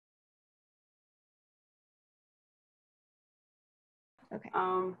Okay.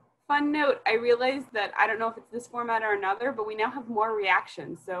 Fun note, I realized that, I don't know if it's this format or another, but we now have more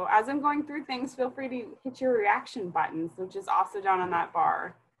reactions. So as I'm going through things, feel free to hit your reaction buttons, which is also down on that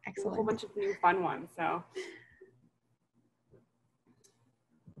bar. Excellent. There's a whole bunch of new fun ones, so.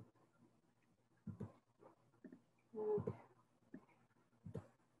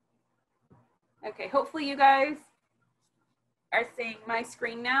 Okay, hopefully you guys are seeing my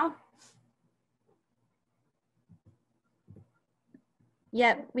screen now.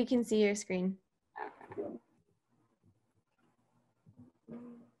 Yep, we can see your screen. Okay.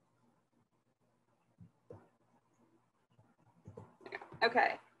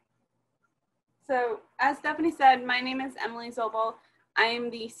 Okay. So as Stephanie said, my name is Emily Zobel. I am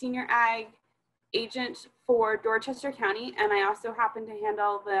the Senior Ag Agent for Dorchester County, and I also happen to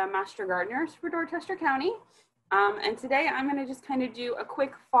handle the Master Gardeners for Dorchester County. And today I'm going to just kind of do a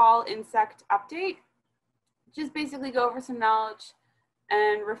quick fall insect update. Just basically go over some knowledge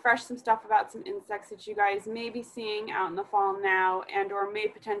and refresh some stuff about some insects that you guys may be seeing out in the fall now and or may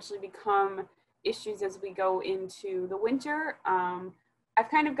potentially become issues as we go into the winter. I've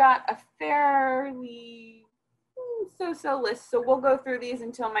kind of got a fairly so-so list, so we'll go through these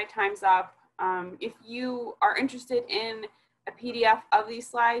until my time's up. If you are interested in a PDF of these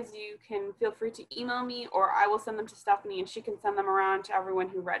slides, you can feel free to email me, or I will send them to Stephanie and she can send them around to everyone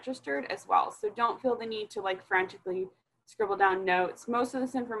who registered as well. So don't feel the need to like frantically scribble down notes. Most of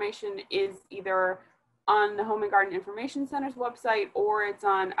this information is either on the Home and Garden Information Center's website or it's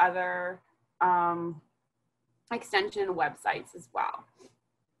on other extension websites as well.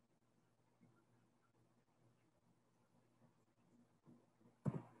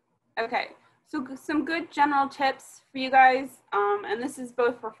 Okay, so some good general tips for you guys, and this is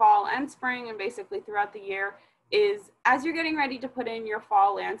both for fall and spring and basically throughout the year, is as you're getting ready to put in your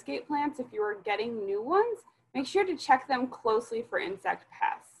fall landscape plants, if you are getting new ones, make sure to check them closely for insect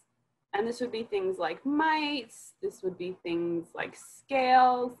pests. And this would be things like mites, this would be things like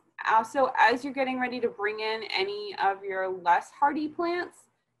scales. Also, as you're getting ready to bring in any of your less hardy plants,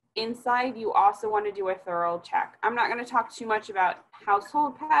 inside you also want to do a thorough check. I'm not going to talk too much about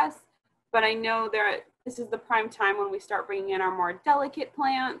household pests, but I know this is the prime time when we start bringing in our more delicate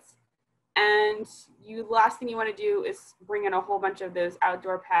plants. And the last thing you want to do is bring in a whole bunch of those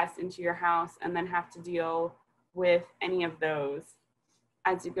outdoor pests into your house and then have to deal with any of those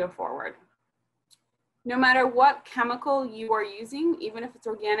as you go forward. No matter what chemical you are using, even if it's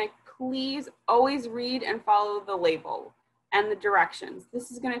organic, please always read and follow the label and the directions.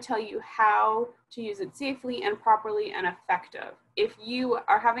 This is going to tell you how to use it safely and properly and effective. If you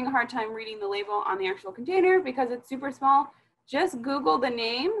are having a hard time reading the label on the actual container because it's super small, just Google the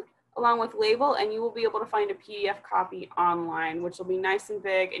name along with label and you will be able to find a PDF copy online, which will be nice and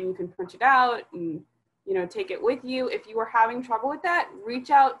big and you can print it out and take it with you. If you are having trouble with that, reach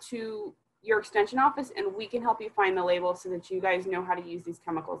out to your extension office and we can help you find the label so that you guys know how to use these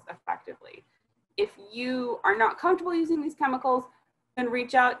chemicals effectively. If you are not comfortable using these chemicals, then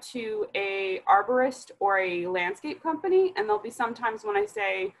reach out to a arborist or a landscape company, and there'll be sometimes when I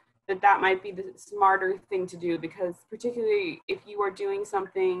say that might be the smarter thing to do, because particularly if you are doing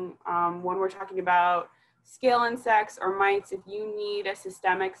something when we're talking about scale insects or mites, if you need a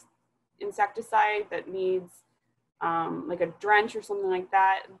systemic insecticide that needs like a drench or something like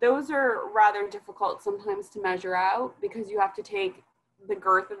that, those are rather difficult sometimes to measure out because you have to take the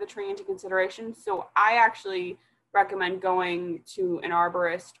girth of the tree into consideration. So I actually recommend going to an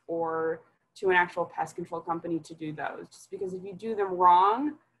arborist or to an actual pest control company to do those, just because if you do them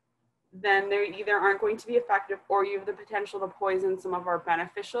wrong, then they either aren't going to be effective or you have the potential to poison some of our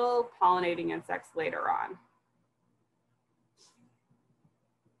beneficial pollinating insects later on.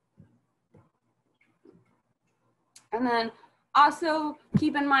 And then also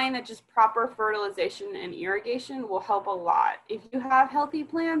keep in mind that just proper fertilization and irrigation will help a lot. If you have healthy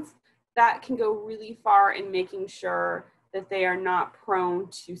plants, that can go really far in making sure that they are not prone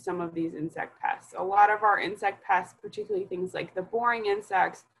to some of these insect pests. A lot of our insect pests, particularly things like the boring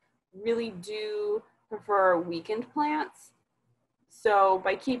insects, really do prefer weakened plants. So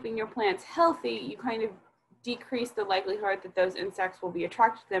by keeping your plants healthy, you kind of decrease the likelihood that those insects will be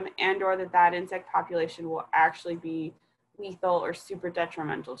attracted to them and or that insect population will actually be lethal or super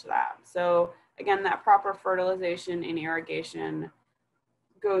detrimental to that. So again, that proper fertilization and irrigation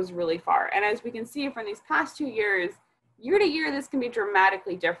goes really far. And as we can see from these past 2 years, year to year, this can be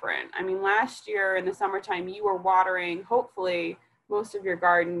dramatically different. I mean, last year in the summertime, you were watering, hopefully, most of your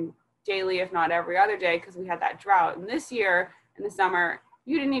garden daily, if not every other day, because we had that drought. And this year in the summer,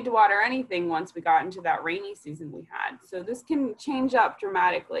 you didn't need to water anything once we got into that rainy season we had. So this can change up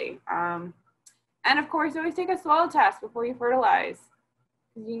dramatically. And of course, always take a soil test before you fertilize.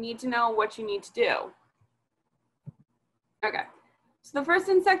 You need to know what you need to do. Okay, so the first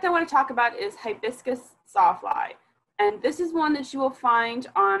insect I want to talk about is hibiscus sawfly. And this is one that you will find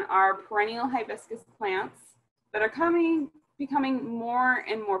on our perennial hibiscus plants that are becoming more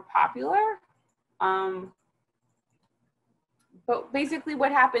and more popular. But basically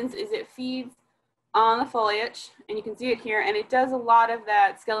what happens is it feeds on the foliage, and you can see it here, and it does a lot of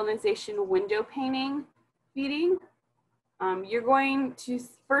that skeletonization window painting feeding. You're going to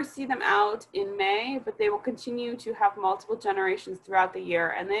first see them out in May, but they will continue to have multiple generations throughout the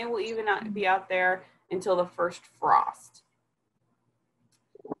year, and they will even not be out there until the first frost.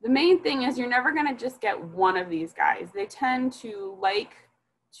 The main thing is you're never going to just get one of these guys. They tend to like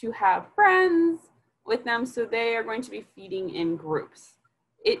to have friends with them, so they are going to be feeding in groups.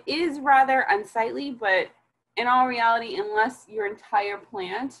 It is rather unsightly, but in all reality, unless your entire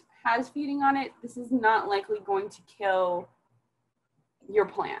plant has feeding on it, this is not likely going to kill your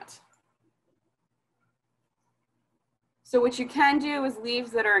plant. So what you can do is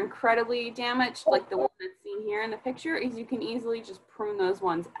leaves that are incredibly damaged, like the one that's seen here in the picture, is you can easily just prune those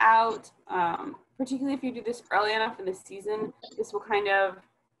ones out. Particularly if you do this early enough in the season, this will kind of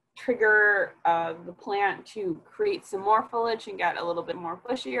trigger the plant to create some more foliage and get a little bit more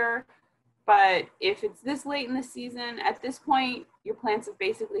bushier. But if it's this late in the season, at this point, your plants have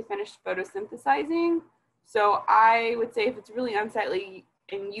basically finished photosynthesizing. So I would say if it's really unsightly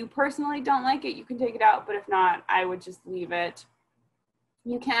and you personally don't like it, you can take it out. But if not, I would just leave it.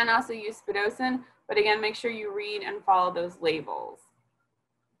 You can also use Spidocin, but again, make sure you read and follow those labels.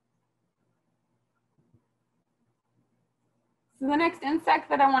 So the next insect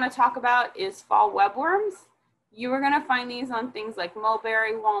that I want to talk about is fall webworms. You are going to find these on things like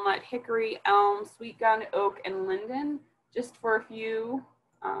mulberry, walnut, hickory, elm, sweet gum, oak, and linden, just for a few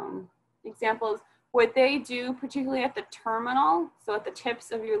examples. What they do, particularly at the terminal, so at the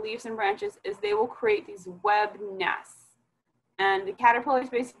tips of your leaves and branches, is they will create these web nests. And the caterpillars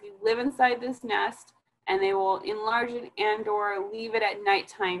basically live inside this nest, and they will enlarge it and or leave it at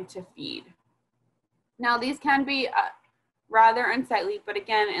nighttime to feed. Now, these can be rather unsightly, but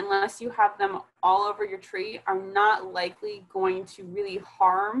again, unless you have them all over your tree, are not likely going to really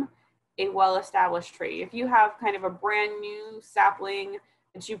harm a well-established tree. If you have kind of a brand new sapling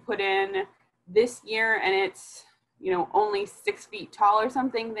that you put in this year and it's, you know, only 6 feet tall or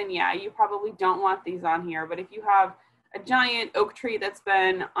something, then yeah, you probably don't want these on here. But if you have a giant oak tree that's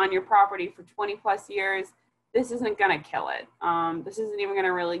been on your property for 20 plus years, this isn't gonna kill it. This isn't even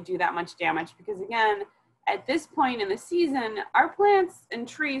gonna really do that much damage because again, at this point in the season, our plants and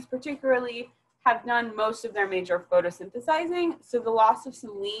trees particularly have done most of their major photosynthesizing, so the loss of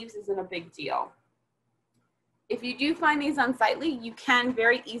some leaves isn't a big deal. If you do find these unsightly, you can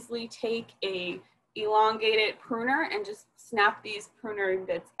very easily take a elongated pruner and just snap these pruner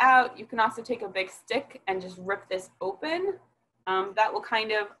bits out. You can also take a big stick and just rip this open. That will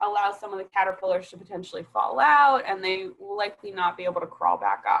kind of allow some of the caterpillars to potentially fall out and they will likely not be able to crawl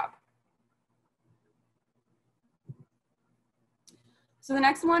back up. So the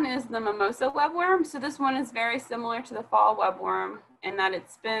next one is the mimosa webworm. So this one is very similar to the fall webworm in that it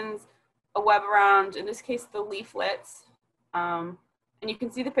spins a web around, in this case, the leaflets. And you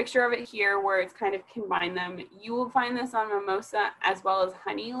can see the picture of it here where it's kind of combined them. You will find this on mimosa as well as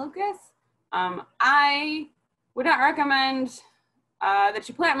honey locust. I would not recommend that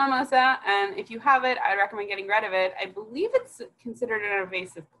you plant mimosa, and if you have it, I'd recommend getting rid of it. I believe it's considered an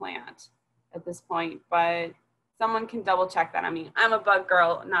invasive plant at this point, but someone can double check that. I mean, I'm a bug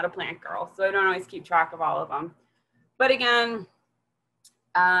girl, not a plant girl, so I don't always keep track of all of them. But again,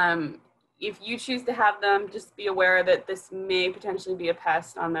 if you choose to have them, just be aware that this may potentially be a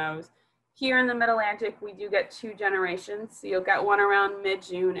pest on those. Here in the Mid-Atlantic, we do get 2 generations. So you'll get one around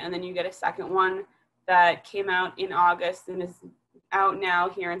mid-June, and then you get a second one that came out in August and is out now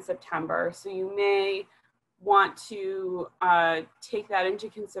here in September. So you may want to take that into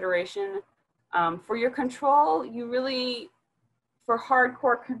consideration. For your control, you really, for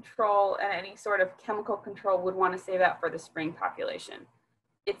hardcore control and any sort of chemical control, would want to save that for the spring population.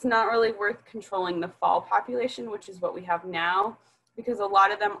 It's not really worth controlling the fall population, which is what we have now, because a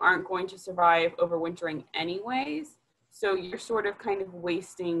lot of them aren't going to survive overwintering anyways. So you're sort of kind of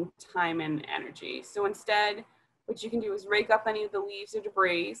wasting time and energy. So instead, what you can do is rake up any of the leaves or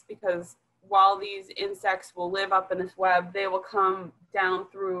debris, because while these insects will live up in this web, they will come down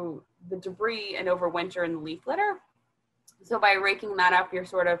through the debris and overwinter in the leaf litter. So by raking that up, you're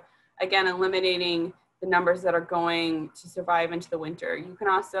sort of, again, eliminating the numbers that are going to survive into the winter. You can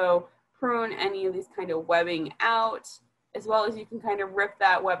also prune any of these kind of webbing out. as well as you can kind of rip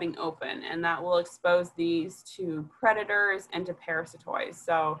that webbing open, and that will expose these to predators and to parasitoids.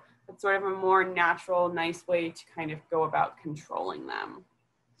 So it's sort of a more natural, nice way to kind of go about controlling them.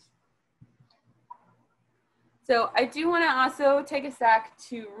 So I do want to also take a sec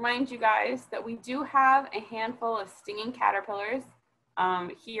to remind you guys that we do have a handful of stinging caterpillars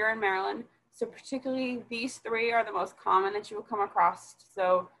here in Maryland. So particularly these three are the most common that you will come across.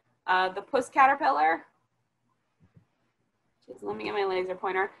 So the puss caterpillar, let me get my laser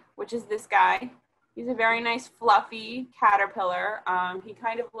pointer, which is this guy. He's a very nice fluffy caterpillar. He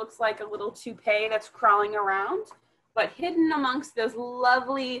kind of looks like a little toupee that's crawling around, but hidden amongst those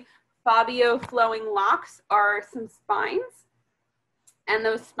lovely Fabio flowing locks are some spines. And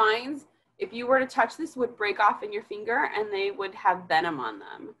those spines, if you were to touch this, would break off in your finger and they would have venom on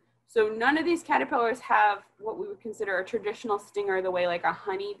them. So none of these caterpillars have what we would consider a traditional stinger the way like a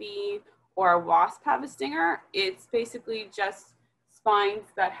honeybee or a wasp have a stinger. It's basically just spines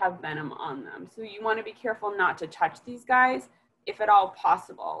that have venom on them. So you want to be careful not to touch these guys if at all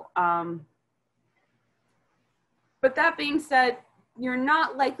possible. But that being said, you're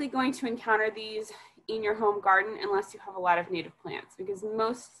not likely going to encounter these in your home garden unless you have a lot of native plants, because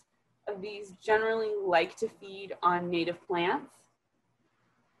most of these generally like to feed on native plants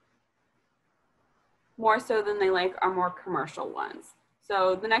more so than they like our more commercial ones.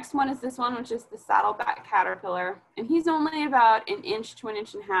 So the next one is this one, which is the saddleback caterpillar. And he's only about 1 inch to 1.5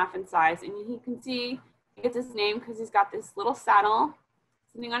 inches in size. And you can see he gets his name because he's got this little saddle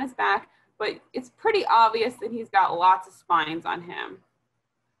sitting on his back, but it's pretty obvious that he's got lots of spines on him.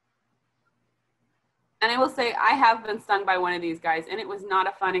 And I will say I have been stung by one of these guys, and it was not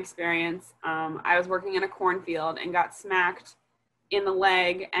a fun experience. I was working in a cornfield and got smacked in the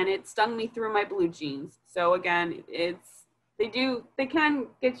leg, and it stung me through my blue jeans. So again, they can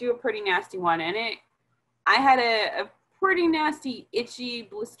get you a pretty nasty one. And I had a pretty nasty, itchy,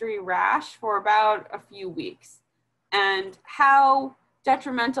 blistery rash for about a few weeks. And how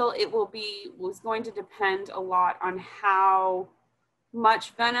detrimental it will be was going to depend a lot on how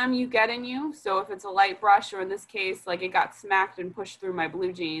much venom you get in you. So if it's a light brush, or in this case, like it got smacked and pushed through my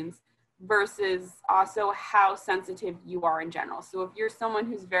blue jeans, versus also how sensitive you are in general. So if you're someone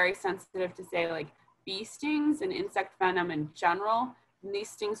who's very sensitive to, say, like bee stings and insect venom in general,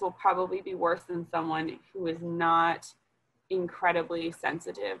 these stings will probably be worse than someone who is not incredibly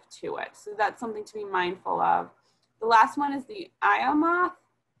sensitive to it. So that's something to be mindful of. The last one is the Io moth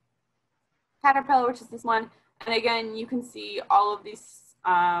caterpillar, which is this one. And again, you can see all of these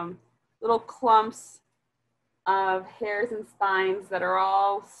little clumps of hairs and spines that are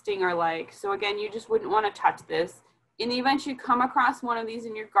all stinger-like. So again, you just wouldn't want to touch this. In the event you come across one of these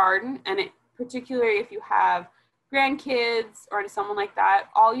in your garden, and particularly if you have grandkids or someone like that,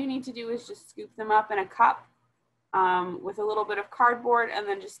 all you need to do is just scoop them up in a cup with a little bit of cardboard, and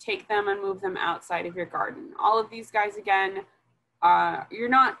then just take them and move them outside of your garden. All of these guys, again, you're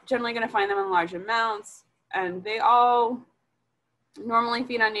not generally going to find them in large amounts, and they all normally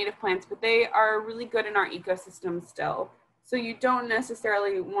feed on native plants, but they are really good in our ecosystem still. So you don't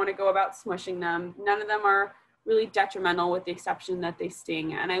necessarily want to go about smushing them. None of them are really detrimental, with the exception that they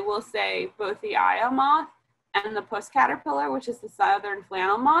sting. And I will say both the Io moth and the puss caterpillar, which is the southern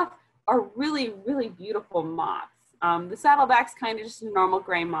flannel moth, are really, really beautiful moths. The saddleback's kind of just a normal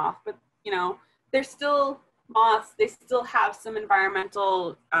gray moth, but you know, they're still moths. They still have some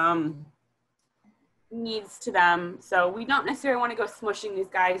environmental needs to them. So we don't necessarily want to go smushing these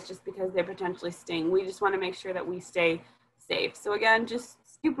guys just because they potentially sting. We just want to make sure that we stay safe. So again, just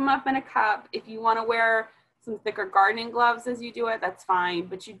scoop them up in a cup. If you want to wear some thicker gardening gloves as you do it, that's fine,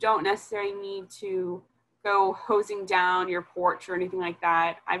 but you don't necessarily need to go hosing down your porch or anything like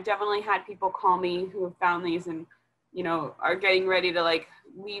that. I've definitely had people call me who have found these and, you know, are getting ready to like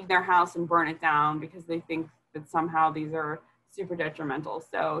leave their house and burn it down because they think that somehow these are super detrimental.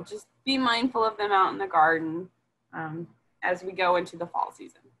 So just be mindful of them out in the garden as we go into the fall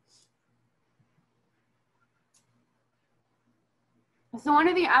season. So one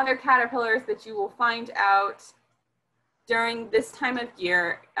of the other caterpillars that you will find out during this time of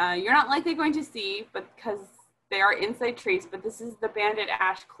year, you're not likely going to see, but because they are inside trees, but this is the banded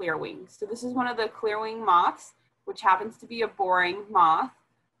ash clearwing. So this is one of the clearwing moths, which happens to be a boring moth.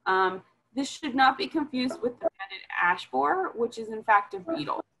 This should not be confused with the banded ash borer, which is in fact a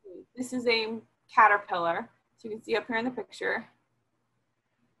beetle. This is a caterpillar, so you can see up here in the picture.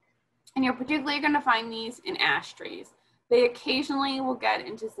 And you're particularly going to find these in ash trees. They occasionally will get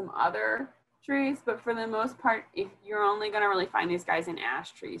into some other trees, but for the most part, if you're only going to really find these guys in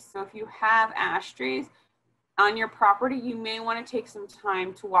ash trees. So if you have ash trees on your property, you may want to take some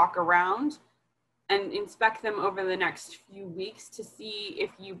time to walk around and inspect them over the next few weeks to see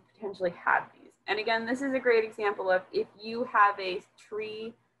if you potentially have these. And again, this is a great example of if you have a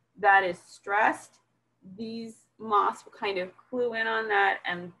tree that is stressed, these moths will kind of clue in on that,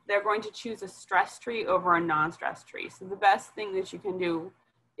 and they're going to choose a stress tree over a non-stress tree. So the best thing that you can do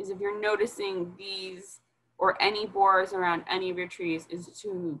is, if you're noticing these or any borers around any of your trees, is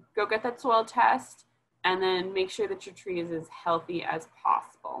to go get that soil test and then make sure that your tree is as healthy as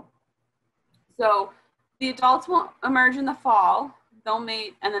possible. So the adults will emerge in the fall, they'll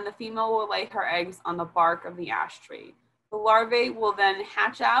mate, and then the female will lay her eggs on the bark of the ash tree. The larvae will then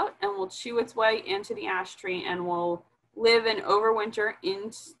hatch out and will chew its way into the ash tree and will live and overwinter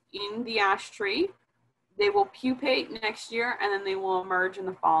in the ash tree. They will pupate next year, and then they will emerge in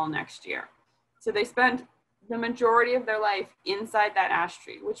the fall next year. So they spend the majority of their life inside that ash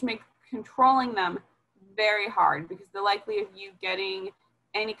tree, which makes controlling them very hard, because the likelihood of you getting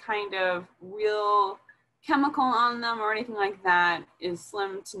any kind of real chemical on them or anything like that is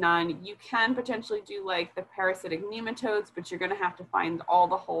slim to none. You can potentially do like the parasitic nematodes, but you're going to have to find all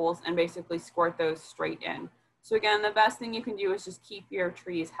the holes and basically squirt those straight in. So again, the best thing you can do is just keep your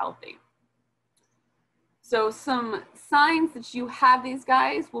trees healthy. So some signs that you have these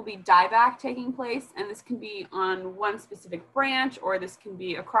guys will be dieback taking place, and this can be on one specific branch, or this can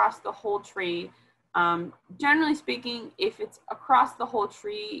be across the whole tree. Generally speaking, if it's across the whole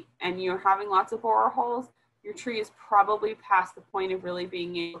tree and you're having lots of borer holes, your tree is probably past the point of really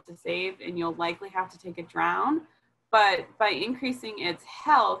being able to save, and you'll likely have to take it down. But by increasing its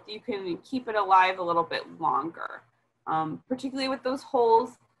health, you can keep it alive a little bit longer. Particularly with those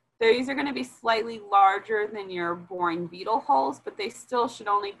holes, these are going to be slightly larger than your boring beetle holes, but they still should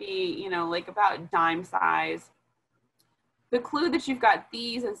only be, you know, like about dime size. The clue that you've got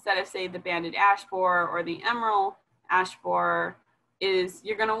these instead of, say, the banded ash borer or the emerald ash borer is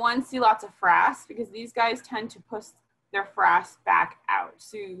you're going to, one, see lots of frass, because these guys tend to push their frass back out.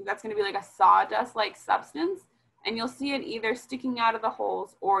 So that's going to be like a sawdust-like substance, and you'll see it either sticking out of the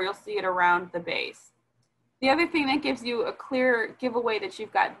holes or you'll see it around the base. The other thing that gives you a clear giveaway that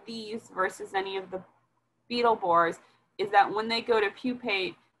you've got these versus any of the beetle borers is that when they go to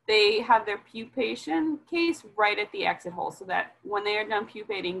pupate, they have their pupation case right at the exit hole, so that when they are done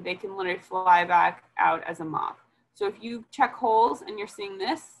pupating, they can literally fly back out as a moth. So if you check holes and you're seeing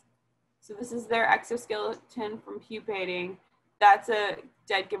this, so this is their exoskeleton from pupating, that's a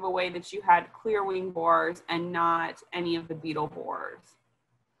dead giveaway that you had clear wing borers and not any of the beetle borers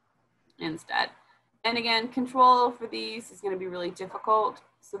instead. And again, control for these is going to be really difficult.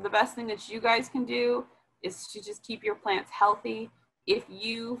 So the best thing that you guys can do is to just keep your plants healthy. If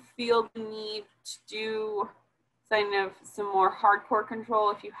you feel the need to do kind of some more hardcore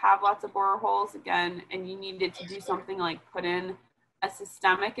control, if you have lots of borer holes again, and you needed to do something like put in a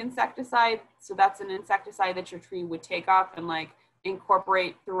systemic insecticide, so that's an insecticide that your tree would take up and like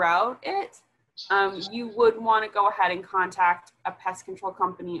incorporate throughout it, you would want to go ahead and contact a pest control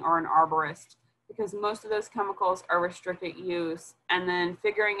company or an arborist, because most of those chemicals are restricted use, and then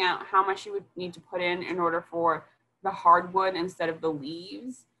figuring out how much you would need to put in order for the hardwood instead of the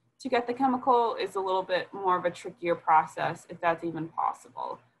leaves to get the chemical is a little bit more of a trickier process, if that's even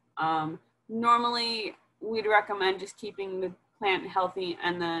possible. Normally, we'd recommend just keeping the plant healthy,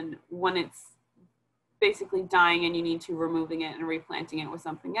 and then when it's basically dying and you need to, removing it and replanting it with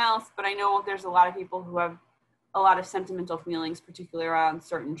something else. But I know there's a lot of people who have a lot of sentimental feelings, particularly around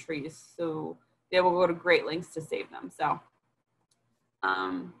certain trees, so they will go to great lengths to save them. So,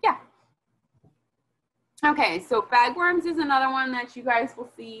 yeah. Okay, so bagworms is another one that you guys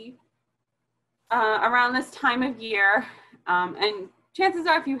will see around this time of year. And chances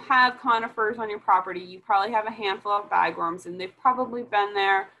are, if you have conifers on your property, you probably have a handful of bagworms, and they've probably been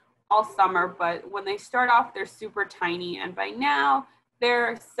there all summer, but when they start off, they're super tiny, and by now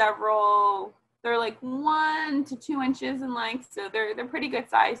they're like 1 to 2 inches in length, so they're pretty good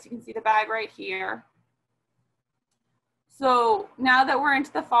size. You can see the bag right here. So now that we're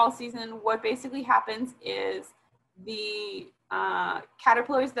into the fall season, what basically happens is the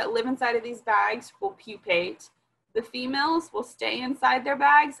caterpillars that live inside of these bags will pupate. The females will stay inside their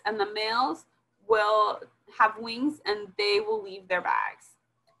bags, and the males will have wings and they will leave their bags.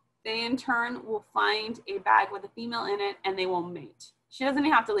 They in turn will find a bag with a female in it, and they will mate. She doesn't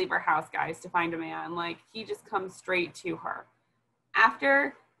even have to leave her house, guys, to find a man. Like, he just comes straight to her.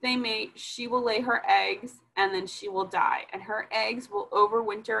 After they mate, she will lay her eggs, and then she will die, and her eggs will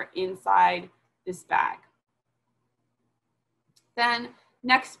overwinter inside this bag. Then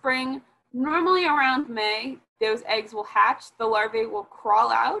next spring, normally around May, those eggs will hatch, the larvae will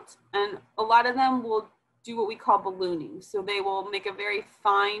crawl out, and a lot of them will do what we call ballooning. So they will make a very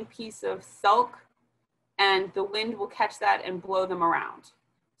fine piece of silk and the wind will catch that and blow them around.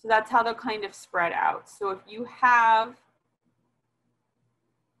 So that's how they'll kind of spread out. So if you have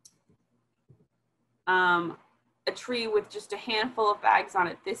a tree with just a handful of bags on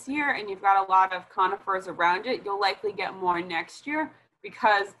it this year and you've got a lot of conifers around it, you'll likely get more next year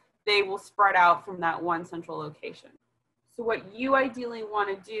because they will spread out from that one central location. So what you ideally want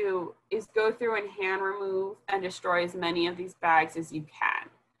to do is go through and hand remove and destroy as many of these bags as you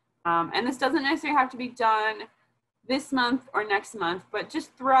can. And this doesn't necessarily have to be done this month or next month, but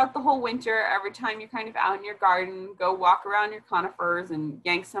just throughout the whole winter, every time you're kind of out in your garden, go walk around your conifers and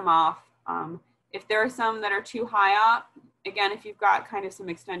yank some off. If there are some that are too high up, again, if you've got kind of some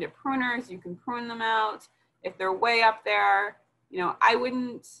extended pruners, you can prune them out. If they're way up there, you know, I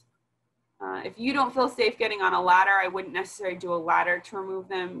wouldn't, if you don't feel safe getting on a ladder, I wouldn't necessarily do a ladder to remove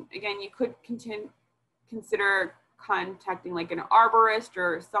them. Again, you could consider contacting like an arborist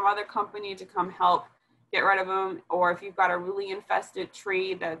or some other company to come help get rid of them. Or if you've got a really infested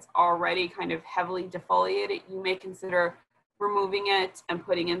tree that's already kind of heavily defoliated, you may consider removing it and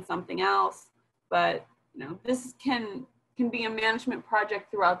putting in something else. But you know, this can be a management project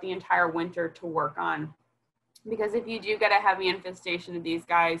throughout the entire winter to work on, because if you do get a heavy infestation of these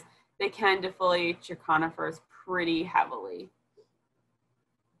guys, they can defoliate your conifers pretty heavily.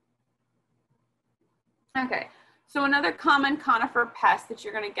 Okay, so another common conifer pest that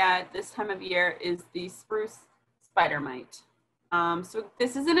you're going to get this time of year is the spruce spider mite. So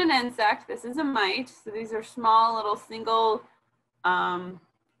this isn't an insect, this is a mite. So these are small little single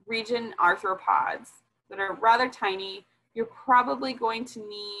region arthropods that are rather tiny. You're probably going to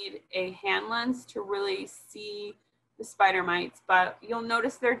need a hand lens to really see the spider mites, but you'll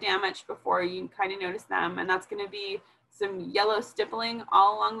notice their damage before you kind of notice them, and that's going to be some yellow stippling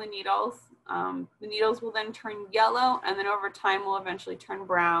all along the needles. The needles will then turn yellow, and then over time will eventually turn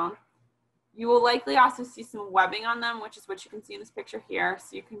brown. You will likely also see some webbing on them, which is what you can see in this picture here.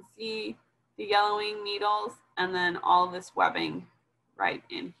 So you can see the yellowing needles and then all of this webbing right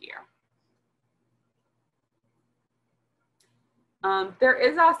in here. There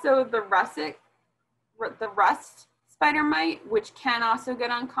is also the rust spider mite, which can also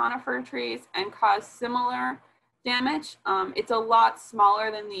get on conifer trees and cause similar damage. It's a lot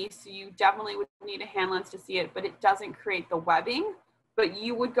smaller than these, so you definitely would need a hand lens to see it, but it doesn't create the webbing, but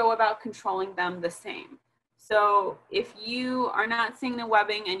you would go about controlling them the same. So if you are not seeing the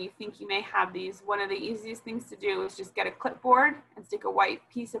webbing and you think you may have these, one of the easiest things to do is just get a clipboard and stick a white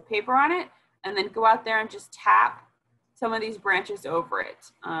piece of paper on it, and then go out there and just tap some of these branches over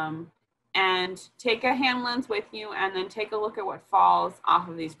it. And take a hand lens with you and then take a look at what falls off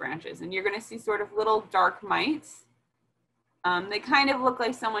of these branches. And you're gonna see sort of little dark mites. They kind of look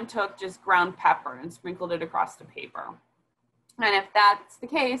like someone took just ground pepper and sprinkled it across the paper. And if that's the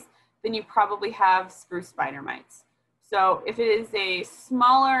case, then you probably have spruce spider mites. So if it is a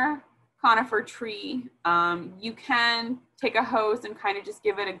smaller conifer tree, you can take a hose and kind of just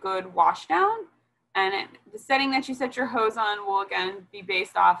give it a good wash down. And the setting that you set your hose on will again be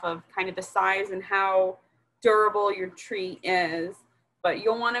based off of kind of the size and how durable your tree is. But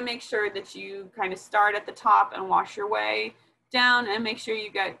you'll want to make sure that you kind of start at the top and wash your way down, and make sure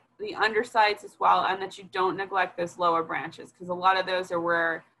you get the undersides as well, and that you don't neglect those lower branches, because a lot of those are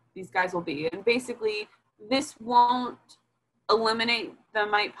where these guys will be. And basically, this won't eliminate the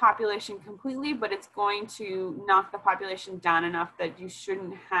mite population completely, but it's going to knock the population down enough that you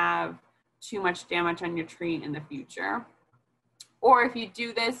shouldn't have too much damage on your tree in the future. Or if you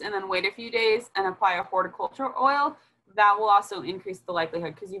do this and then wait a few days and apply a horticultural oil, that will also increase the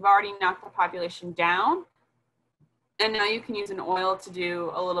likelihood, because you've already knocked the population down, and now you can use an oil to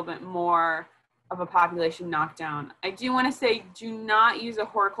do a little bit more of a population knockdown. I do want to say, do not use a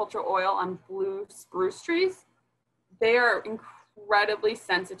horticultural oil on blue spruce trees. They are incredibly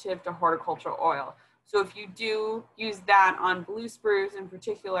sensitive to horticultural oil. So if you do use that on blue spruce in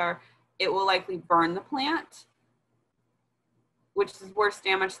particular, it will likely burn the plant, which is worse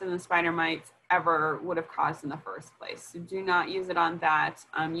damage than the spider mites ever would have caused in the first place. So do not use it on that.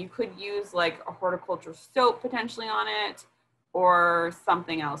 You could use like a horticulture soap potentially on it, or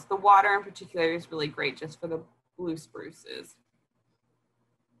something else. The water in particular is really great just for the blue spruces.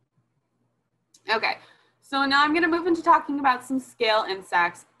 Okay, so now I'm gonna move into talking about some scale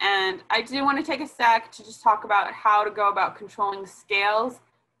insects. And I do wanna take a sec to just talk about how to go about controlling scales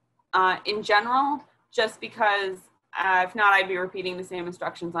in general, just because if not, I'd be repeating the same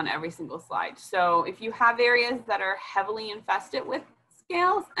instructions on every single slide. So if you have areas that are heavily infested with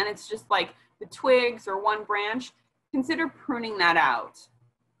scales and it's just like the twigs or one branch, consider pruning that out.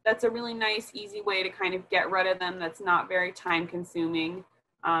 That's a really nice, easy way to kind of get rid of them that's not very time consuming.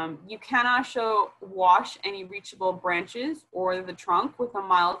 You can also wash any reachable branches or the trunk with a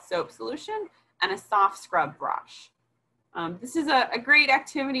mild soap solution and a soft scrub brush. This is a great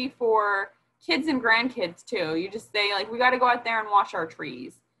activity for kids and grandkids too. You just say like, we got to go out there and wash our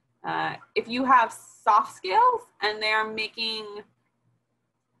trees. If you have soft scales and they're making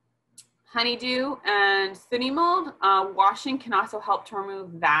honeydew and sooty mold, washing can also help to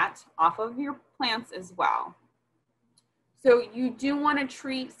remove that off of your plants as well. So you do want to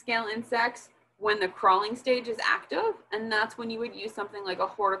treat scale insects when the crawling stage is active, and that's when you would use something like a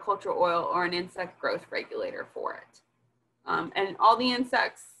horticultural oil or an insect growth regulator for it. And all the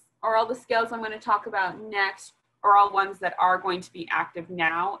insects or all the scales I'm going to talk about next are all ones that are going to be active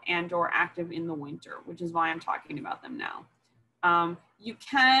now and or active in the winter, which is why I'm talking about them now. You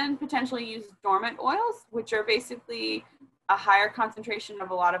can potentially use dormant oils, which are basically a higher concentration of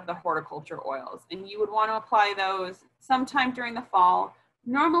a lot of the horticulture oils. And you would want to apply those sometime during the fall.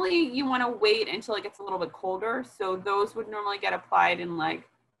 Normally you want to wait until it gets a little bit colder. So those would normally get applied in like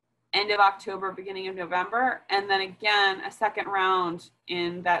end of October, beginning of November. And then again, a second round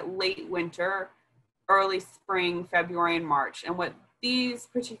in that late winter, early spring, February and March. And what these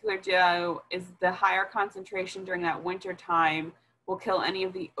particular do is the higher concentration during that winter time will kill any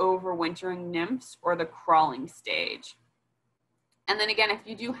of the overwintering nymphs or the crawling stage. And then again, if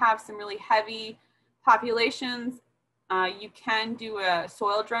you do have some really heavy populations, you can do a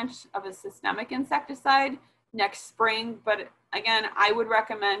soil drench of a systemic insecticide next spring. But again, I would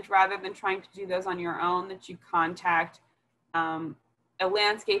recommend, rather than trying to do those on your own, that you contact a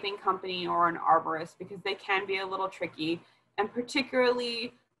landscaping company or an arborist, because they can be a little tricky. And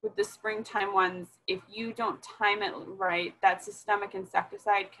particularly with the springtime ones, if you don't time it right, that systemic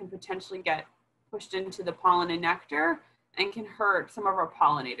insecticide can potentially get pushed into the pollen and nectar and can hurt some of our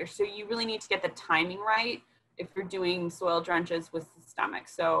pollinators. So you really need to get the timing right if you're doing soil drenches with systemic.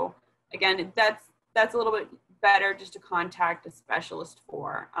 So again, that's a little bit better just to contact a specialist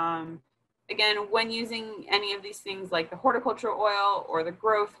for. Again, when using any of these things like the horticultural oil or the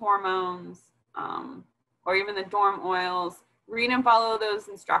growth hormones, or even the dorm oils, read and follow those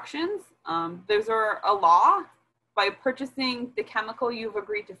instructions. Those are a law. By purchasing the chemical, you've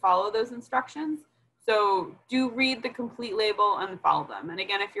agreed to follow those instructions. So do read the complete label and follow them. And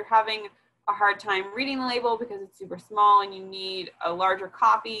again, if you're having a hard time reading the label because it's super small and you need a larger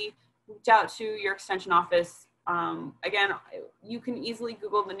copy, reach out to your extension office. Again, you can easily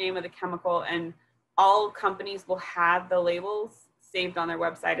Google the name of the chemical, and all companies will have the labels saved on their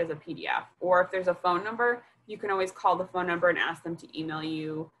website as a PDF. Or if there's a phone number, you can always call the phone number and ask them to email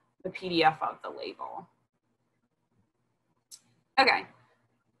you the PDF of the label. Okay.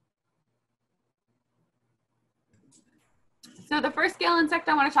 So the first scale insect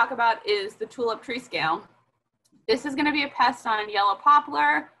I want to talk about is the tulip tree scale. This is going to be a pest on yellow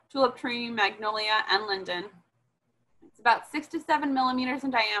poplar, tulip tree, magnolia, and linden. It's about 6 to 7 millimeters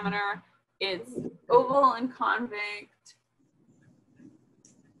in diameter. It's oval and convex.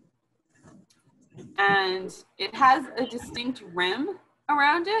 And it has a distinct rim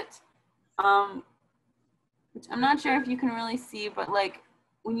around it, which I'm not sure if you can really see, but like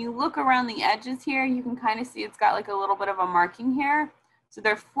when you look around the edges here, you can kind of see it's got like a little bit of a marking here. So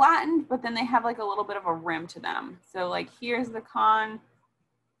they're flattened, but then they have like a little bit of a rim to them. So like here's the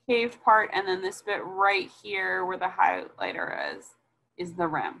concaved part, and then this bit right here where the highlighter is the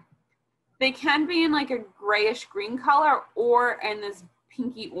rim. They can be in like a grayish green color or in this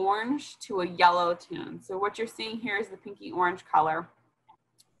pinky orange to a yellow tone. So what you're seeing here is the pinky orange color.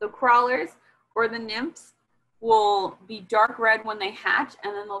 The crawlers or the nymphs will be dark red when they hatch,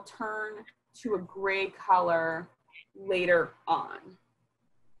 and then they'll turn to a gray color later on.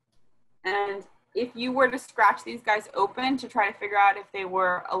 And if you were to scratch these guys open to try to figure out if they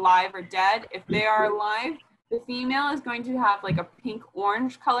were alive or dead, if they are alive, the female is going to have like a pink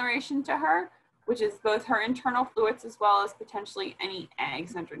orange coloration to her, which is both her internal fluids as well as potentially any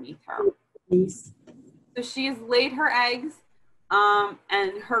eggs underneath her. So she has laid her eggs,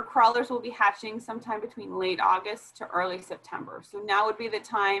 and her crawlers will be hatching sometime between late August to early September. So now would be the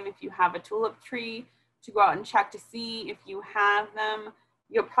time, if you have a tulip tree, to go out and check to see if you have them.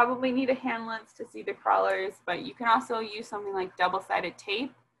 You'll probably need a hand lens to see the crawlers, but you can also use something like double-sided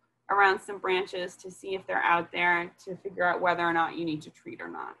tape around some branches to see if they're out there, to figure out whether or not you need to treat or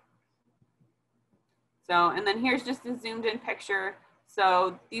not. So, and then here's just a zoomed in picture.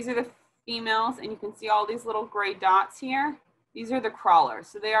 So these are the females, and you can see all these little gray dots here. These are the crawlers.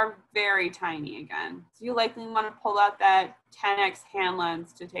 So they are very tiny again. So you likely want to pull out that 10x hand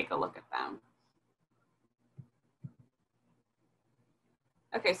lens to take a look at them.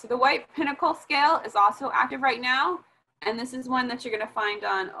 Okay, so the white pinnacle scale is also active right now. And this is one that you're going to find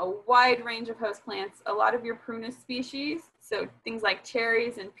on a wide range of host plants, a lot of your prunus species, so things like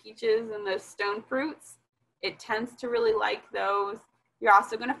cherries and peaches and those stone fruits. It tends to really like those. You're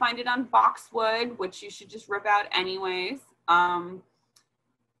also going to find it on boxwood, which you should just rip out anyways. I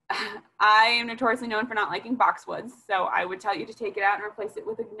am notoriously known for not liking boxwoods, so I would tell you to take it out and replace it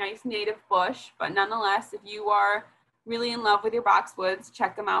with a nice native bush. But nonetheless, if you are really in love with your boxwoods,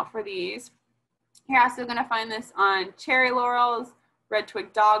 check them out for these. You're also going to find this on cherry laurels, red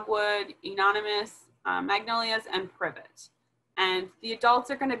twig dogwood, anonymous, magnolias, and privet. And the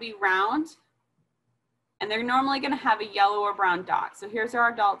adults are going to be round, and they're normally going to have a yellow or brown dot. So here's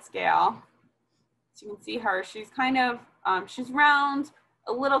our adult scale. So you can see her. She's kind of, she's round,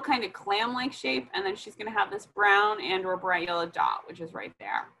 a little kind of clam-like shape, and then she's going to have this brown and or bright yellow dot, which is right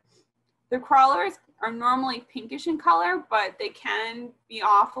there. The crawlers are normally pinkish in color, but they can be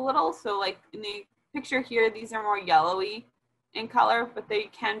off a little. So like in the picture here, these are more yellowy in color, but they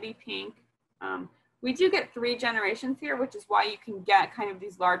can be pink. We do get 3 generations here, which is why you can get kind of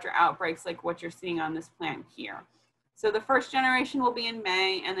these larger outbreaks like what you're seeing on this plant here. So the first generation will be in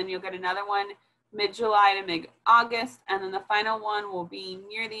May, and then you'll get another one mid-July to mid-August, and then the final one will be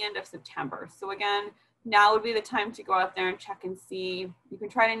near the end of September. So again, now would be the time to go out there and check and see. You can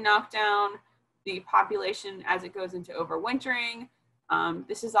try to knock down the population as it goes into overwintering.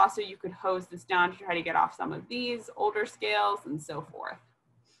 This is also, you could hose this down to try to get off some of these older scales and so forth.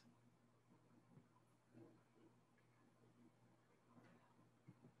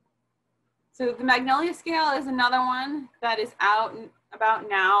 So the magnolia scale is another one that is out and about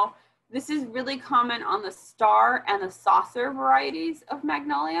now. This is really common on the star and the saucer varieties of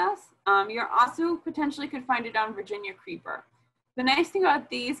magnolias. You're also potentially could find it on Virginia creeper. The nice thing about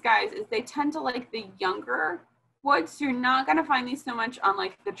these guys is they tend to like the younger woods. So you're not going to find these so much on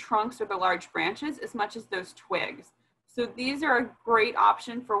like the trunks or the large branches as much as those twigs. So these are a great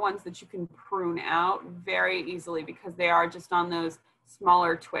option for ones that you can prune out very easily because they are just on those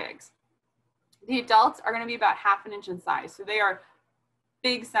smaller twigs. The adults are going to be about ½ an inch in size. So they are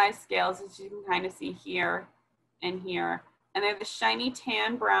big size scales, as you can kind of see here and here. And they have the shiny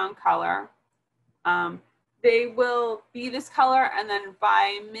tan brown color. They will be this color, and then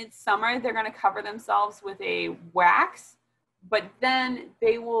by midsummer, they're going to cover themselves with a wax, but then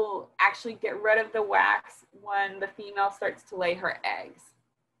they will actually get rid of the wax when the female starts to lay her eggs.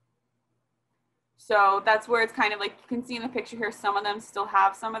 So that's where it's kind of like, you can see in the picture here, some of them still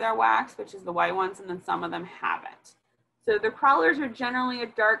have some of their wax, which is the white ones, and then some of them haven't. So the crawlers are generally a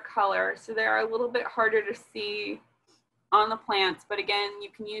dark color, so they are a little bit harder to see on the plants. But again, you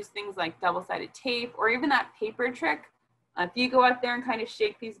can use things like double-sided tape or even that paper trick. If you go out there and kind of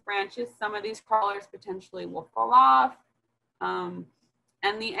shake these branches, some of these crawlers potentially will fall off. And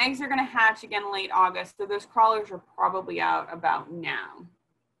the eggs are going to hatch again late August, so those crawlers are probably out about now.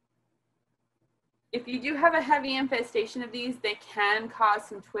 If you do have a heavy infestation of these, they can cause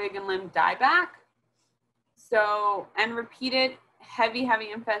some twig and limb dieback. So, and repeated heavy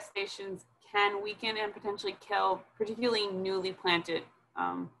infestations can weaken and potentially kill particularly newly planted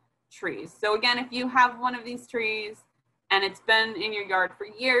trees. So again, if you have one of these trees and it's been in your yard for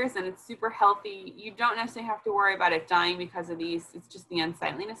years and it's super healthy, you don't necessarily have to worry about it dying because of these. It's just the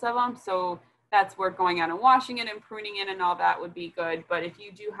unsightliness of them. So that's where going out and washing it and pruning it and all that would be good. But if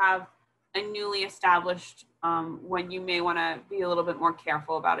you do have a newly established one, you may want to be a little bit more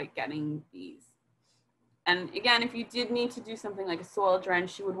careful about it getting these. And again, if you did need to do something like a soil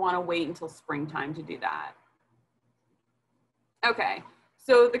drench, you would want to wait until springtime to do that. Okay,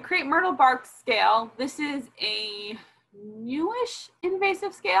 so the crepe myrtle bark scale, this is a newish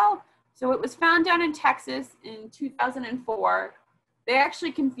invasive scale. So it was found down in Texas in 2004. They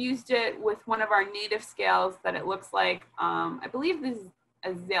actually confused it with one of our native scales that it looks like, I believe this is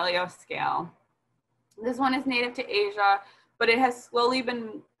a Azalea scale. This one is native to Asia, but it has slowly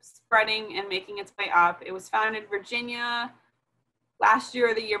been spreading and making its way up. It was found in Virginia last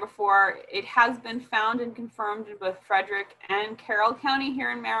year or the year before. It has been found and confirmed in both Frederick and Carroll County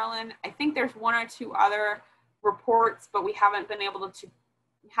here in Maryland. I think there's 1 or 2 other reports, but we haven't been able to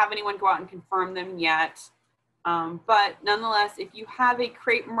have anyone go out and confirm them yet. But nonetheless, if you have a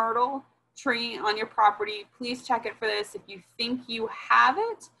crepe myrtle tree on your property, please check it for this. If you think you have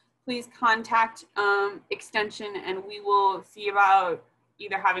it, please contact Extension and we will see about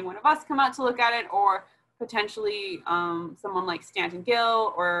either having one of us come out to look at it or potentially someone like Stanton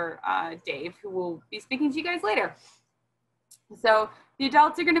Gill or Dave, who will be speaking to you guys later. So the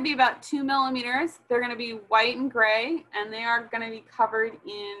adults are going to be about 2 millimeters. They're going to be white and gray, and they are going to be covered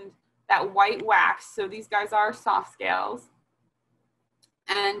in that white wax. So these guys are soft scales.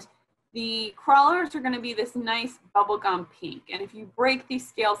 And The crawlers are going to be this nice bubblegum pink. And if you break these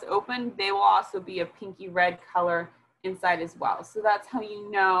scales open, they will also be a pinky red color inside as well. So that's how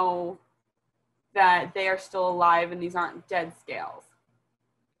you know that they are still alive and these aren't dead scales.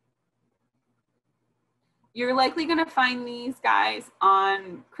 You're likely going to find these guys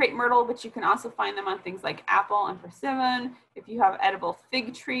on crepe myrtle, but you can also find them on things like apple and persimmon. If you have edible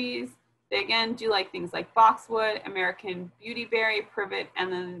fig trees, they again do like things like boxwood, American beautyberry, privet,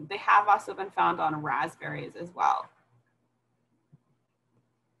 and then they have also been found on raspberries as well.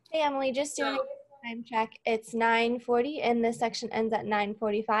 Hey, Emily, just doing a time check. It's 9:40 and this section ends at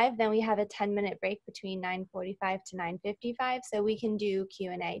 9:45. Then we have a 10-minute break between 9:45 to 9:55, so we can do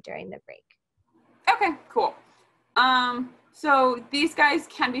Q&A during the break. Okay, cool. So these guys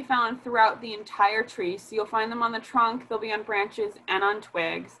can be found throughout the entire tree. So you'll find them on the trunk, they'll be on branches and on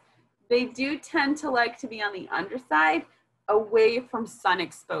twigs. They do tend to like to be on the underside, away from sun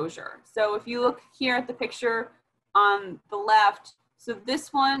exposure. So if you look here at the picture on the left, so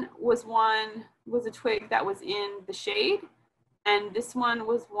this one was a twig that was in the shade, and this one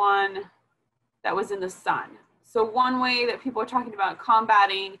was one that was in the sun. So one way that people are talking about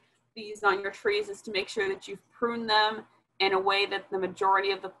combating these on your trees is to make sure that you've pruned them in a way that the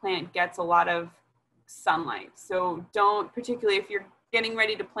majority of the plant gets a lot of sunlight. So don't, particularly if you're getting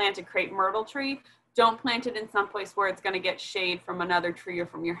ready to plant a crepe myrtle tree, don't plant it in some place where it's going to get shade from another tree or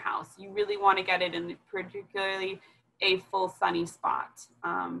from your house. You really want to get it in particularly a full sunny spot.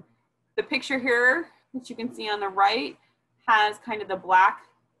 The picture here that you can see on the right has kind of the black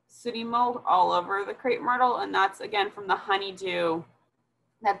sooty mold all over the crepe myrtle, and that's again from the honeydew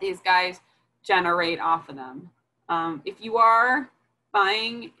that these guys generate off of them. If you are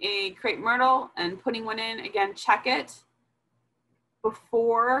buying a crepe myrtle and putting one in, again, check it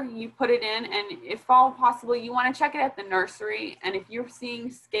before you put it in, and if all possible, you want to check it at the nursery. And if you're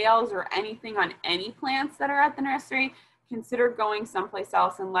seeing scales or anything on any plants that are at the nursery, consider going someplace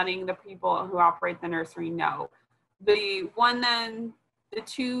else and letting the people who operate the nursery know. The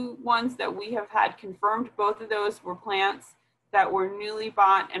two ones that we have had confirmed, both of those were plants that were newly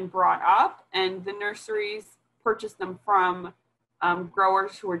bought and brought up, and the nurseries purchased them from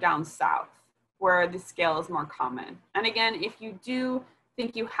growers who are down south, where the scale is more common. And again, if you do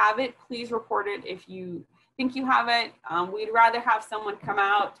think you have it, please report it. If you think you have it, we'd rather have someone come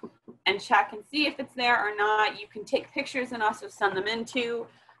out and check and see if it's there or not. You can take pictures and also send them in too.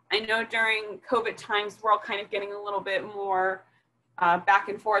 I know during COVID times, we're all kind of getting a little bit more back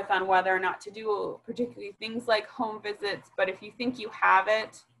and forth on whether or not to do particularly things like home visits, but if you think you have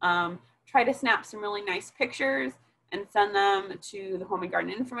it, try to snap some really nice pictures and send them to the Home and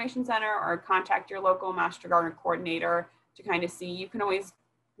Garden Information Center or contact your local Master Gardener coordinator to kind of see. You can always,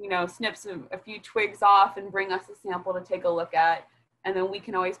 snip a few twigs off and bring us a sample to take a look at, and then we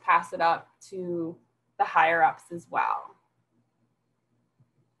can always pass it up to the higher ups as well.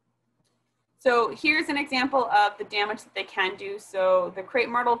 So here's an example of the damage that they can do. So the crepe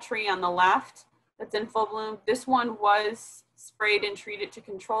myrtle tree on the left that's in full bloom, this one was sprayed and treated to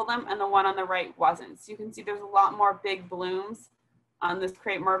control them, and the one on the right wasn't. So you can see there's a lot more big blooms on this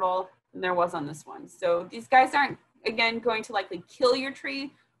crepe myrtle than there was on this one. So these guys aren't, again, going to likely kill your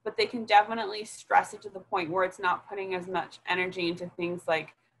tree, but they can definitely stress it to the point where it's not putting as much energy into things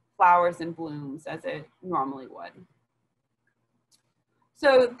like flowers and blooms as it normally would.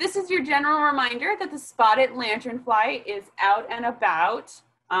 So this is your general reminder that the spotted lanternfly is out and about.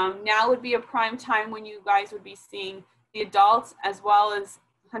 Now would be a prime time when you guys would be seeing the adults as well as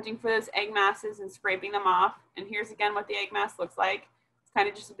hunting for those egg masses and scraping them off. And here's again what the egg mass looks like. It's kind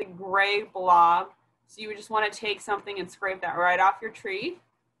of just a big gray blob. So you would just want to take something and scrape that right off your tree.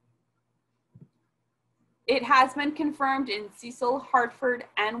 It has been confirmed in Cecil, Hartford,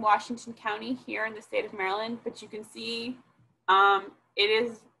 and Washington County here in the state of Maryland, but you can see it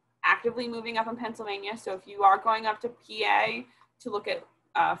is actively moving up in Pennsylvania. So if you are going up to PA to look at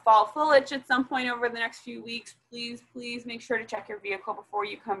fall foliage at some point over the next few weeks, please make sure to check your vehicle before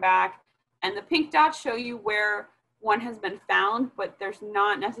you come back. And the pink dots show you where one has been found, but there's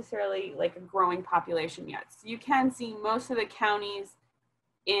not necessarily like a growing population yet. So you can see most of the counties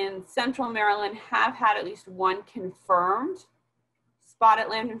in central Maryland have had at least one confirmed spotted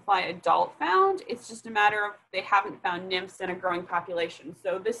lanternfly adult found. It's just a matter of they haven't found nymphs in a growing population.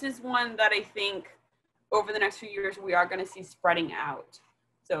 So this is one that I think over the next few years we are going to see spreading out.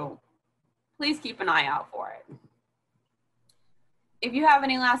 So please keep an eye out for it. If you have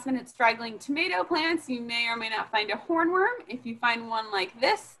any last minute straggling tomato plants, you may or may not find a hornworm. If you find one like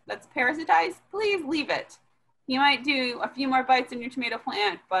this that's parasitized, please leave it. You might do a few more bites in your tomato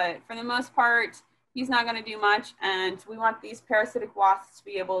plant, but for the most part, he's not going to do much, and we want these parasitic wasps to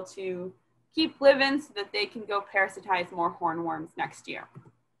be able to keep living so that they can go parasitize more hornworms next year.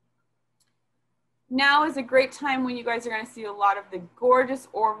 Now is a great time when you guys are going to see a lot of the gorgeous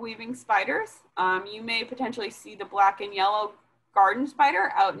orb weaving spiders. You may potentially see the black and yellow garden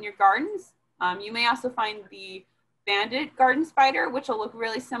spider out in your gardens. You may also find the banded garden spider, which will look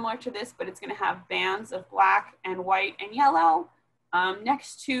really similar to this, but it's going to have bands of black and white and yellow.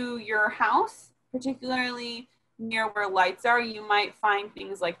 Next to your house, particularly near where lights are, you might find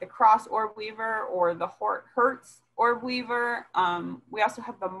things like the cross orb weaver or the Hertz orb weaver. We also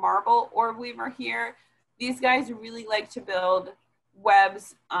have the marble orb weaver here. These guys really like to build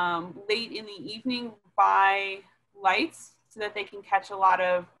webs late in the evening by lights so that they can catch a lot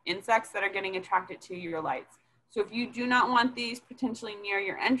of insects that are getting attracted to your lights. So if you do not want these potentially near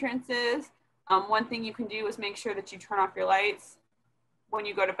your entrances, one thing you can do is make sure that you turn off your lights when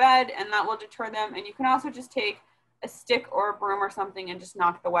you go to bed, and that will deter them. And you can also just take a stick or a broom or something and just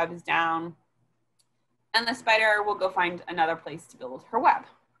knock the webs down, and the spider will go find another place to build her web.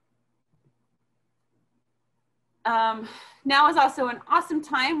 Now is also an awesome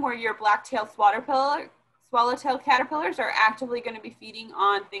time where your black-tailed swallowtail caterpillars are actively going to be feeding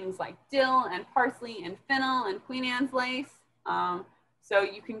on things like dill and parsley and fennel and Queen Anne's lace. So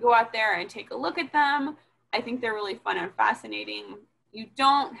you can go out there and take a look at them. I think they're really fun and fascinating. You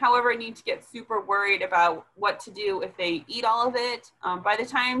don't, however, need to get super worried about what to do if they eat all of it. By the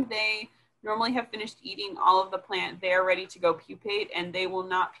time they normally have finished eating all of the plant, they are ready to go pupate, and they will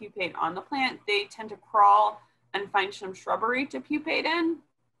not pupate on the plant. They tend to crawl and find some shrubbery to pupate in.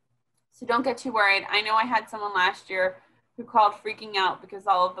 So don't get too worried. I know I had someone last year who called freaking out because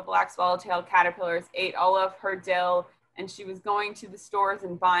all of the black swallowtail caterpillars ate all of her dill, and she was going to the stores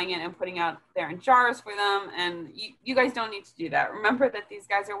and buying it and putting it out there in jars for them. And you guys don't need to do that. Remember that these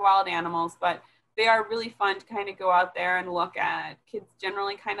guys are wild animals, but they are really fun to kind of go out there and look at. Kids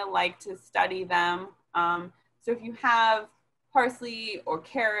generally kind of like to study them. So if you have parsley or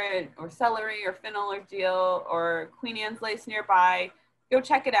carrot or celery or fennel or dill or Queen Anne's lace nearby, go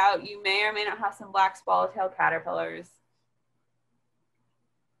check it out. You may or may not have some black swallowtail caterpillars.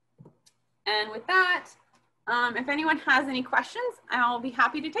 And with that, if anyone has any questions, I'll be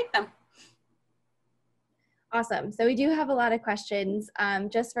happy to take them. Awesome. So we do have a lot of questions.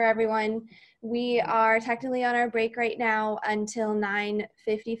 Just for everyone, we are technically on our break right now until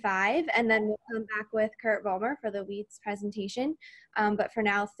 9:55, and then we'll come back with Kurt Vollmer for the weeds presentation. But for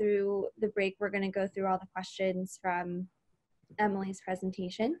now, through the break, we're going to go through all the questions from Emily's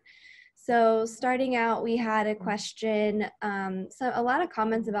presentation. So starting out, we had a question, so a lot of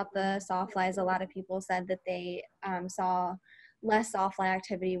comments about the sawflies. A lot of people said that they saw less sawfly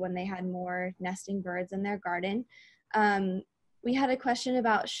activity when they had more nesting birds in their garden. We had a question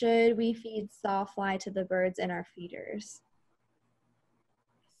about, should we feed sawfly to the birds in our feeders?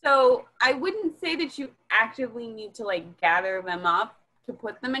 So I wouldn't say that you actively need to like gather them up to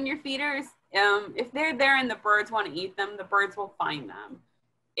put them in your feeders. If they're there and the birds want to eat them, the birds will find them.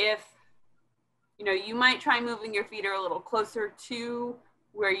 If, you know, you might try moving your feeder a little closer to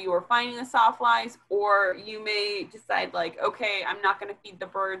where you are finding the sawflies, or you may decide like, okay, I'm not going to feed the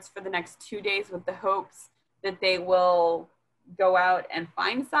birds for the next 2 days with the hopes that they will go out and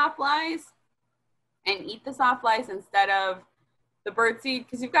find sawflies and eat the sawflies instead of the bird seed.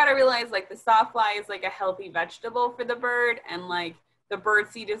 Because you've got to realize like the sawfly is like a healthy vegetable for the bird, and like the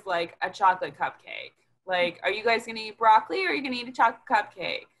bird seed is like a chocolate cupcake. Like, are you guys going to eat broccoli, or are you going to eat a chocolate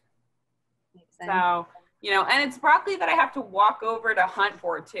cupcake? Makes sense. So, you know, and it's broccoli that I have to walk over to hunt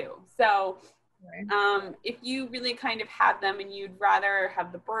for too. So if you really kind of have them and you'd rather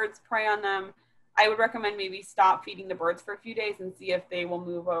have the birds prey on them, I would recommend maybe stop feeding the birds for a few days and see if they will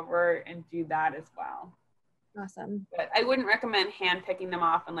move over and do that as well. Awesome. But I wouldn't recommend hand picking them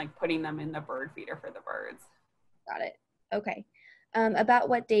off and like putting them in the bird feeder for the birds. Got it. Okay. About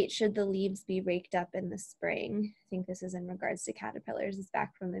what date should the leaves be raked up in the spring? I think this is in regards to caterpillars. It's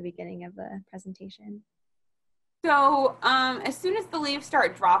back from the beginning of the presentation. So as soon as the leaves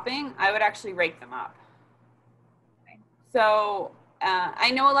start dropping, I would actually rake them up. Okay. So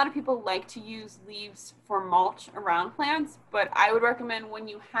I know a lot of people like to use leaves for mulch around plants, but I would recommend when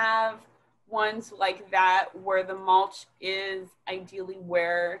you have ones like that where the mulch is ideally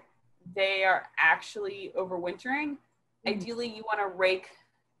where they are actually overwintering, ideally you want to rake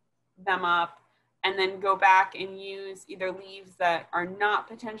them up and then go back and use either leaves that are not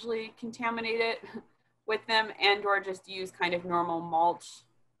potentially contaminated with them, and or just use kind of normal mulch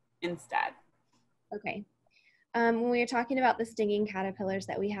instead. Okay. When we were talking about the stinging caterpillars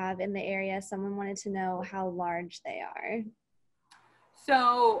that we have in the area, someone wanted to know how large they are.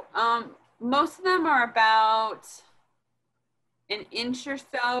 So Most of them are about an inch or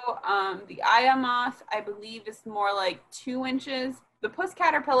so. The Aya moth, I believe, is more like 2 inches. The puss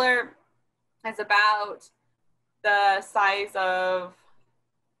caterpillar is about the size of,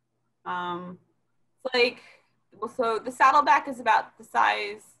 like, well, so the saddleback is about the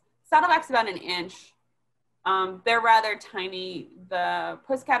size, saddleback's about an inch. They're rather tiny. The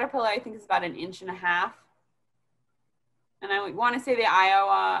puss caterpillar, I think, is about 1.5 inches. And I want to say the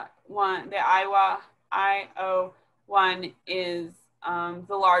Iowa one is the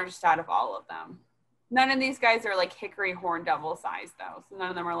largest out of all of them. None of these guys are like hickory horn devil size though. So none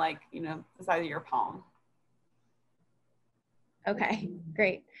of them are like, you know, the size of your palm. Okay,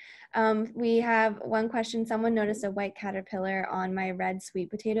 great. We have one question. Someone noticed a white caterpillar on my red sweet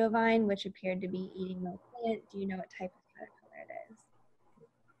potato vine, which appeared to be eating my plant. Do you know what type of caterpillar it is?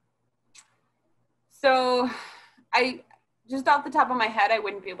 So I just off the top of my head, I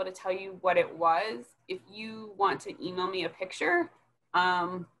wouldn't be able to tell you what it was. If you want to email me a picture,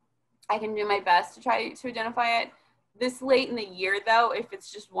 I can do my best to try to identify it. This late in the year though, if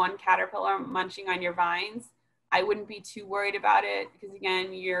it's just one caterpillar munching on your vines, I wouldn't be too worried about it because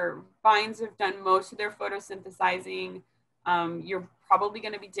again, your vines have done most of their photosynthesizing. You're probably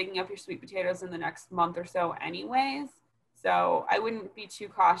going to be digging up your sweet potatoes in the next month or so anyways. So I wouldn't be too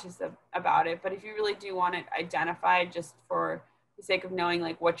cautious about it. But if you really do want it identified just for the sake of knowing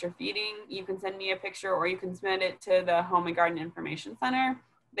like what you're feeding, you can send me a picture or you can submit it to the Home and Garden Information Center.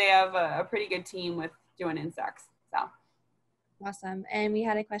 They have a pretty good team with doing insects. So. Awesome. And we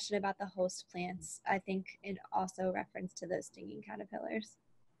had a question about the host plants. I think it also referenced to those stinging caterpillars.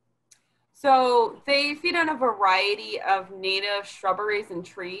 So they feed on a variety of native shrubberies and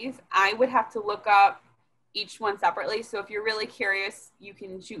trees. I would have to look up each one separately. So if you're really curious, you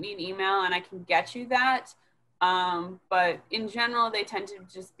can shoot me an email and I can get you that. But in general, they tend to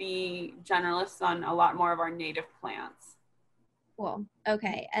just be generalists on a lot more of our native plants. Cool.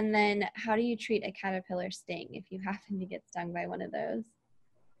 Okay. And then how do you treat a caterpillar sting if you happen to get stung by one of those?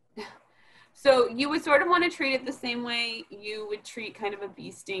 So you would sort of want to treat it the same way you would treat kind of a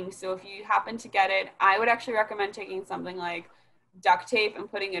bee sting. So if you happen to get it, I would actually recommend taking something like duct tape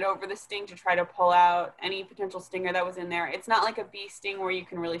and putting it over the sting to try to pull out any potential stinger that was in there. It's not like a bee sting where you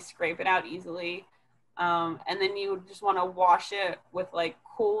can really scrape it out easily. And then you just want to wash it with like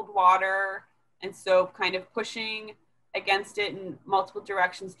cold water and soap, kind of pushing against it in multiple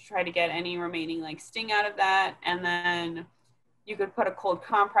directions to try to get any remaining like sting out of that. And then you could put a cold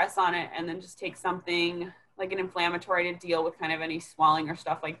compress on it and then just take something like an inflammatory to deal with kind of any swelling or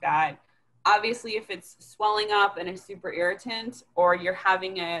stuff like that. Obviously, if it's swelling up and is super irritant or you're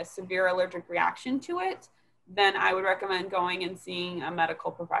having a severe allergic reaction to it, then I would recommend going and seeing a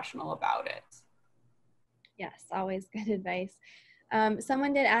medical professional about it. Yes, always good advice.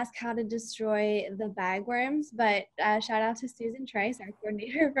 Someone did ask how to destroy the bagworms, but shout out to Susan Trice, our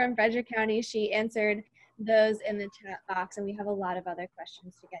coordinator from Frederick County. She answered those in the chat box, and we have a lot of other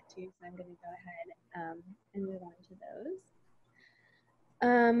questions to get to, so I'm going to go ahead and move on to those.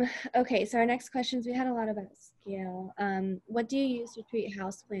 Okay, so our next questions, we had a lot about scale. What do you use to treat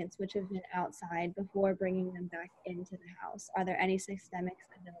houseplants which have been outside before bringing them back into the house? Are there any systemics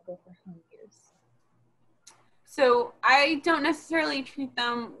available for home use? So I don't necessarily treat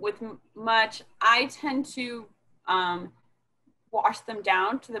them with much. I tend to wash them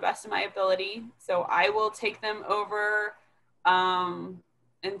down to the best of my ability. So I will take them over and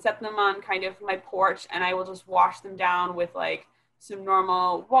set them on kind of my porch, and I will just wash them down with like some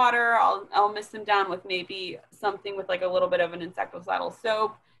normal water. I'll mist them down with maybe something with like a little bit of an insecticidal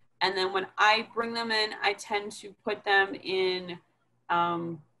soap. And then when I bring them in, I tend to put them in,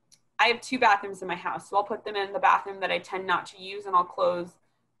 I have 2 bathrooms in my house. So I'll put them in the bathroom that I tend not to use, and I'll close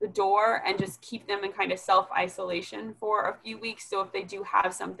the door and just keep them in kind of self-isolation for a few weeks. So if they do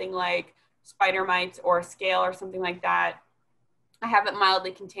have something like spider mites or a scale or something like that, I have it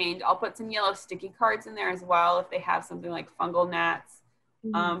mildly contained. I'll put some yellow sticky cards in there as well if they have something like fungal gnats.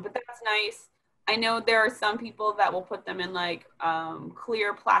 But that's nice. I know there are some people that will put them in like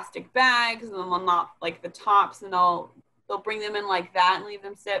clear plastic bags, and then they'll knot like the tops, and they'll bring them in like that and leave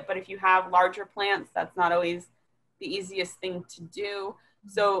them sit. But if you have larger plants, that's not always the easiest thing to do.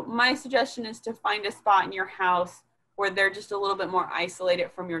 So my suggestion is to find a spot in your house where they're just a little bit more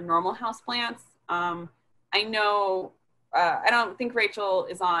isolated from your normal house plants. I know, I don't think Rachel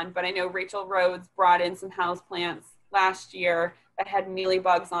is on, but I know Rachel Rhodes brought in some house plants last year that had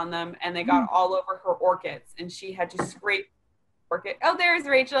mealybugs on them, and they got all over her orchids, and she had to scrape orchid. Oh, there's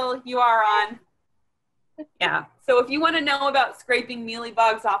Rachel. You are on. Yeah. So if you want to know about scraping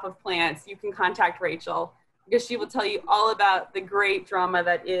mealybugs off of plants, you can contact Rachel, because she will tell you all about the great drama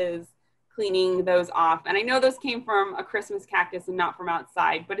that is cleaning those off. And I know those came from a Christmas cactus and not from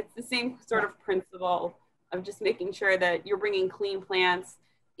outside, but it's the same sort of principle of just making sure that you're bringing clean plants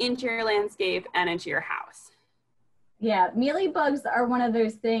into your landscape and into your house. Yeah, mealybugs are one of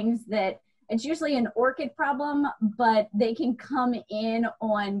those things that it's usually an orchid problem, but they can come in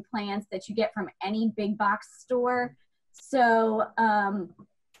on plants that you get from any big box store. So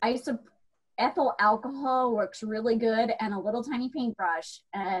ethyl alcohol works really good, and a little tiny paintbrush,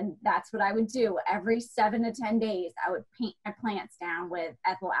 and that's what I would do. Every 7 to 10 days, I would paint my plants down with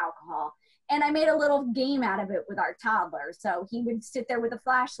ethyl alcohol. And I made a little game out of it with our toddler. So he would sit there with a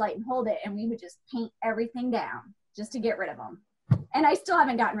flashlight and hold it, and we would just paint everything down just to get rid of them. And I still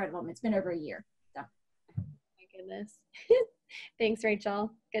haven't gotten rid of them. It's been over a year. So. My goodness. Thanks,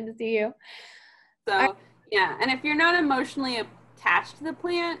 Rachel. Good to see you. So, yeah, and if you're not emotionally attached to the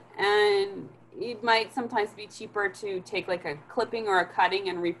plant, and it might sometimes be cheaper to take like a clipping or a cutting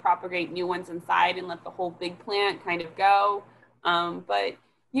and repropagate new ones inside and let the whole big plant kind of go. But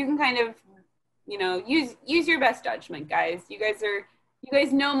you can kind of, you know, use your best judgment, guys. You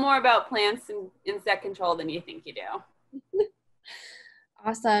guys know more about plants and insect control than you think you do.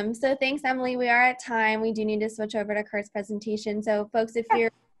 Awesome. So thanks, Emily. We are at time. We do need to switch over to Kurt's presentation. So folks, if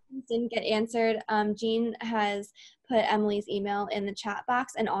your questions didn't get answered, Jean has put Emily's email in the chat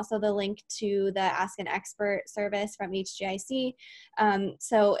box and also the link to the Ask an Expert service from HGIC.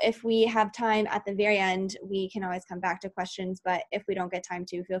 So if we have time at the very end, we can always come back to questions, but if we don't get time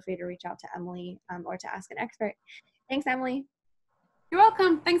to, feel free to reach out to Emily or to Ask an Expert. Thanks, Emily. You're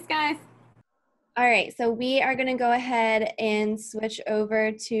welcome. Thanks, guys. All right, so we are going to go ahead and switch over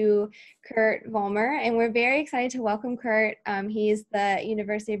to Kurt Vollmer, and we're very excited to welcome Kurt. He's the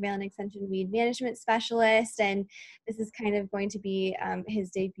University of Maryland Extension Weed Management Specialist, and this is kind of going to be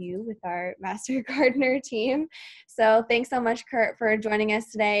his debut with our Master Gardener team. So thanks so much, Kurt, for joining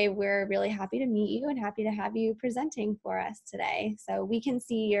us today. We're really happy to meet you and happy to have you presenting for us today. So we can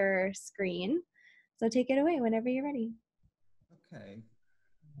see your screen, so take it away whenever you're ready. Okay.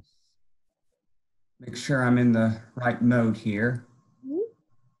 Make sure I'm in the right mode here.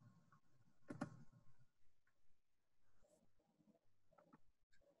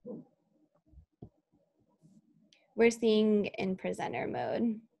 We're seeing in presenter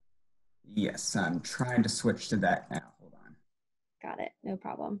mode. Yes, I'm trying to switch to that now. Hold on. Got it, no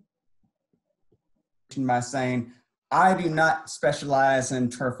problem. By saying, I do not specialize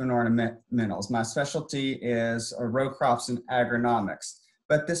in turf and ornamentals. My specialty is row crops and agronomics.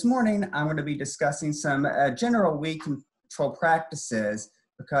 But this morning, I'm going to be discussing some general weed control practices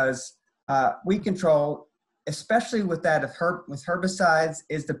because weed control, especially with that of with herbicides,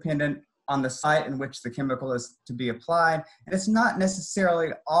 is dependent on the site in which the chemical is to be applied. And it's not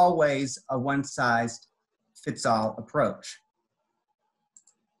necessarily always a one-size-fits-all approach.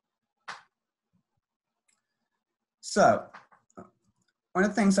 So, one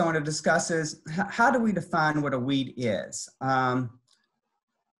of the things I want to discuss is how do we define what a weed is?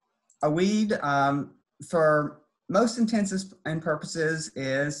 A weed, for most intents and purposes,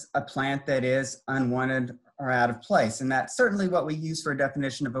 is a plant that is unwanted or out of place. And that's certainly what we use for a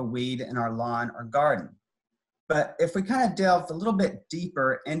definition of a weed in our lawn or garden. But if we kind of delve a little bit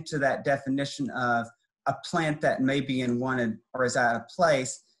deeper into that definition of a plant that may be unwanted or is out of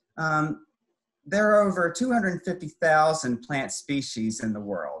place, there are over 250,000 plant species in the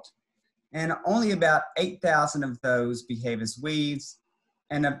world. And only about 8,000 of those behave as weeds.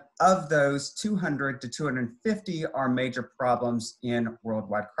 And of those, 200 to 250 are major problems in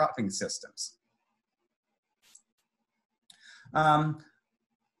worldwide cropping systems.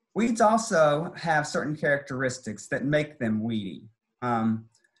 Weeds also have certain characteristics that make them weedy.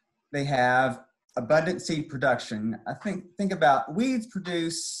 They have abundant seed production. Think about weeds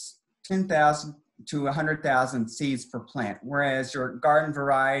produce 10,000 to 100,000 seeds per plant, whereas your garden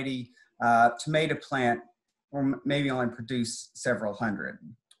variety tomato plant or maybe only produce several hundred.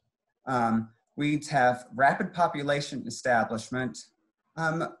 Weeds have rapid population establishment.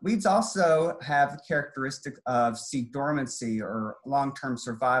 Weeds also have the characteristic of seed dormancy or long-term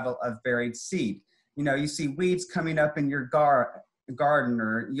survival of buried seed. You know, you see weeds coming up in your garden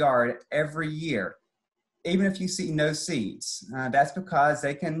or yard every year, even if you see no seeds. That's because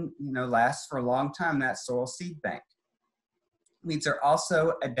they can, last for a long time in that soil seed bank. Weeds are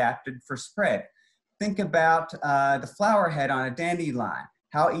also adapted for spread. Think about the flower head on a dandelion,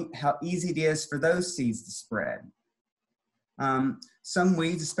 how easy it is for those seeds to spread. Some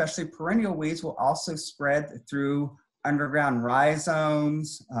weeds, especially perennial weeds, will also spread through underground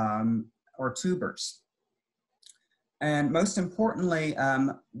rhizomes or tubers. And most importantly,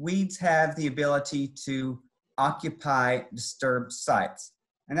 weeds have the ability to occupy disturbed sites.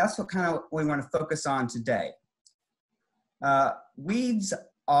 And that's what kind of we want to focus on today. Weeds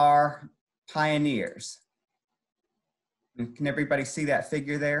are pioneers. Can everybody see that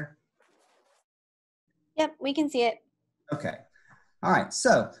figure there? Yep, we can see it. Okay. All right.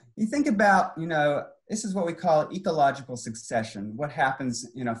 So you think about, this is what we call ecological succession. What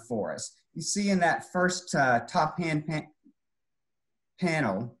happens in a forest? You see in that first top-hand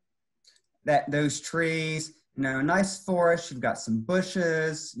panel that those trees, nice forest. You've got some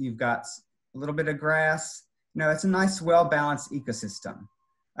bushes. You've got a little bit of grass. It's a nice, well-balanced ecosystem.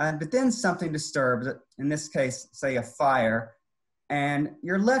 But then something disturbs it, in this case, say a fire, and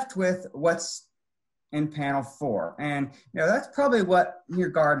you're left with what's in panel 4. And that's probably what your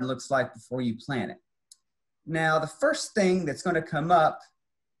garden looks like before you plant it. Now, the first thing that's going to come up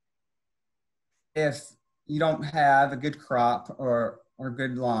if you don't have a good crop or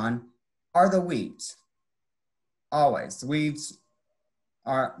good lawn are the weeds. Always. Weeds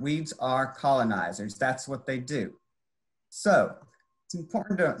are colonizers. That's what they do. So it's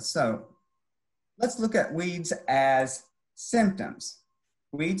important so let's look at weeds as symptoms.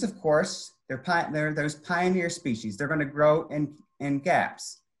 Weeds, of course, they're those pioneer species. They're going to grow in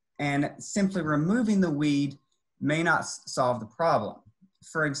gaps, and simply removing the weed may not solve the problem.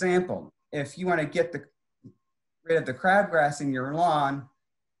 For example, if you want to get rid of the crabgrass in your lawn,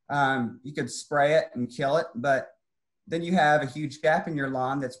 you could spray it and kill it, but then you have a huge gap in your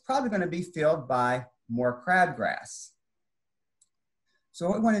lawn that's probably going to be filled by more crabgrass. So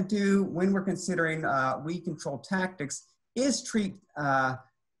what we want to do when we're considering weed control tactics is treat the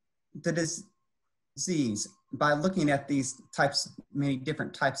disease by looking at these many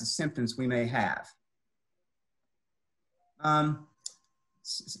different types of symptoms we may have. Again,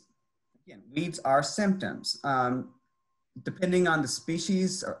 weeds are symptoms. Depending on the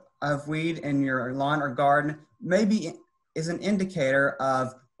species of weed in your lawn or garden, maybe is an indicator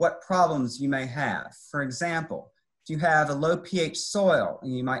of what problems you may have. For example, if you have a low pH soil,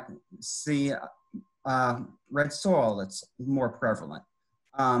 you might see red soil that's more prevalent.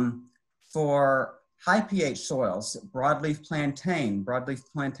 For high pH soils, broadleaf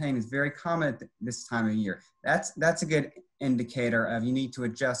plantain is very common at this time of year. That's a good indicator of you need to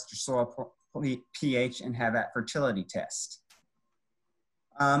adjust your soil pH and have that fertility test.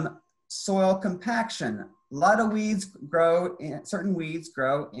 Soil compaction. A lot of certain weeds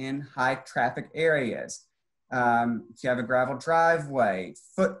grow in high traffic areas. If you have a gravel driveway,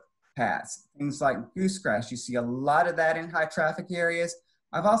 footpaths, things like goosegrass, you see a lot of that in high traffic areas.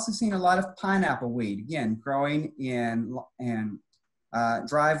 I've also seen a lot of pineapple weed, again, growing in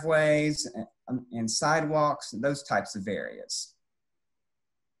driveways and sidewalks, those types of areas.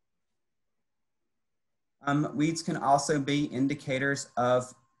 Weeds can also be indicators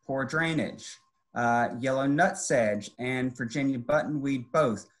of poor drainage. Yellow nutsedge and Virginia buttonweed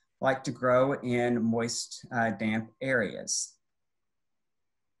both like to grow in moist, damp areas.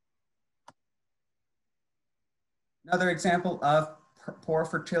 Another example of poor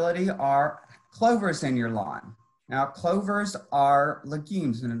fertility are clovers in your lawn. Now, clovers are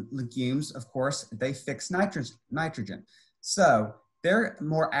legumes, and legumes, of course, they fix nitrogen. So they're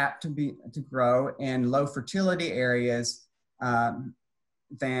more apt to grow in low fertility areas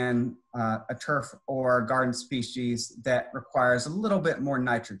than a turf or garden species that requires a little bit more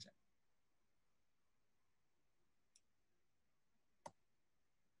nitrogen.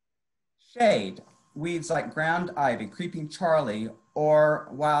 Shade, weeds like ground ivy, creeping Charlie, or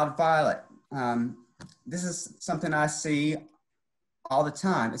wild violet. This is something I see all the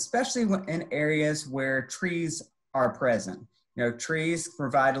time, especially in areas where trees are present. Trees can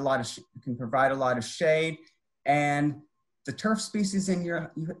provide a lot of shade, and the turf species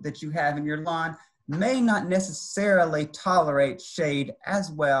that you have in your lawn may not necessarily tolerate shade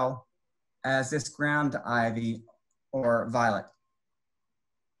as well as this ground ivy or violet.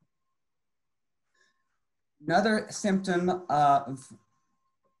 Another symptom of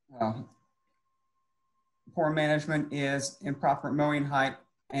poor management is improper mowing height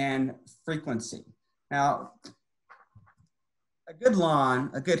and frequency. Now, a good lawn,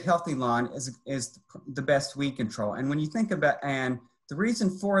 a good healthy lawn is the best weed control. And when you think about, and the reason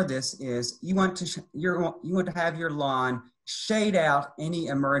for this is you want to have your lawn shade out any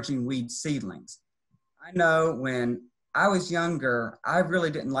emerging weed seedlings. I know when I was younger, I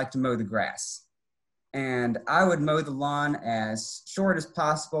really didn't like to mow the grass. And I would mow the lawn as short as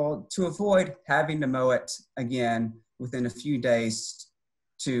possible to avoid having to mow it again within a few days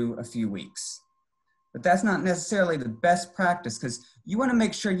to a few weeks. But that's not necessarily the best practice, because you want to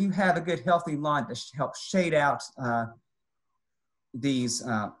make sure you have a good healthy lawn to help shade out these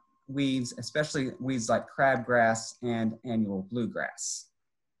weeds, especially weeds like crabgrass and annual bluegrass.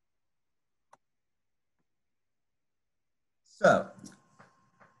 So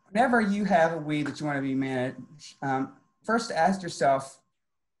whenever you have a weed that you want to be managed, first ask yourself,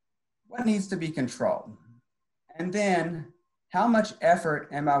 what needs to be controlled? And then, how much effort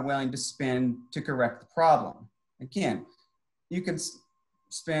am I willing to spend to correct the problem? Again, you can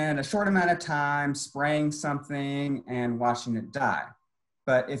spend a short amount of time spraying something and watching it die.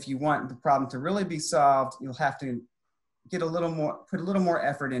 But if you want the problem to really be solved, you'll have to put a little more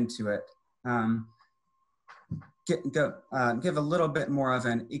effort into it. Give a little bit more of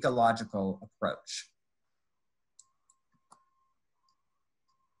an ecological approach.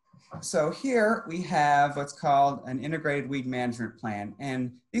 So here we have what's called an integrated weed management plan.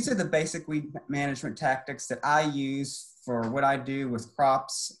 And these are the basic weed management tactics that I use for what I do with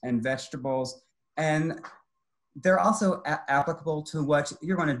crops and vegetables. And they're also applicable to what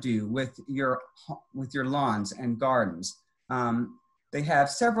you're going to do with your lawns and gardens. They have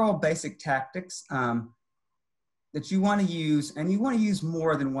several basic tactics that you want to use, and you want to use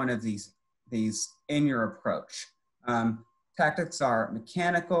more than one of these in your approach. Tactics are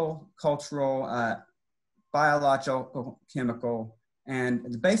mechanical, cultural, biological, chemical, and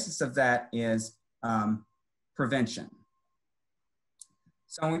the basis of that is prevention.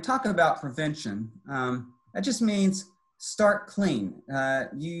 So when we talk about prevention, that just means start clean,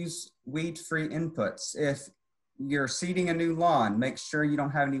 use weed-free inputs. If you're seeding a new lawn, make sure you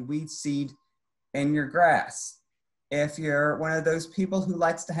don't have any weed seed in your grass. If you're one of those people who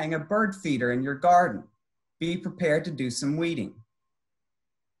likes to hang a bird feeder in your garden, be prepared to do some weeding.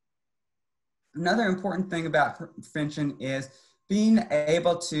 Another important thing about prevention is being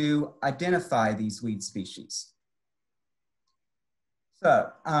able to identify these weed species.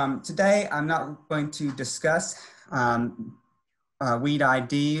 So today I'm not going to discuss weed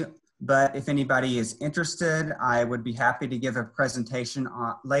ID, but if anybody is interested, I would be happy to give a presentation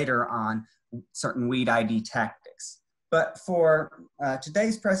later on certain weed ID tactics. But for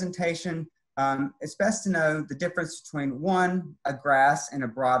today's presentation, it's best to know the difference between a grass and a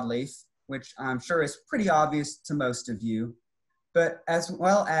broadleaf, which I'm sure is pretty obvious to most of you, but as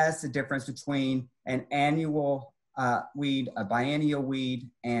well as the difference between an annual weed, a biennial weed,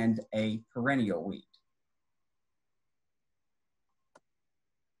 and a perennial weed.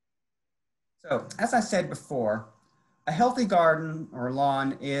 So, as I said before, a healthy garden or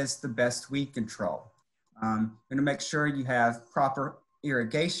lawn is the best weed control. You're gonna make sure you have proper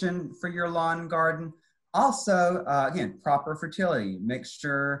irrigation for your lawn and garden. Also, again, proper fertility. Make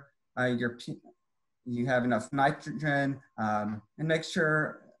sure you have enough nitrogen, and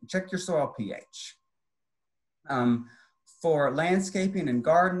check your soil pH. For landscaping and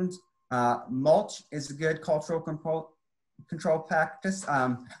gardens, mulch is a good cultural control practice.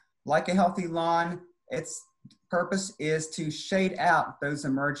 Like a healthy lawn, its purpose is to shade out those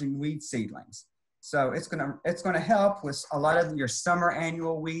emerging weed seedlings. So it's gonna help with a lot of your summer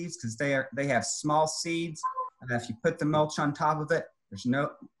annual weeds because they have small seeds, and if you put the mulch on top of it,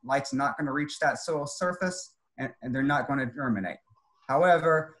 light's not going to reach that soil surface, and they're not going to germinate.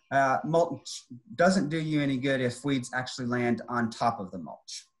 However, mulch doesn't do you any good if weeds actually land on top of the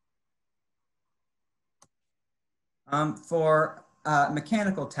mulch. For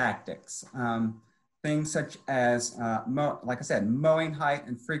mechanical tactics, things such as, like I said, mowing height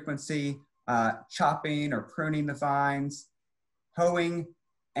and frequency, chopping or pruning the vines, hoeing,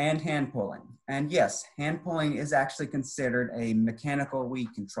 and hand pulling. And yes, hand pulling is actually considered a mechanical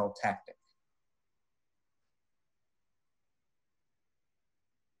weed control tactic.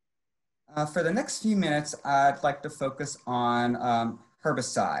 For the next few minutes, I'd like to focus on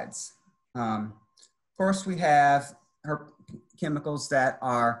herbicides. Of course, we have chemicals that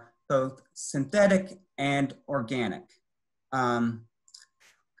are both synthetic and organic.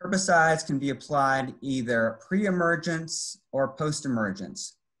 Herbicides can be applied either pre-emergence or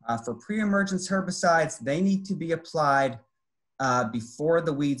post-emergence. For pre-emergence herbicides, they need to be applied before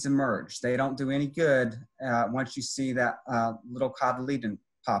the weeds emerge. They don't do any good once you see that little cotyledon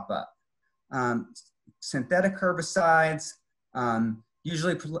pop up. Synthetic herbicides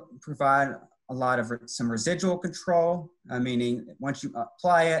usually provide a lot of some residual control, meaning once you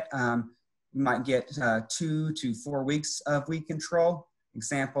apply it, you might get 2 to 4 weeks of weed control.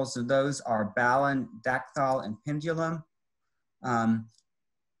 Examples of those are Balin, Dacthal, and Pendulum.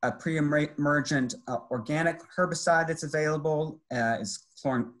 A pre-emergent organic herbicide that's available is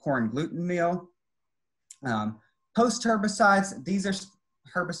corn gluten meal. Post-herbicides, these are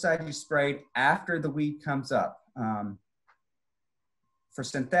herbicides you sprayed after the weed comes up. For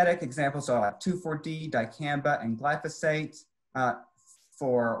synthetic, examples are like 2,4-D, dicamba, and glyphosate.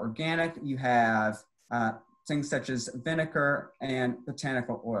 For organic, you have things such as vinegar and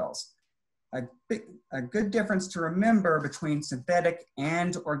botanical oils. a good difference to remember between synthetic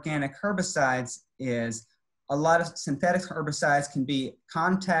and organic herbicides is a lot of synthetic herbicides can be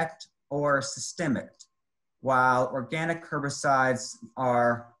contact or systemic, while organic herbicides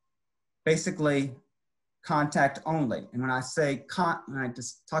are basically contact only. And when I say when I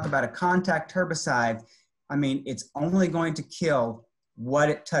just talk about a contact herbicide, I mean it's only going to kill what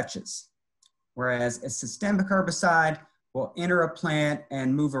it touches, whereas a systemic herbicide will enter a plant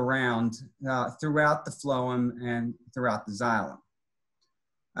and move around throughout the phloem and throughout the xylem.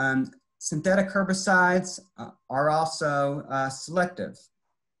 Synthetic herbicides are also selective.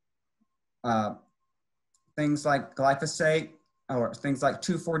 Things like glyphosate or things like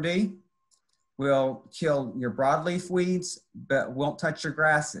 2,4-D will kill your broadleaf weeds, but won't touch your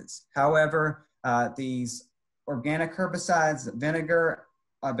grasses. However, these organic herbicides, vinegar,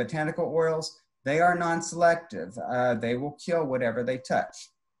 botanical oils, they are non-selective. They will kill whatever they touch.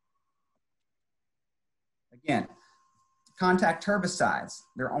 Again, contact herbicides,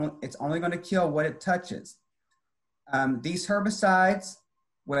 it's only going to kill what it touches. These herbicides,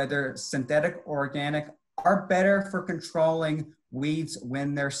 whether synthetic or organic, are better for controlling weeds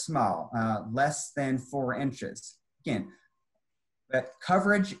when they're small, less than 4 inches. Again, but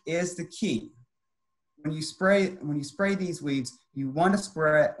coverage is the key. When you spray these weeds, you want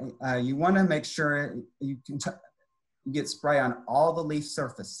to make sure you get spray on all the leaf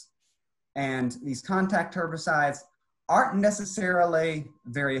surface. And these contact herbicides aren't necessarily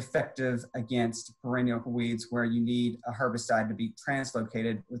very effective against perennial weeds where you need a herbicide to be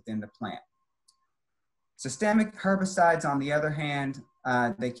translocated within the plant. Systemic herbicides, on the other hand,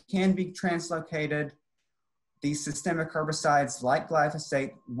 they can be translocated. These systemic herbicides, like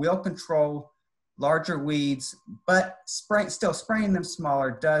glyphosate, will control larger weeds, but still spraying them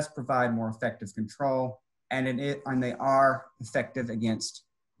smaller does provide more effective control, and they are effective against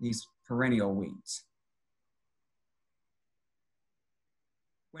these perennial weeds.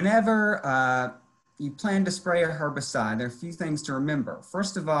 Whenever you plan to spray a herbicide, there are a few things to remember.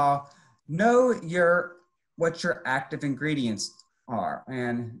 First of all, know what your active ingredients are,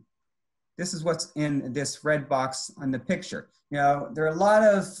 and this is what's in this red box on the picture. You know, there are a lot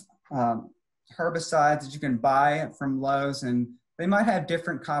of herbicides that you can buy from Lowe's, and they might have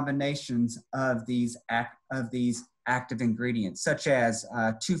different combinations of these active ingredients, such as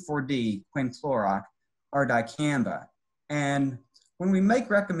 2,4-D, quinclorac, or dicamba. And when we make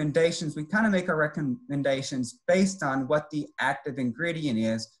recommendations, we kind of make our recommendations based on what the active ingredient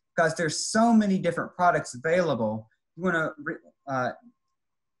is, because there's so many different products available. You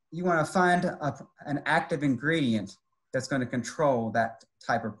want to find an active ingredient that's going to control that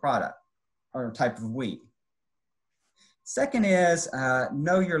type of product or type of weed. Second is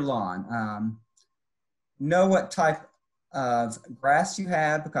know your lawn. Know what type of grass you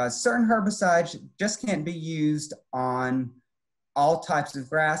have, because certain herbicides just can't be used on all types of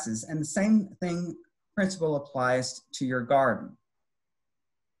grasses, and the same principle applies to your garden.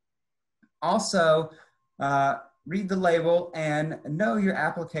 Also, read the label and know your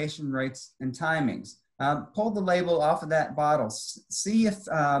application rates and timings. Pull the label off of that bottle. See if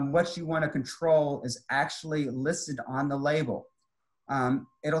what you want to control is actually listed on the label.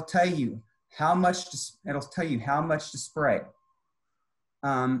 It'll tell you how much to spray.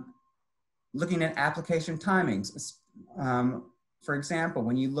 Looking at application timings. For example,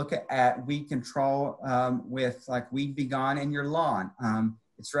 when you look at weed control with like Weed Be Gone in your lawn,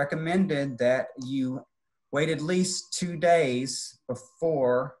 it's recommended that you wait at least 2 days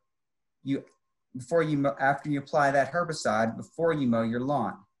after you apply that herbicide before you mow your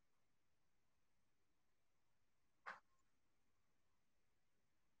lawn.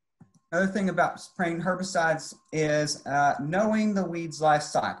 Another thing about spraying herbicides is knowing the weed's life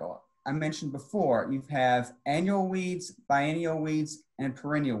cycle. I mentioned before, you have annual weeds, biennial weeds, and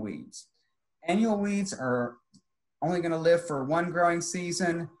perennial weeds. Annual weeds are only going to live for 1 growing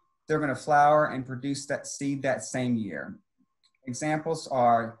season. They're going to flower and produce that seed that same year. Examples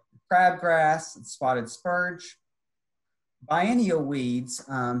are crabgrass and spotted spurge. Biennial weeds,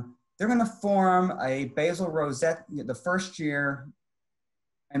 they're going to form a basal rosette the first year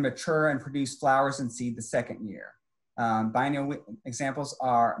and mature and produce flowers and seed the second year. Biennial examples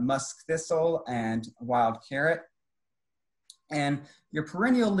are musk thistle and wild carrot. And your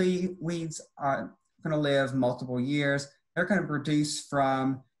perennial weeds are going to live multiple years. They're going to produce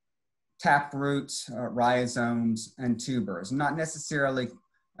from tap roots, rhizomes, and tubers, not necessarily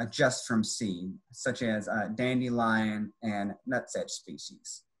just from seed, such as dandelion and nutsedge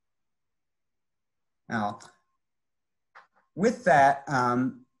species. Now, with that,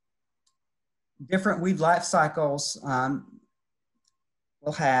 different weed life cycles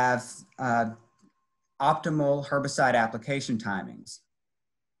will have optimal herbicide application timings.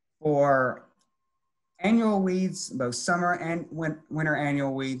 For annual weeds, both summer and winter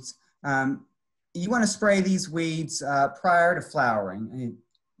annual weeds, you want to spray these weeds prior to flowering.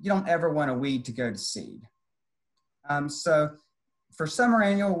 You don't ever want a weed to go to seed. So for summer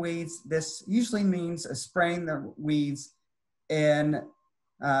annual weeds, this usually means spraying the weeds in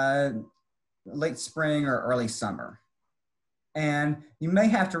late spring or early summer. And you may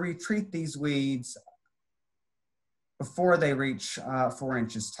have to retreat these weeds before they reach 4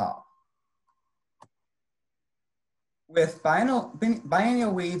 inches tall. With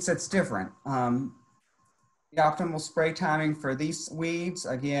biennial weeds, that's different. The optimal spray timing for these weeds,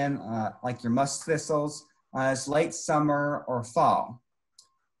 again, like your musk thistles, is late summer or fall.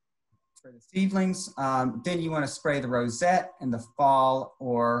 For the seedlings, then you want to spray the rosette in the fall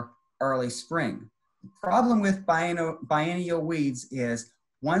or early spring. The problem with biennial weeds is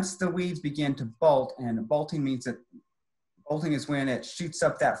once the weeds begin to bolt, and bolting means that bolting is when it shoots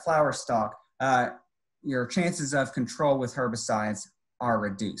up that flower stalk, your chances of control with herbicides are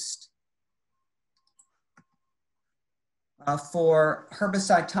reduced. For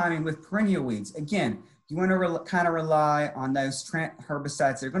herbicide timing with perennial weeds, again, you want to kind of rely on those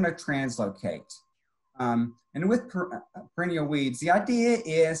herbicides that are going to translocate. And with perennial weeds, the idea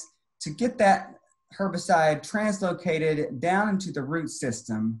is to get that herbicide translocated down into the root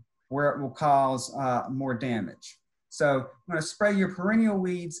system where it will cause more damage. So you want to spray your perennial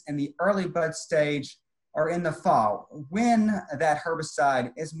weeds in the early bud stage or in the fall, when that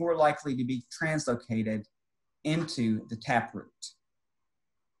herbicide is more likely to be translocated into the taproot.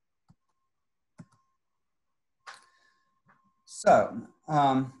 So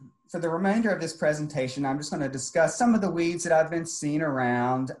for the remainder of this presentation, I'm just going to discuss some of the weeds that I've been seeing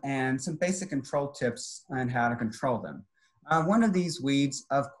around and some basic control tips on how to control them. One of these weeds,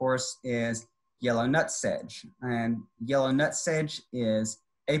 of course, is yellow nutsedge. And yellow nutsedge is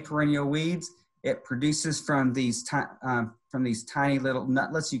a perennial weed. It produces from these tiny little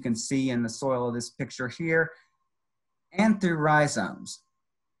nutlets you can see in the soil of this picture here, and through rhizomes.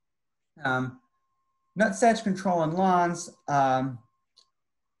 Nutsedge control in lawns,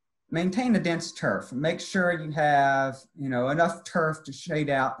 maintain a dense turf. Make sure you have enough turf to shade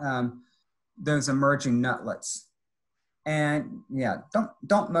out those emerging nutlets. And yeah,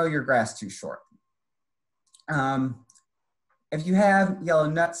 don't mow your grass too short. If you have yellow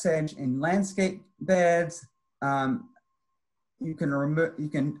nutsedge in landscape beds, you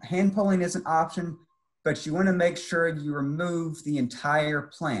can hand pulling is an option, but you want to make sure you remove the entire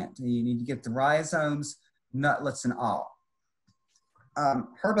plant. You need to get the rhizomes, nutlets, and all.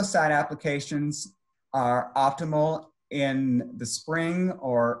 Herbicide applications are optimal in the spring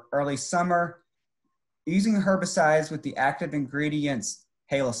or early summer. Using herbicides with the active ingredients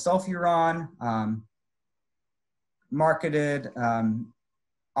halosulfuron, marketed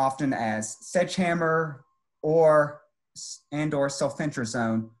often as sedgehammer, or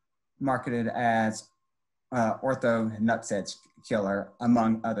sulfentrazone, marketed as ortho nutsedge killer,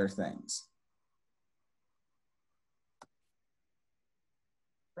 among other things.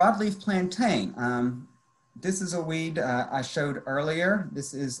 Broadleaf plantain. This is a weed I showed earlier.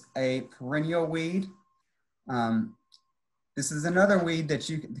 This is a perennial weed. This is another weed that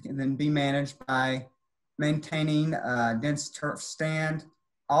you can then be managed by maintaining a dense turf stand,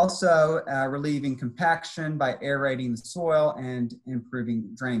 also relieving compaction by aerating the soil and improving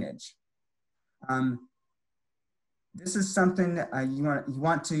drainage. This is something you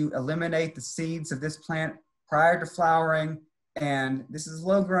want to eliminate the seeds of this plant prior to flowering, and this is a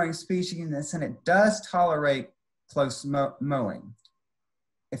low-growing species and it does tolerate close mowing.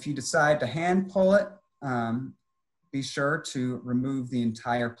 If you decide to hand pull it, be sure to remove the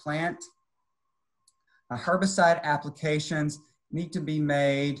entire plant. Herbicide applications need to be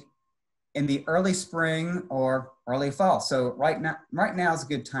made in the early spring or early fall. So right now is a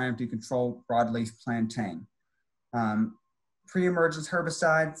good time to control broadleaf plantain. Pre-emergence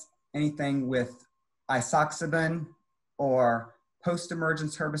herbicides, anything with isoxaben, or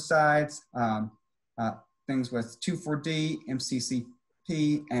post-emergence herbicides, things with 2,4-D,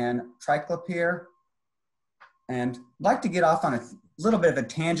 MCCP, and triclopyr. And I'd like to get off on a little bit of a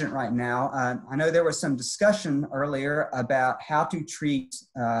tangent right now. I know there was some discussion earlier about how to treat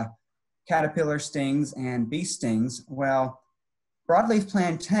caterpillar stings and bee stings. Well, broadleaf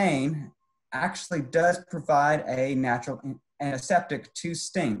plantain actually does provide a natural antiseptic to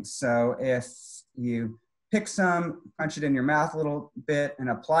stings. So if you pick some, punch it in your mouth a little bit, and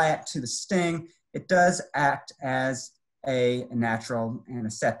apply it to the sting, it does act as a natural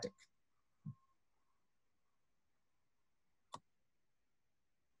antiseptic.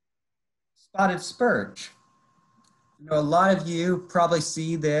 Spotted spurge. You know, a lot of you probably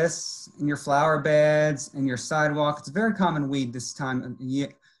see this in your flower beds and your sidewalk. It's a very common weed this time of the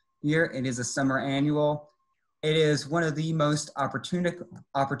year. It is a summer annual. It is one of the most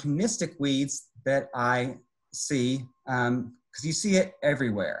opportunistic weeds that I see, because you see it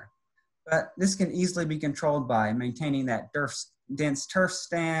everywhere. But this can easily be controlled by maintaining that dense turf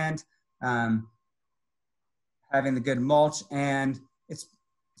stand, having the good mulch, and it's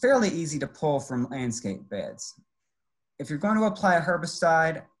fairly easy to pull from landscape beds. If you're going to apply a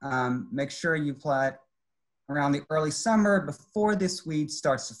herbicide, make sure you apply it around the early summer before this weed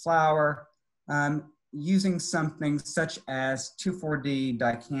starts to flower, using something such as 2,4-D,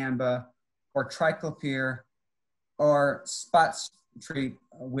 dicamba, or triclopyr, or spot treat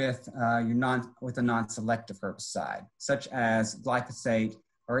with a non-selective herbicide, such as glyphosate,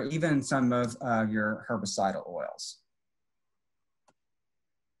 or even some of your herbicidal oils.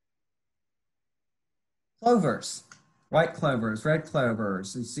 Clovers, white clovers, red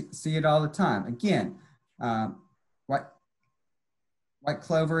clovers, you see it all the time. Again, white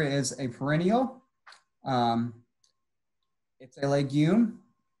clover is a perennial. It's a legume.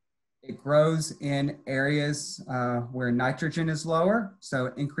 It grows in areas where nitrogen is lower,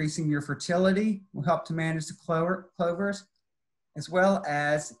 so increasing your fertility will help to manage the clovers, as well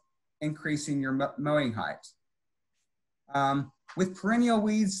as increasing your mowing height. With perennial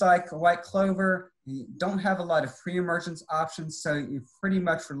weeds like white clover, you don't have a lot of pre-emergence options, so you're pretty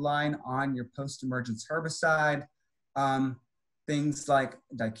much relying on your post-emergence herbicide. Things like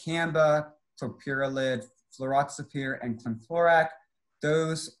dicamba, clopyralid, fluroxapyr, and clenchlorac.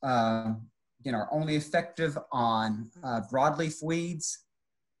 Those again, are only effective on broadleaf weeds,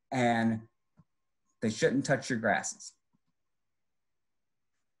 and they shouldn't touch your grasses.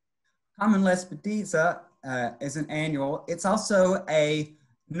 Common Lespedeza is an annual. It's also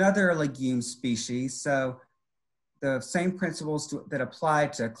another legume species, so the same principles that apply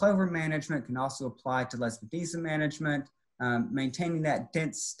to clover management can also apply to Lespedeza management, maintaining that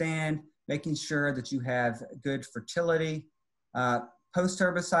dense stand, making sure that you have good fertility.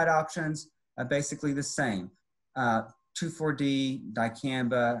 Post-herbicide options are basically the same. 2,4-D,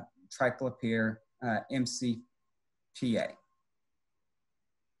 dicamba, triclopyr, MCPA.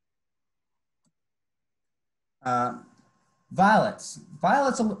 Violets.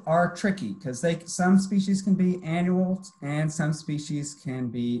 Violets are tricky because some species can be annuals and some species can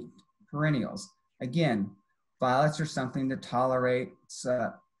be perennials. Again, violets are something that tolerates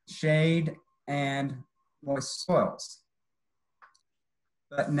shade and moist soils.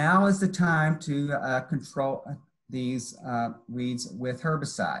 But now is the time to control these weeds with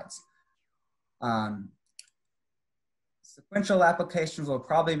herbicides. Sequential applications will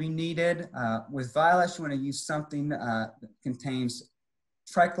probably be needed. With violets, you want to use something that contains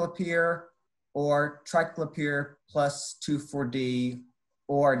triclopyr or triclopyr plus 2,4-D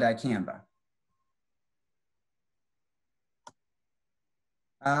or dicamba.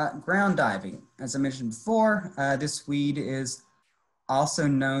 Ground diving. As I mentioned before, this weed is also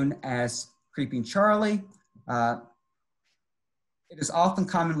known as creeping Charlie. It is often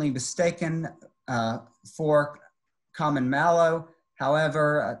commonly mistaken for common mallow.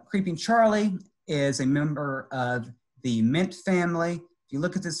 However, creeping Charlie is a member of the mint family. If you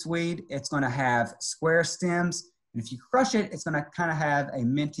look at this weed, it's going to have square stems, and if you crush it, it's going to kind of have a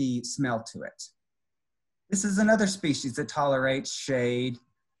minty smell to it. This is another species that tolerates shade,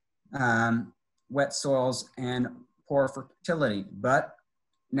 wet soils, and poor fertility, but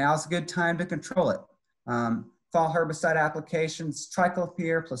now's a good time to control it. Fall herbicide applications,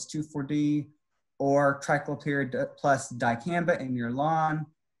 triclopyr plus 2,4-D or triclopyr plus dicamba in your lawn.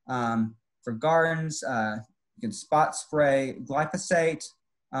 For gardens, you can spot spray glyphosate.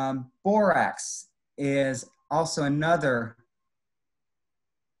 Borax is also another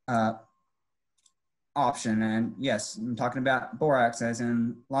option, and yes, I'm talking about borax as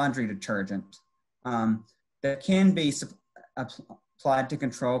in laundry detergent. That can be applied to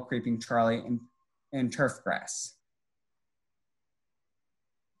control creeping Charlie and turf grass.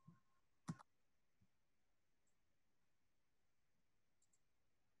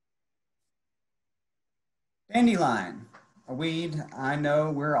 Dandelion, a weed I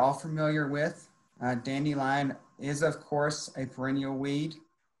know we're all familiar with. Dandelion is, of course, a perennial weed.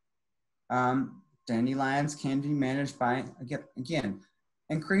 Dandelions can be managed by, again,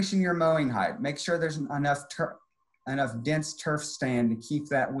 increasing your mowing height. Make sure there's enough dense turf stand to keep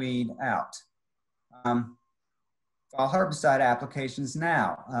that weed out. Fall herbicide applications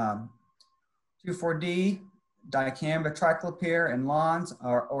now. 2,4-D, dicamba, triclopyr in lawns,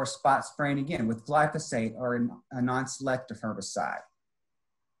 or spot spraying again with glyphosate or a non-selective herbicide.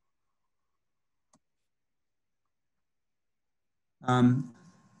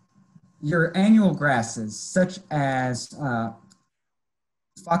 Your annual grasses, such as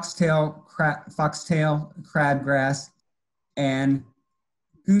foxtail crabgrass, and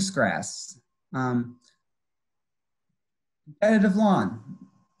goosegrass. Competitive lawn, I'm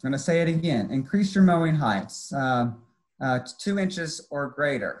going to say it again, increase your mowing heights to 2 inches or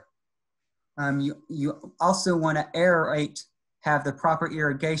greater. You also want to aerate, have the proper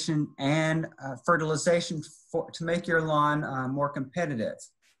irrigation and fertilization to make your lawn more competitive.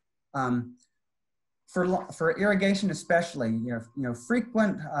 For irrigation especially,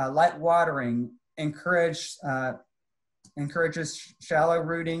 frequent light watering encourages shallow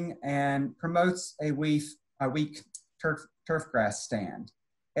rooting and promotes a weak turf grass stand.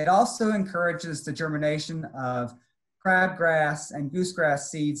 It also encourages the germination of crabgrass and goosegrass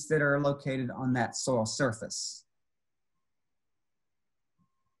seeds that are located on that soil surface.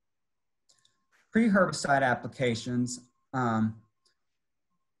 Pre-herbicide applications.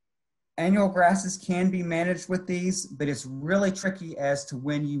 Annual grasses can be managed with these, but it's really tricky as to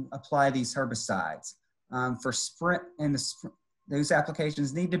when you apply these herbicides. Those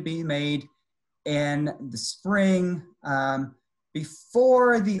applications need to be made in the spring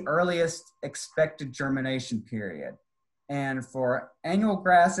before the earliest expected germination period. And for annual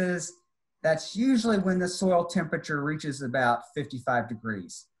grasses, that's usually when the soil temperature reaches about 55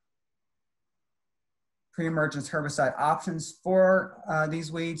 degrees. Pre-emergence herbicide options for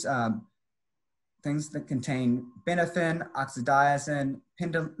these weeds, things that contain benephin, oxidizin,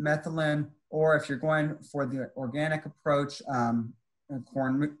 pendimethalin, or if you're going for the organic approach,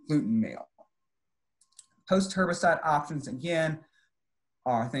 corn gluten meal. Post-herbicide options, again,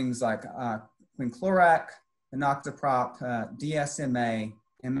 are things like quinclorac, inoxaprop, DSMA,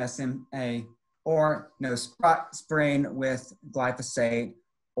 MSMA, or spraying with glyphosate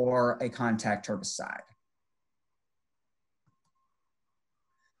or a contact herbicide.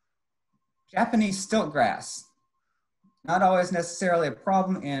 Japanese stiltgrass, not always necessarily a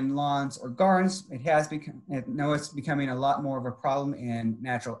problem in lawns or gardens. It's becoming a lot more of a problem in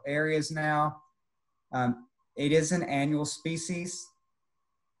natural areas now. It is an annual species.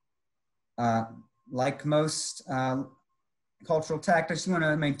 Like most cultural tactics, you want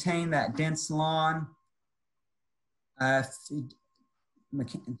to maintain that dense lawn. If you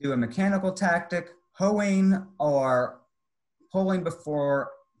do a mechanical tactic, hoeing or pulling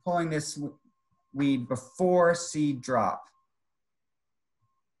this weed before seed drop.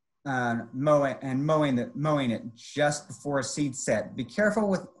 Mowing it just before seed set. Be careful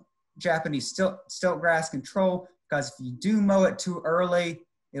with Japanese stiltgrass control, because if you do mow it too early,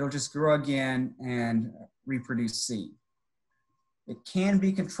 it'll just grow again and reproduce seed. It can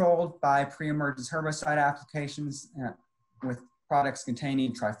be controlled by pre-emergence herbicide applications with products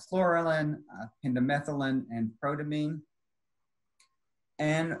containing trifluralin, pendimethalin, and protamine,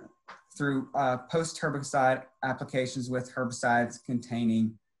 and through post-herbicide applications with herbicides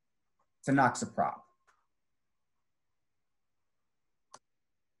containing phenoxaprop.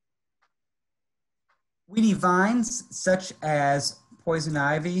 Weedy vines, such as poison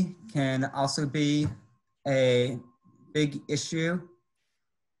ivy, can also be a big issue.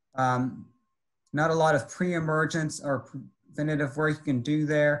 Not a lot of pre-emergence or preventative work you can do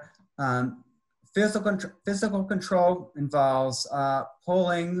there. Physical control involves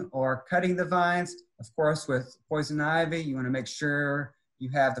pulling or cutting the vines. Of course, with poison ivy, you want to make sure you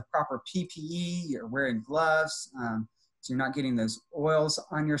have the proper PPE, you're wearing gloves, so you're not getting those oils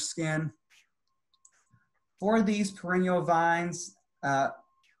on your skin. For these perennial vines,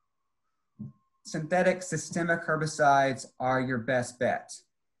 synthetic systemic herbicides are your best bet.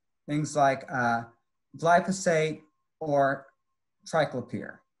 Things like glyphosate or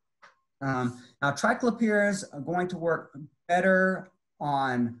triclopyr. Now, triclopyrs are going to work better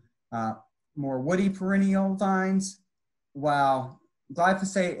on more woody perennial vines, while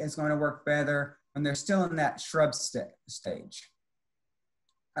glyphosate is going to work better when they're still in that shrub stage.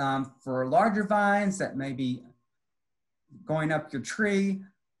 For larger vines that may be going up your tree,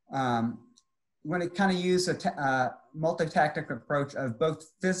 you want to kind of use a multi-tactic approach of both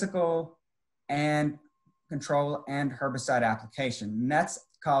physical and control and herbicide application. And that's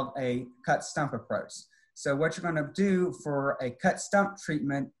called a cut stump approach. So what you're going to do for a cut stump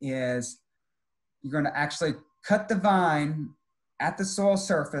treatment is you're going to actually cut the vine at the soil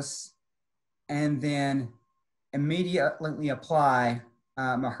surface and then immediately apply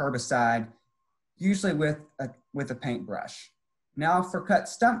a herbicide, usually with a paintbrush. Now for cut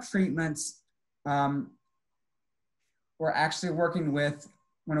stump treatments, we're actually want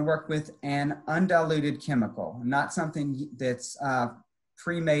to work with an undiluted chemical, not something that's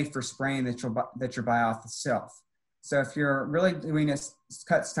pre-made for spraying that you'll buy off the shelf. So if you're really doing a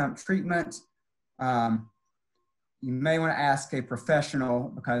cut stump treatment, you may want to ask a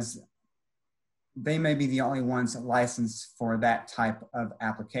professional because they may be the only ones licensed for that type of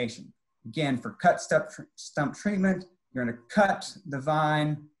application. Again, for cut stump treatment, you're going to cut the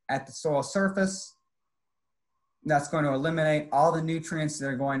vine at the soil surface. That's going to eliminate all the nutrients that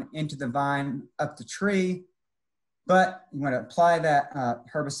are going into the vine up the tree. But you want to apply that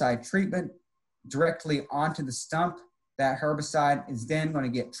herbicide treatment directly onto the stump. That herbicide is then going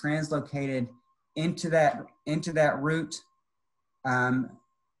to get translocated into that root, and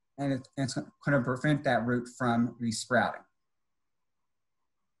it's going to prevent that root from resprouting.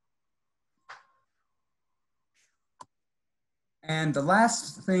 And the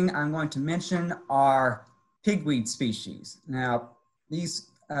last thing I'm going to mention are pigweed species. Now, these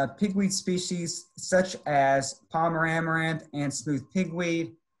pigweed species, such as Palmer amaranth and smooth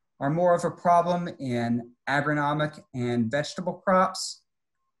pigweed, are more of a problem in agronomic and vegetable crops.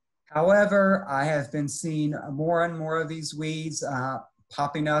 However, I have been seeing more and more of these weeds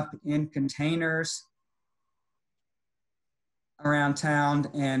popping up in containers around town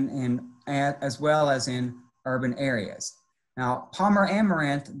and as well as in urban areas. Now, Palmer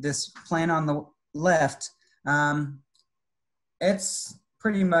amaranth, this plant on the left, it's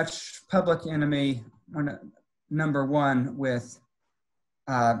pretty much public enemy number one with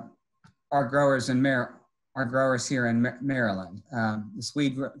our growers here in Maryland. This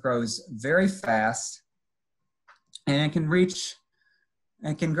weed grows very fast, and it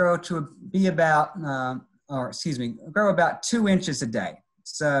can grow to be about, grow about 2 inches a day.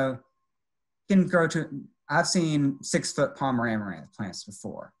 So it can grow to, I've seen 6-foot Palmer amaranth plants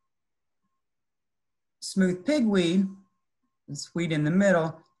before. Smooth pigweed, this weed in the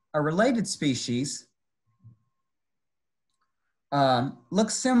middle, a related species,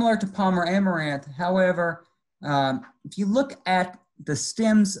 looks similar to Palmer amaranth. However, if you look at the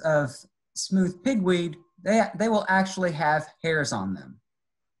stems of smooth pigweed, they will actually have hairs on them,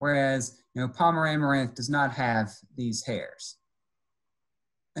 whereas Palmer amaranth does not have these hairs.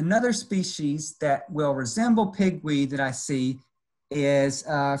 Another species that will resemble pigweed that I see is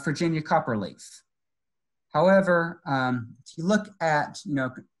Virginia copperleaf. However, if you look at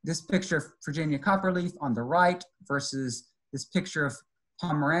this picture of Virginia copperleaf on the right versus this picture of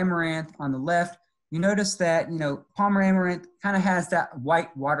Palmer amaranth on the left, you notice that Palmer amaranth kind of has that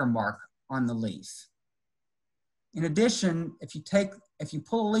white watermark on the leaf. In addition, if you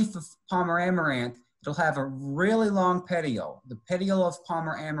pull a leaf of Palmer amaranth, it'll have a really long petiole. The petiole of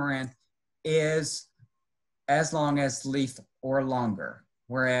Palmer amaranth is as long as the leaf or longer,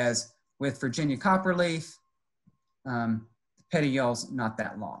 whereas with Virginia copperleaf, the petiole's not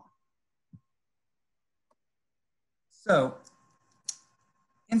that long. So,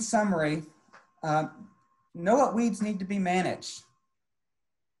 in summary, know what weeds need to be managed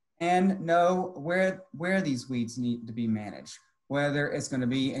and know where these weeds need to be managed, whether it's going to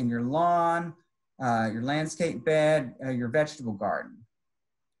be in your lawn, your landscape bed, your vegetable garden.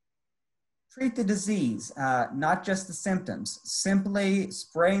 Treat the disease, not just the symptoms. Simply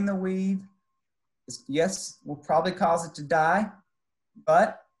spraying the weed, yes, will probably cause it to die,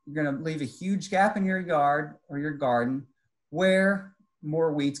 but you're going to leave a huge gap in your yard or your garden where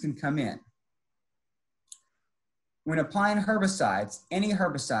more weeds can come in. When applying herbicides, any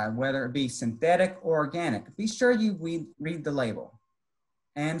herbicide, whether it be synthetic or organic, be sure you read the label.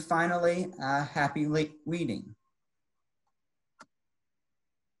 And finally, happy weeding.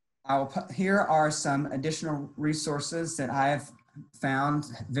 Here are some additional resources that I have found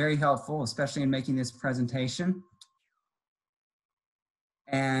very helpful, especially in making this presentation.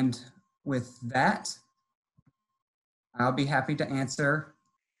 And with that, I'll be happy to answer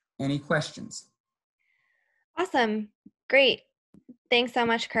any questions. Awesome. Great. Thanks so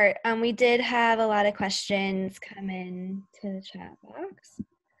much, Kurt. We did have a lot of questions come in to the chat box.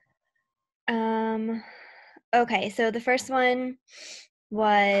 Okay, so the first one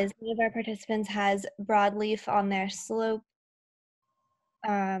was one of our participants has broadleaf on their slope,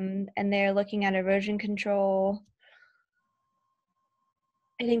 and they're looking at erosion control.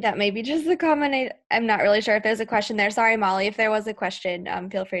 I think that may be just a comment. I'm not really sure if there's a question there. Sorry, Molly, if there was a question,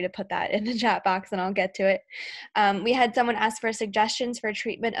 feel free to put that in the chat box and I'll get to it. We had someone ask for suggestions for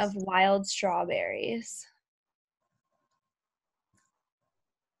treatment of wild strawberries.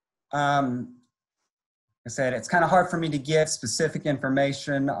 I said, it's kind of hard for me to give specific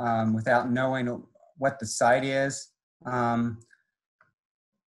information without knowing what the site is. For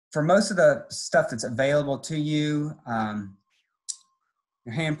most of the stuff that's available to you,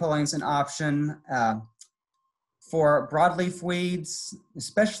 your hand pulling is an option. For broadleaf weeds,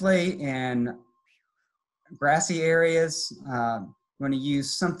 especially in grassy areas, you want to use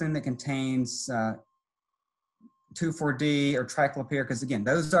something that contains 2,4-D or triclopyr, because again,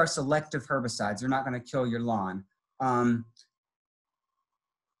 those are selective herbicides. They're not going to kill your lawn.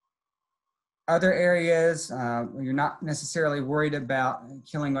 Other areas, you're not necessarily worried about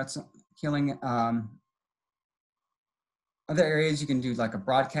killing other areas, you can do like a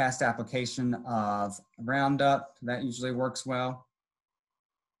broadcast application of Roundup. That usually works well.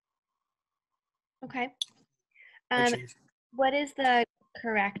 Okay. What is the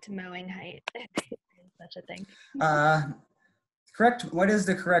correct mowing height? Such a thing. What is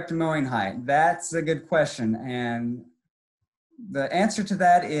the correct mowing height? That's a good question. And the answer to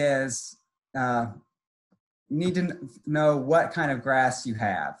that is you need to know what kind of grass you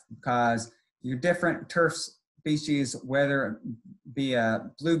have, because your different turf species, whether it be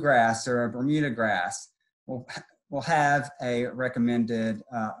a bluegrass or a Bermuda grass, will have a recommended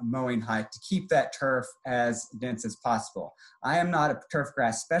mowing height to keep that turf as dense as possible. I am not a turf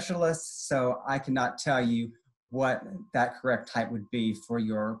grass specialist, so I cannot tell you what that correct height would be for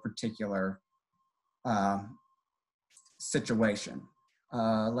your particular situation.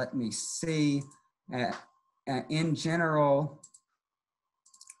 Let me see. In general,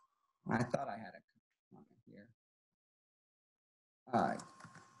 I thought I had a comment here.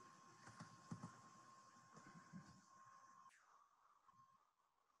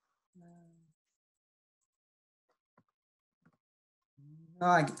 No,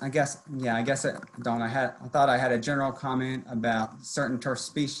 I guess, yeah, I guess I don't. I thought I had a general comment about certain turf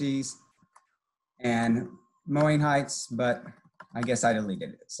species and mowing heights, but I guess I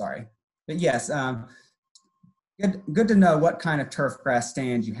deleted it, sorry. But yes, good to know what kind of turf grass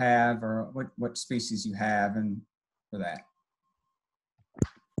stand you have, or what species you have, and for that.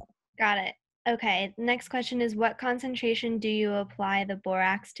 Got it. Okay, next question is, what concentration do you apply the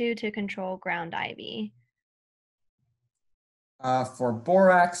borax to control ground ivy? For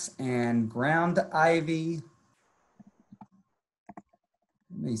borax and ground ivy,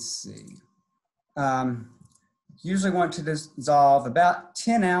 let me see. Usually want to dissolve about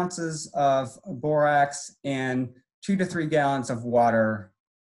 10 ounces of borax in 2 to 3 gallons of water,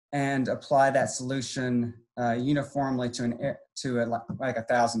 and apply that solution uniformly to like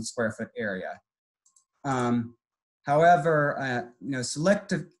 1,000 square foot area. However,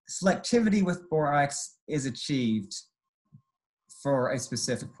 selectivity with borax is achieved for a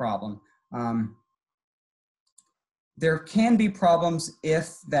specific problem. There can be problems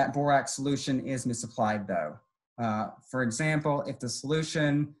if that borax solution is misapplied though. For example, if the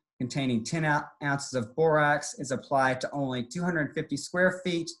solution containing 10 ounces of borax is applied to only 250 square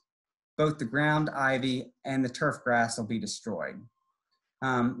feet, both the ground ivy and the turf grass will be destroyed.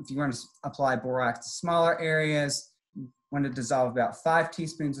 If you want to apply borax to smaller areas, you want to dissolve about 5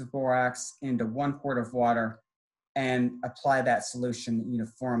 teaspoons of borax into 1 quart of water and apply that solution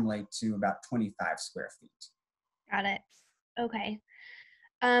uniformly to about 25 square feet. Got it. Okay.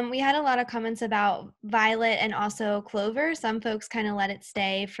 We had a lot of comments about violet and also clover. Some folks kind of let it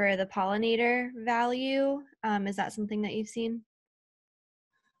stay for the pollinator value. Is that something that you've seen?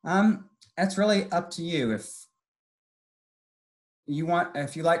 That's really up to you. If you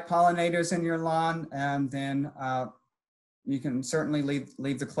like pollinators in your lawn, then you can certainly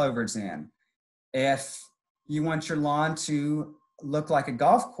leave the clovers in. If you want your lawn to look like a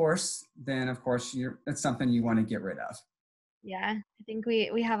golf course, then of course it's something you want to get rid of. Yeah, I think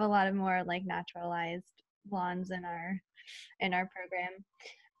we have a lot of more like naturalized lawns in our program.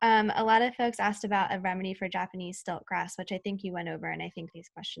 A lot of folks asked about a remedy for Japanese stilt grass, which I think you went over, and I think these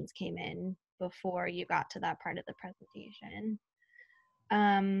questions came in before you got to that part of the presentation.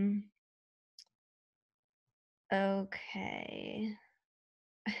 Okay.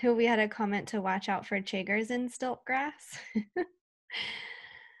 We had a comment to watch out for chiggers in stilt grass.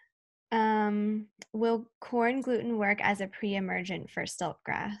 Will corn gluten work as a pre-emergent for stilt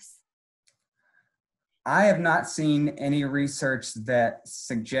grass? I have not seen any research that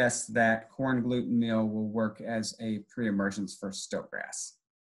suggests that corn gluten meal will work as a pre-emergence for stilt grass.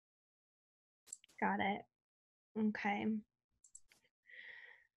 Got it. Okay.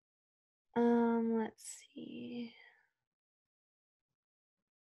 Let's see.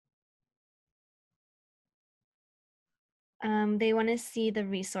 They want to see the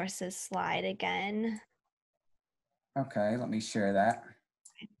resources slide again. Okay, let me share that.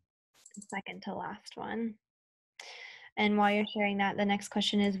 The second to last one. And while you're sharing that, the next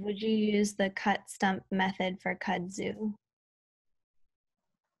question is, would you use the cut stump method for kudzu?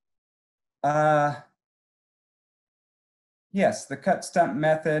 Yes, the cut stump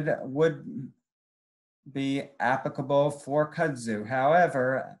method would be applicable for kudzu.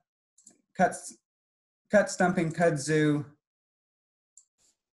 However, cut cut stumping kudzu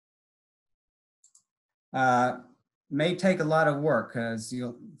may take a lot of work, because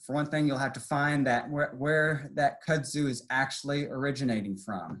for one thing, you'll have to find that where that kudzu is actually originating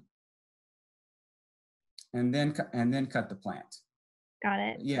from, and then cut the plant. Got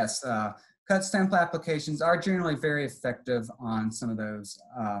it. Yes, cut stamp applications are generally very effective on some of those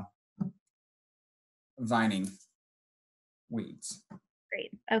vining weeds.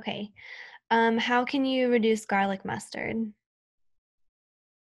 Great. Okay. How can you reduce garlic mustard?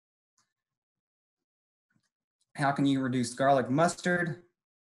 How can you reduce garlic mustard?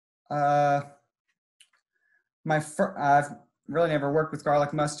 I've really never worked with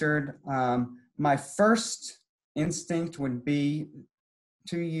garlic mustard. My first instinct would be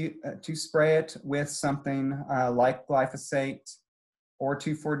to spray it with something like glyphosate or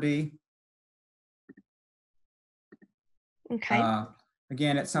 2,4-D. Okay.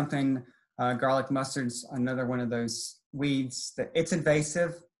 Again, it's something, garlic mustard's another one of those weeds that it's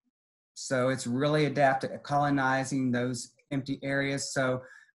invasive. So it's really adapted at colonizing those empty areas. So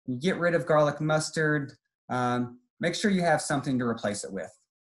you get rid of garlic mustard, make sure you have something to replace it with.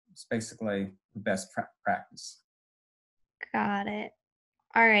 It's basically the best practice. Got it.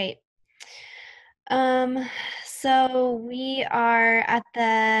 All right. So we are at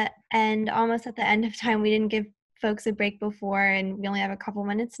the end, almost at the end of time. We didn't give folks a break before, and we only have a couple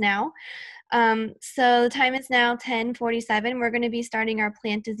minutes now. So the time is now 10:47. We're going to be starting our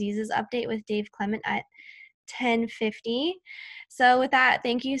plant diseases update with Dave Clement at 10:50. So with that,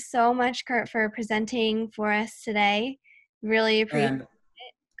 thank you so much, Kurt, for presenting for us today. Really appreciate it.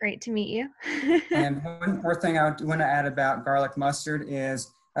 Great to meet you. And one more thing I want to add about garlic mustard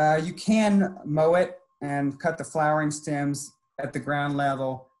is you can mow it and cut the flowering stems at the ground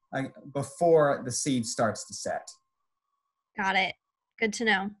level before the seed starts to set. Got it. Good to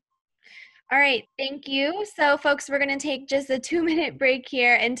know. All right, thank you. So folks, we're going to take just a 2-minute break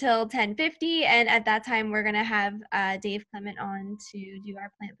here until 10:50, and at that time we're going to have Dave Clement on to do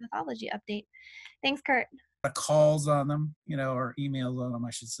our plant pathology update. Thanks, Kurt. Calls on them, or emails on them, I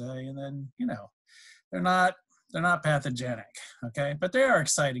should say, and then, they're not pathogenic, okay, but they are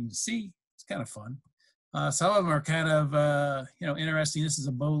exciting to see. It's kind of fun. Some of them are kind of, interesting. This is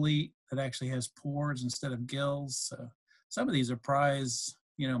a bolete that actually has pores instead of gills. So some of these are prize,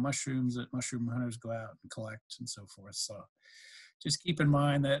 mushrooms that mushroom hunters go out and collect and so forth. So just keep in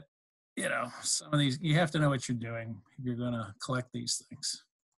mind that, some of these, you have to know what you're doing if you're going to collect these things.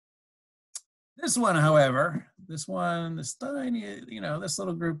 This one, however, this tiny, this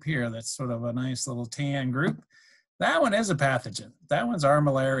little group here, that's sort of a nice little tan group. That one is a pathogen. That one's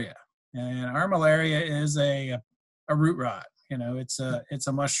armillaria. And armillaria is a root rot. It's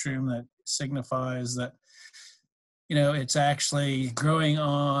a mushroom that signifies that, it's actually growing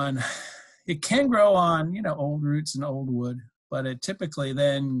on, it can grow on, old roots and old wood, but it typically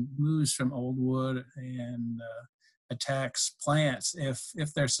then moves from old wood and attacks plants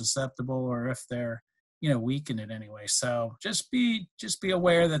if they're susceptible or if they're, weakened in any way. So just be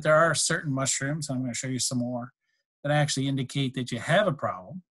aware that there are certain mushrooms, I'm going to show you some more, that actually indicate that you have a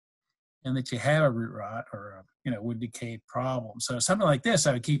problem and that you have a root rot or a wood decay problem. So something like this,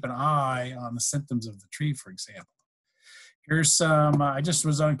 I would keep an eye on the symptoms of the tree, for example. Here's some, I just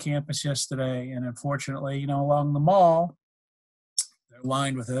was on campus yesterday, and unfortunately, along the mall, they're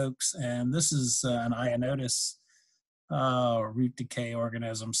lined with oaks, and this is an ionotus root decay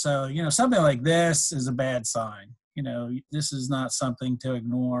organism. So, something like this is a bad sign. This is not something to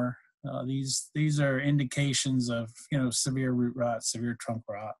ignore. These are indications of, severe root rot, severe trunk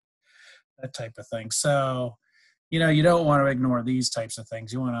rot, that type of thing. So, you don't want to ignore these types of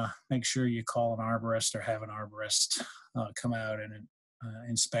things. You want to make sure you call an arborist or have an arborist come out and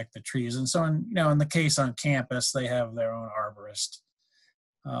inspect the trees. And so, in the case on campus, they have their own arborist.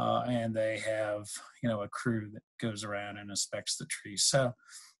 And they have, a crew that goes around and inspects the tree. So,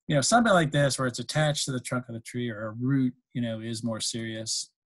 something like this where it's attached to the trunk of the tree or a root, is more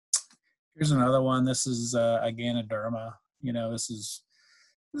serious. Here's another one. This is a Ganoderma. This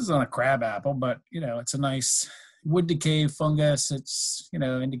is on a crabapple, but, it's a nice wood decay fungus. It's,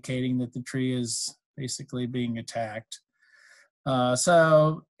 indicating that the tree is basically being attacked.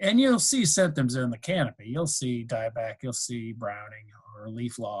 And you'll see symptoms in the canopy. You'll see dieback, you'll see browning or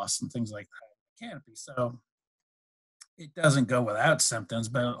leaf loss and things like that in the canopy. So it doesn't go without symptoms,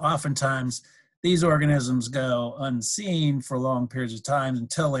 but oftentimes these organisms go unseen for long periods of time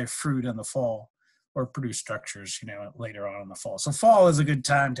until they fruit in the fall or produce structures, later on in the fall. So fall is a good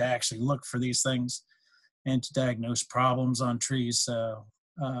time to actually look for these things and to diagnose problems on trees. So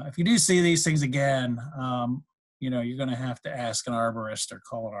if you do see these things again, you're going to have to ask an arborist or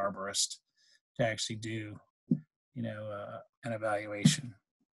call an arborist to actually do, an evaluation.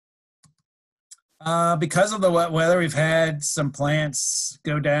 Because of the wet weather, we've had some plants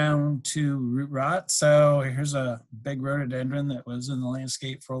go down to root rot. So here's a big rhododendron that was in the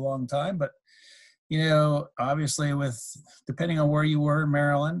landscape for a long time. But, obviously depending on where you were in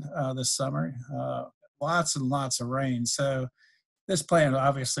Maryland this summer, lots and lots of rain. So this plant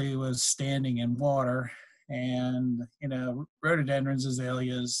obviously was standing in water, and, rhododendrons,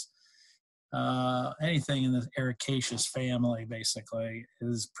 azaleas, anything in the ericaceous family basically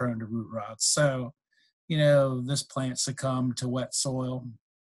is prone to root rot. So, this plant succumbed to wet soil.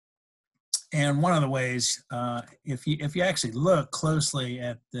 And one of the ways, if you actually look closely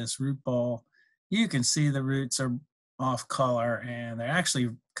at this root ball, you can see the roots are off color and they're actually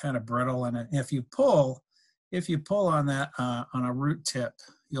kind of brittle. And if you pull on that on a root tip,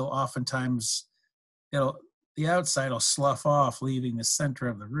 you'll oftentimes the outside will slough off, leaving the center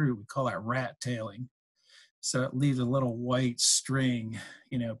of the root. We call that rat tailing. So it leaves a little white string,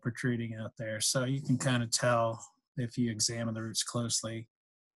 protruding out there. So you can kind of tell if you examine the roots closely,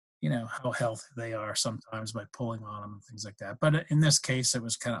 how healthy they are sometimes by pulling on them and things like that. But in this case, it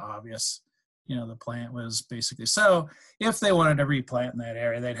was kind of obvious. The plant was basically, so if they wanted to replant in that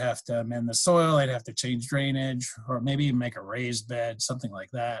area, they'd have to amend the soil, they'd have to change drainage, or maybe even make a raised bed, something like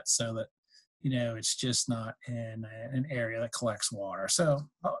that, so that it's just not in an area that collects water. So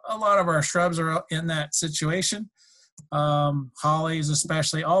a lot of our shrubs are in that situation. Hollies,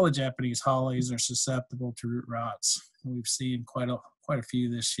 especially, all the Japanese hollies are susceptible to root rots. We've seen quite a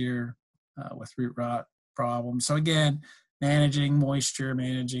few this year with root rot problems. So again, managing moisture,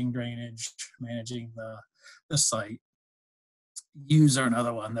 managing drainage, managing the site. Yews are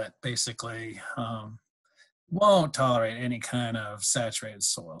another one that basically won't tolerate any kind of saturated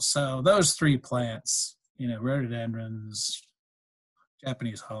soil. So those three plants, rhododendrons,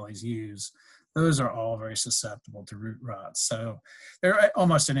 Japanese hollies, yews, those are all very susceptible to root rot. So they're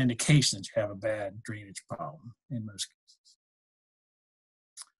almost an indication that you have a bad drainage problem in most cases.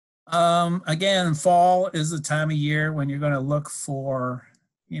 Again, fall is the time of year when you're going to look for,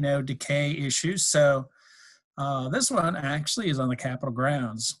 decay issues. So this one actually is on the Capitol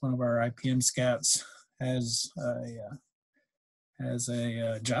grounds. One of our IPM scouts has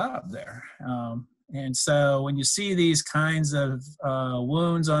a job there. And so when you see these kinds of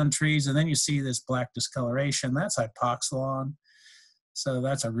wounds on trees, and then you see this black discoloration, that's hypoxylon. So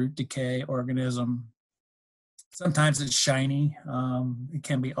that's a root decay organism. Sometimes it's shiny. It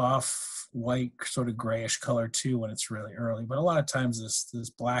can be off white, sort of grayish color too when it's really early. But a lot of times this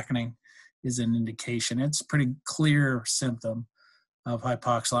blackening is an indication. It's a pretty clear symptom of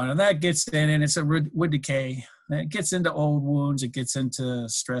hypoxylon. And that gets in, and it's a wood decay. And it gets into old wounds. It gets into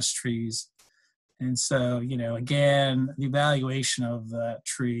stress trees. And so, again, the evaluation of that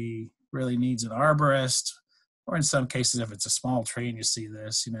tree really needs an arborist, or in some cases, if it's a small tree and you see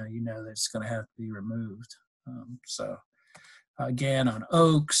this, that it's going to have to be removed. So again, on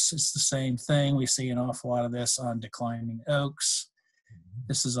oaks, it's the same thing. We see an awful lot of this on declining oaks.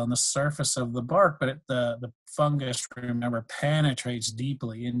 This is on the surface of the bark, but the fungus, remember, penetrates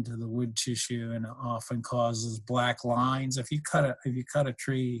deeply into the wood tissue and often causes black lines. If you cut a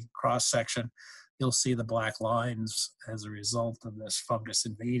tree cross section, you'll see the black lines as a result of this fungus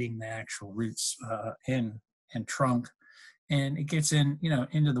invading the actual roots and trunk, and it gets in,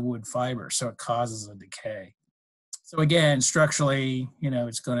 into the wood fiber, so it causes a decay. So again, structurally,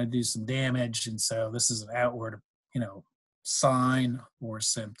 it's going to do some damage, and so this is an outward, sign or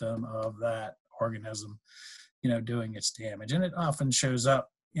symptom of that organism, doing its damage, and it often shows up,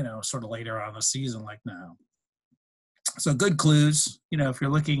 sort of later on in the season, like now. So good clues, if you're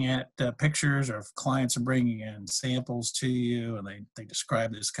looking at pictures, or if clients are bringing in samples to you and they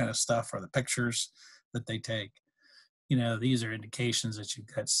describe this kind of stuff, or the pictures that they take, these are indications that you've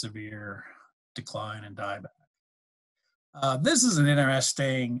got severe decline and dieback. This is an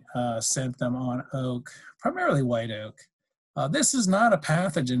interesting symptom on oak, primarily white oak. This is not a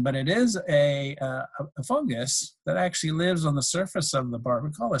pathogen, but it is a fungus that actually lives on the surface of the bark.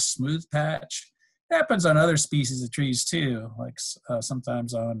 We call it a smooth patch. It happens on other species of trees too, like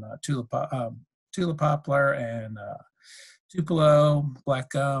sometimes on tulip poplar and tupelo, black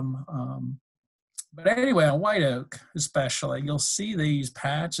gum. But anyway, on white oak especially, you'll see these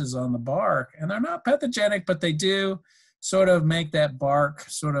patches on the bark, and they're not pathogenic, but they do sort of make that bark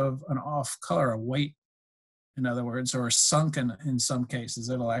sort of an off color, a white, in other words, or sunken in some cases.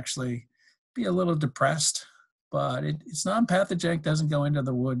 It'll actually be a little depressed, but it's non-pathogenic, doesn't go into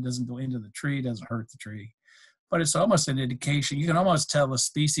the wood, doesn't go into the tree, doesn't hurt the tree. But it's almost an indication. You can almost tell the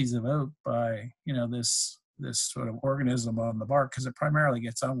species of oak by, this sort of organism on the bark, because it primarily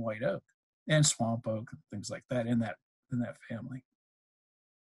gets on white oak. and swamp oak, things like that in that family.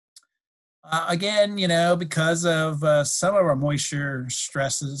 Again, because of some of our moisture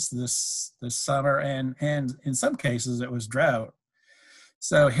stresses this summer, and in some cases it was drought.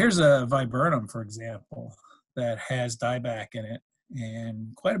 So here's a viburnum, for example, that has dieback in it,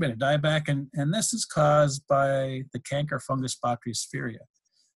 and quite a bit of dieback, and this is caused by the canker fungus Botryopsphera.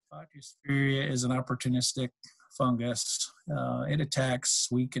 Botryopsphera is an opportunistic fungus. It attacks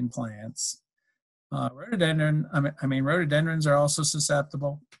weakened plants. Rhododendrons are also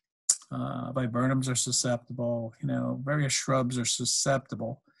susceptible. Viburnums are susceptible. Various shrubs are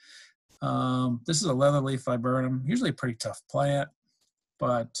susceptible. This is a leatherleaf viburnum, usually a pretty tough plant,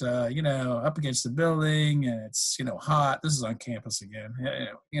 but up against the building and it's hot. This is on campus again.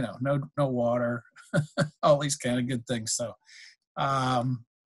 No water, all these kind of good things. So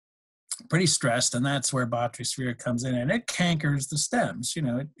pretty stressed, and that's where Botryopsphera comes in, and it cankers the stems.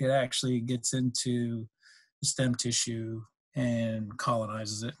 It actually gets into the stem tissue and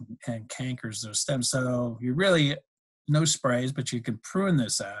colonizes it and cankers those stems. So you really, no sprays, but you can prune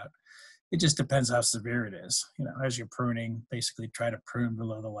this out. It just depends how severe it is. As you're pruning, basically try to prune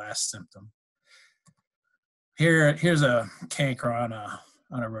below the last symptom. Here's a canker on a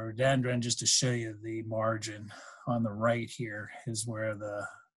rhododendron, just to show you the margin. On the right here is where the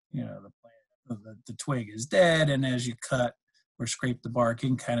twig is dead, and as you cut or scrape the bark, you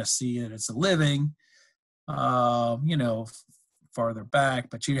can kind of see that it's a living, farther back,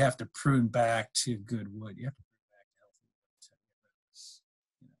 but you have to prune back to good wood. You have to prune back to healthy wood to get this,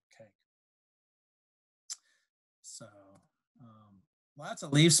 canker. So lots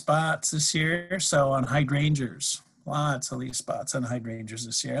of leaf spots this year. So on hydrangeas, lots of leaf spots on hydrangeas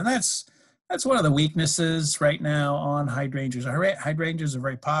this year, and that's one of the weaknesses right now on hydrangeas. Hydrangeas are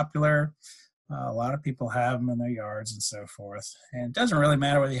very popular. A lot of people have them in their yards and so forth. And it doesn't really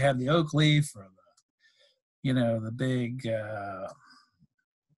matter whether you have the oak leaf or the big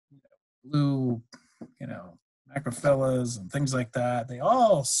blue, macrophyllus and things like that. They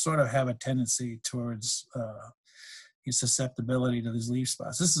all sort of have a tendency towards susceptibility to these leaf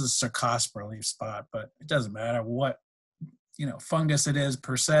spots. This is a Cercospora leaf spot, but it doesn't matter what fungus it is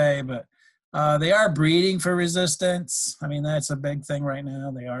per se, but they are breeding for resistance. That's a big thing right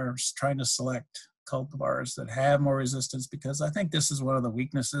now. They are trying to select cultivars that have more resistance, because I think this is one of the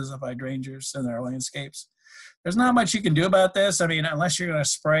weaknesses of hydrangeas in their landscapes. There's not much you can do about this. Unless you're going to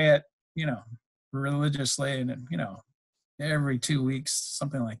spray it, religiously and, every 2 weeks,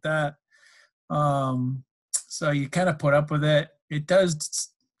 something like that. So you kind of put up with it. It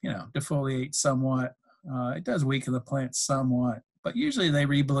does, defoliate somewhat. It does weaken the plant somewhat. But usually they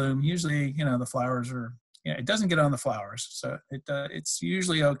rebloom. Usually, the flowers are, it doesn't get on the flowers. So it's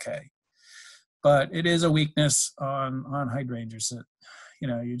usually okay. But it is a weakness on hydrangeas that,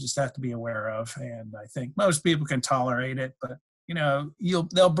 you just have to be aware of. And I think most people can tolerate it, but,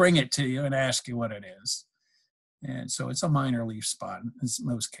 they'll bring it to you and ask you what it is. And so it's a minor leaf spot in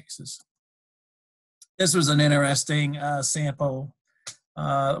most cases. This was an interesting sample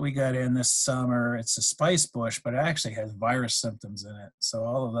we got in this summer. It's a spice bush, but it actually has virus symptoms in it. So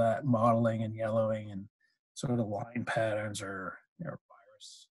all of that mottling and yellowing and sort of line patterns are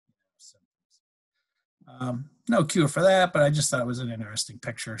virus symptoms. No cure for that, but I just thought it was an interesting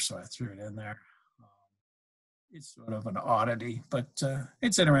picture, so I threw it in there. It's sort of an oddity, but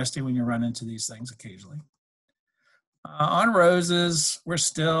it's interesting when you run into these things occasionally. On roses, we're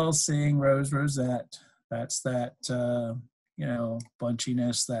still seeing rose rosette. That's that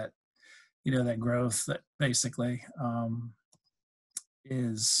bunchiness, that that growth that basically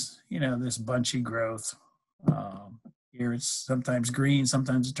is this bunchy growth. Here it's sometimes green,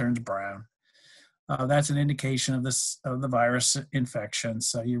 sometimes it turns brown. That's an indication of the virus infection.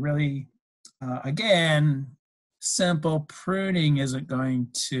 So you really, again, simple pruning isn't going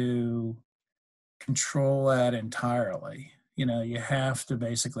to control that entirely. You have to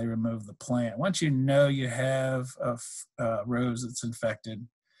basically remove the plant. Once you have a rose that's infected,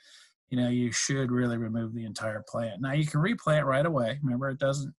 you should really remove the entire plant. Now you can replant right away. Remember, it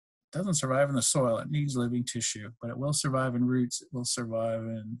doesn't survive in the soil. It needs living tissue, but it will survive in roots. It will survive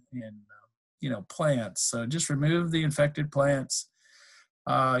in plants. So just remove the infected plants.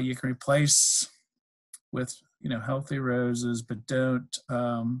 You can replace with healthy roses, but don't.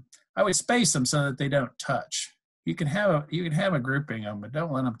 I would space them so that they don't touch. You can have a grouping of them, but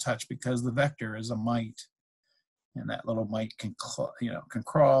don't let them touch, because the vector is a mite, and that little mite can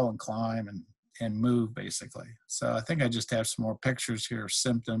crawl and climb and move basically. So I think I just have some more pictures here of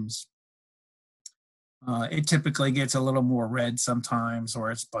symptoms. It typically gets a little more red sometimes,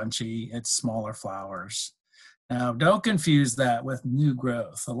 or it's bunchy, it's smaller flowers. Now, don't confuse that with new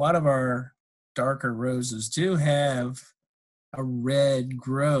growth. A lot of our darker roses do have a red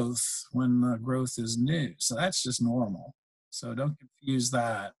growth when the growth is new. So that's just normal. So don't confuse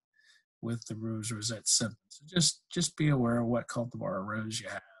that with the rose rosette symptoms. So just be aware of what cultivar rose you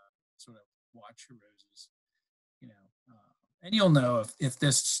have. Sort of watch your roses, you know, and you'll know if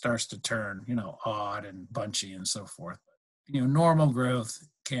this starts to turn, you know, odd and bunchy and so forth. But, you know, normal growth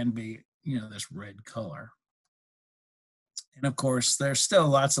can be, you know, this red color. And of course, there's still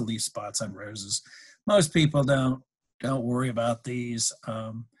lots of leaf spots on roses. Most people don't worry about these.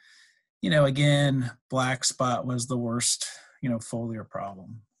 You know, again, black spot was the worst, you know, foliar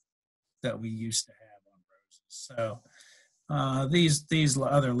problem that we used to have on roses. So these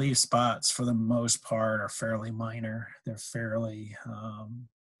other leaf spots, for the most part, are fairly minor. They're fairly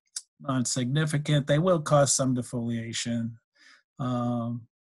non-significant. They will cause some defoliation,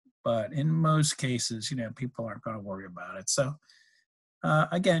 but in most cases, you know, people aren't going to worry about it. So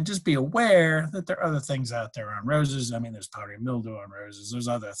again, just be aware that there are other things out there on roses. I mean, there's powdery mildew on roses. There's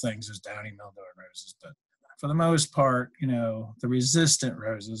other things. There's downy mildew on roses. But for the most part, you know, the resistant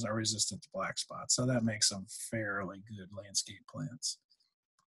roses are resistant to black spots. So that makes them fairly good landscape plants.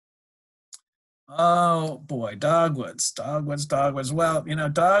 Oh boy, dogwoods. Well, you know,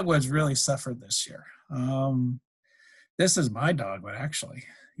 dogwoods really suffered this year. This is my dogwood, actually,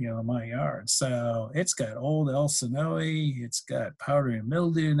 you know, in my yard. So it's got old Elsinoe. It's got powdery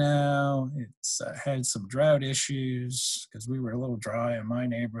mildew now. It's had some drought issues because we were a little dry in my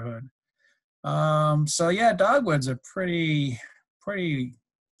neighborhood. So yeah, dogwoods are pretty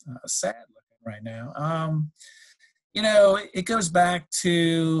sad looking right now. You know, it goes back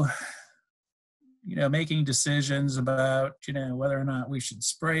to, you know, making decisions about, you know, whether or not we should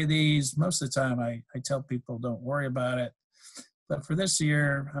spray these. Most of the time I tell people don't worry about it. But for this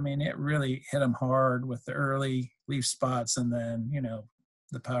year, I mean, it really hit them hard with the early leaf spots, and then, you know,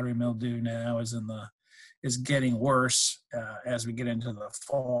 the powdery mildew now is getting worse as we get into the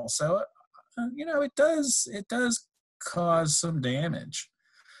fall. So, you know, it does cause some damage.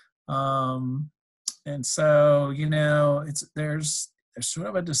 And so, you know, there's sort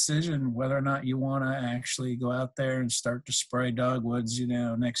of a decision whether or not you want to actually go out there and start to spray dogwoods, you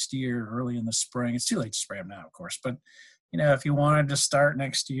know, next year, early in the spring. It's too late to spray them now, of course, but, you know, if you wanted to start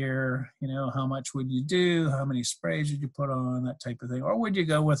next year, you know, how much would you do? How many sprays would you put on? That type of thing. Or would you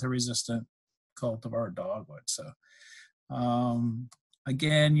go with a resistant cultivar dogwood? So,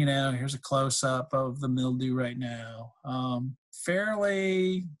 again, you know, here's a close-up of the mildew right now.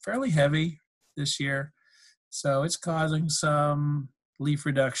 Fairly heavy this year. So it's causing some leaf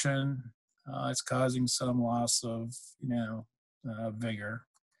reduction. It's causing some loss of, you know, vigor.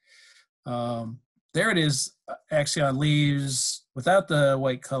 There it is, actually on leaves without the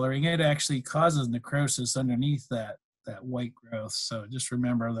white coloring. It actually causes necrosis underneath that white growth. So just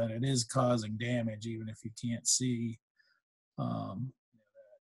remember that it is causing damage, even if you can't see that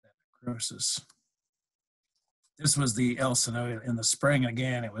necrosis. This was the Elsinoe in the spring.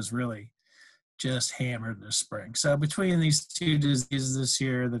 Again, it was really just hammered this spring. So between these two diseases this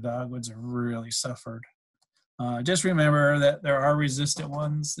year, the dogwoods have really suffered. Just remember that there are resistant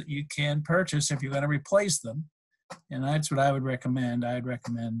ones that you can purchase if you're going to replace them. And that's what I would recommend. I'd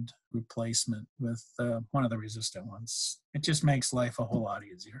recommend replacement with one of the resistant ones. It just makes life a whole lot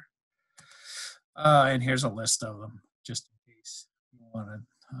easier. And here's a list of them, just in case you wanted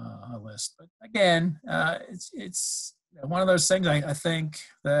a list. But again, it's one of those things I think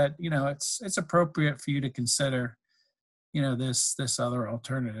that, you know, it's appropriate for you to consider, you know, this other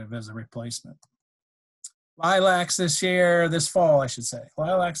alternative as a replacement. Lilacs this fall,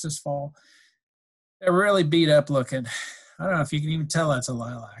 lilacs this fall, they're really beat up looking. I don't know if you can even tell that's a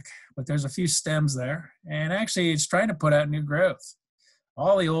lilac, but there's a few stems there, and actually it's trying to put out new growth.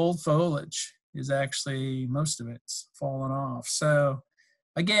 All the old foliage is actually, most of it's fallen off. So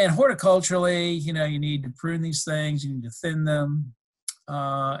again, horticulturally, you know, you need to prune these things, you need to thin them.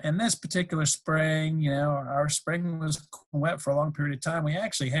 And this particular spring, you know, our spring was wet for a long period of time. We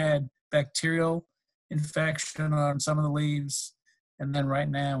actually had bacterial infection on some of the leaves, and then right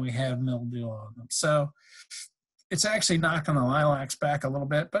now we have mildew on them. So it's actually knocking the lilacs back a little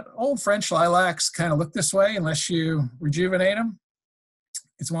bit, but old French lilacs kind of look this way unless you rejuvenate them.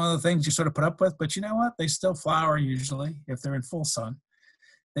 It's one of the things you sort of put up with, but you know what? They still flower usually if they're in full sun.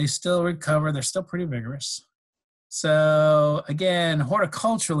 They still recover. They're still pretty vigorous. So again,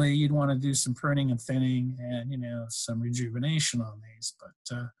 horticulturally, you'd want to do some pruning and thinning and, you know, some rejuvenation on these, but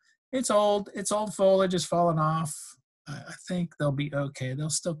it's old foliage is falling off. I think they'll be okay. They'll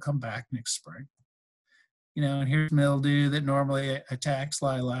still come back next spring. You know, and here's mildew that normally attacks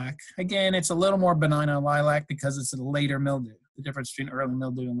lilac. Again, it's a little more benign on lilac because it's a later mildew. the difference between early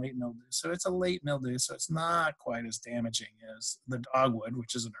mildew and late mildew. So it's a late mildew, so it's not quite as damaging as the dogwood,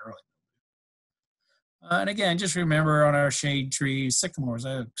 which is an early mildew. And again, just remember on our shade trees, sycamores,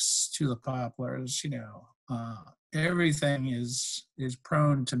 oaks, tulip poplars, everything is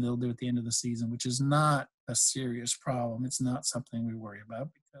prone to mildew at the end of the season, which is not a serious problem. It's not something we worry about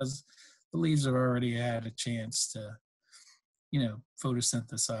because the leaves have already had a chance to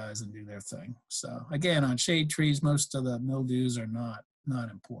photosynthesize and do their thing. So again, on shade trees, most of the mildews are not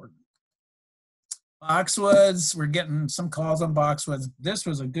important. Boxwoods, we're getting some calls on boxwoods. This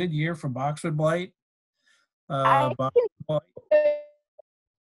was a good year for boxwood blight. Boxwood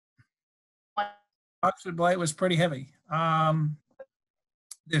blight was pretty heavy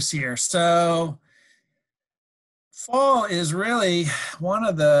this year. So fall is really one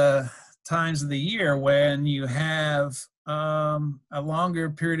of the times of the year when you have a longer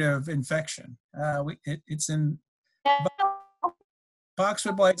period of infection. It's in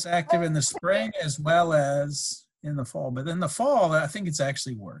boxwood blight's active in the spring as well as in the fall, but in the fall, I think it's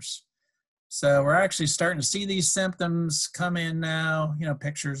actually worse. So we're actually starting to see these symptoms come in now.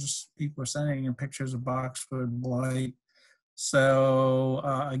 Pictures, people are sending in pictures of boxwood blight. So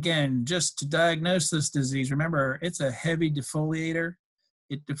again, just to diagnose this disease, remember it's a heavy defoliator.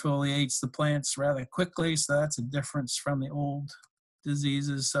 It defoliates the plants rather quickly, so that's a difference from the old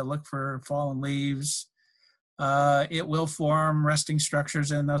diseases. So look for fallen leaves. It will form resting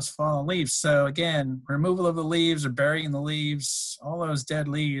structures in those fallen leaves. So again, removal of the leaves or burying the leaves, all those dead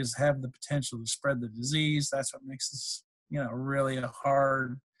leaves have the potential to spread the disease. That's what makes this, really a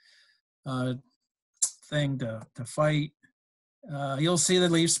hard thing to fight. You'll see the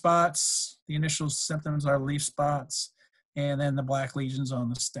leaf spots. The initial symptoms are leaf spots, and then the black lesions on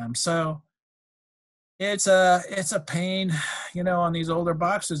the stem. So it's a pain, on these older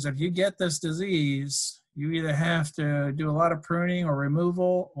boxes. If you get this disease, you either have to do a lot of pruning or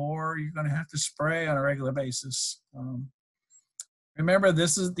removal, or you're going to have to spray on a regular basis. Remember,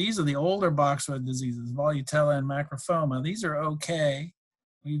 these are the older boxwood diseases, Volutella and Macrophoma. These are okay.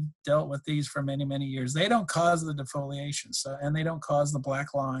 We've dealt with these for many, many years. They don't cause the defoliation, and they don't cause the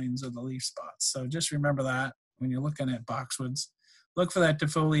black lines or the leaf spots. So just remember that when you're looking at boxwoods. Look for that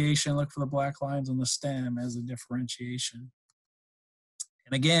defoliation, look for the black lines on the stem as a differentiation.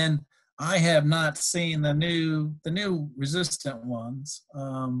 And again, I have not seen the new resistant ones,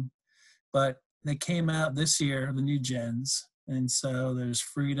 but they came out this year, the new gens. And so there's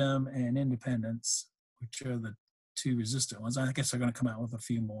Freedom and Independence, which are the two resistant ones. I guess they're going to come out with a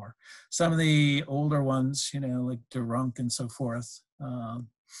few more. Some of the older ones, like Durunk and so forth,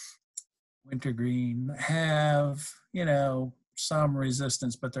 Wintergreen, have, some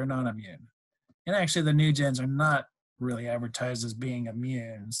resistance, but they're not immune. And actually the new gens are not really advertised as being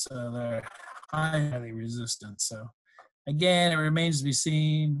immune, so they're highly resistant. So again, it remains to be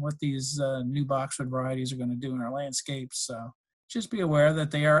seen what these new boxwood varieties are going to do in our landscapes. So just be aware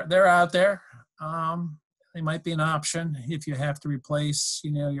that they're out there. They might be an option if you have to replace,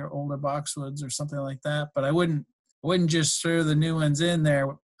 your older boxwoods or something like that. But I wouldn't just throw the new ones in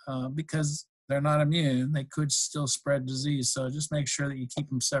there because they're not immune. They could still spread disease. So just make sure that you keep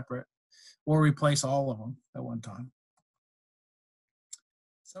them separate or replace all of them at one time.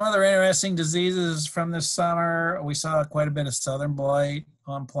 Some other interesting diseases from this summer. We saw quite a bit of southern blight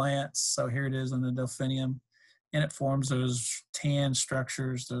on plants. So here it is on the delphinium, and it forms those tan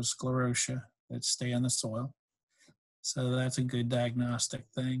structures, those sclerotia that stay on the soil. So that's a good diagnostic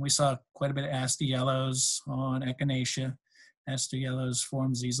thing. We saw quite a bit of aster yellows on echinacea. Aster yellows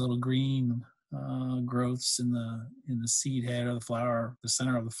forms these little green growths in the seed head of the flower, the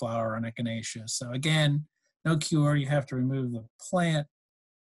center of the flower on echinacea. So again, no cure. You have to remove the plant,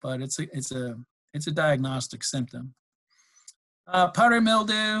 but it's a diagnostic symptom. Powdery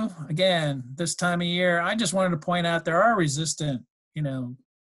mildew, again, this time of year, I just wanted to point out there are resistant,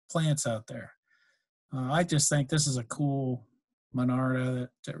 plants out there. I just think this is a cool Monarda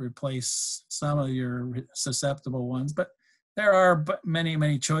that replace some of your susceptible ones, but there are many,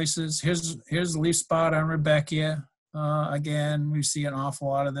 many choices. Here's the leaf spot on Rebecca. Again, we see an awful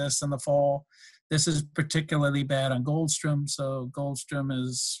lot of this in the fall. This is particularly bad on Goldstrom. So Goldstrom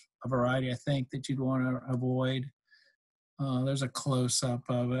is a variety, I think, that you'd want to avoid. There's a close-up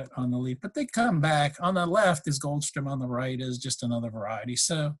of it on the leaf, but they come back. On the left is Goldstrom, on the right is just another variety.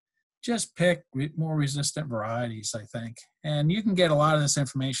 So just pick more resistant varieties, I think. And you can get a lot of this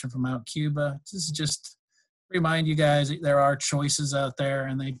information from Mount Cuba. This is just remind you guys that there are choices out there,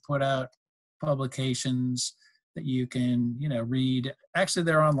 and they put out publications that you can, read. Actually,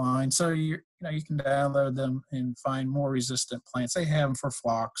 they're online, so you can download them and find more resistant plants. They have them for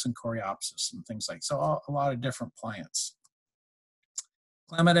phlox and coreopsis and things like so. A lot of different plants.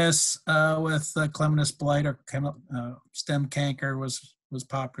 Clematis with Clematis blight or stem canker was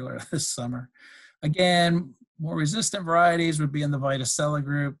popular this summer. Again, more resistant varieties would be in the Viticella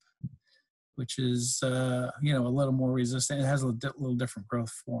group, which is you know, a little more resistant. It has a little different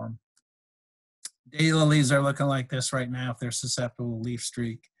growth form. Daylilies are looking like this right now if they're susceptible to leaf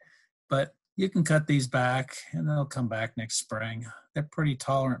streak, but you can cut these back and they'll come back next spring. They're pretty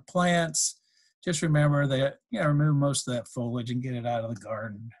tolerant plants. Just remember that, you know, remove most of that foliage and get it out of the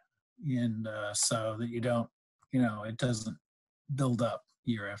garden, and so that you don't, you know, it doesn't build up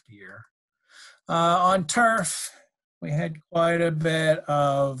year after year. On turf, we had quite a bit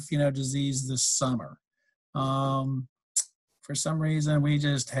of, you know, disease this summer. For some reason, we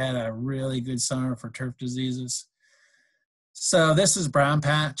just had a really good summer for turf diseases. So this is brown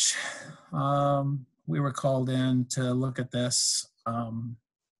patch. We were called in to look at this.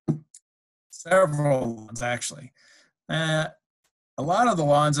 Several ones, actually. A lot of the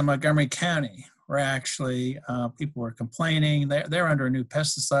lawns in Montgomery County were actually, people were complaining. They're under a new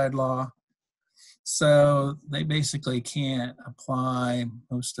pesticide law. So they basically can't apply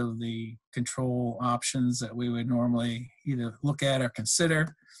most of the control options that we would normally either look at or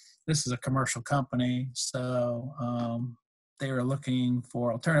consider. This is a commercial company, so they were looking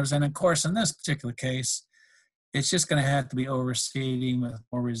for alternatives. And of course, in this particular case, it's just going to have to be overseeding with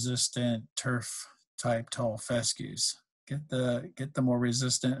more resistant turf type tall fescues. Get the more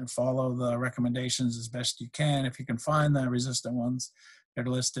resistant and follow the recommendations as best you can if you can find the resistant ones that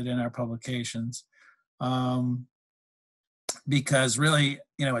are listed in our publications. Because really,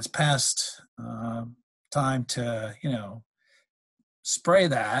 you know, it's past time to, you know, spray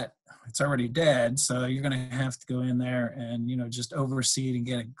that. It's already dead, so you're going to have to go in there and, you know, just overseed and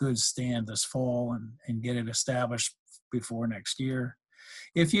get a good stand this fall and get it established before next year.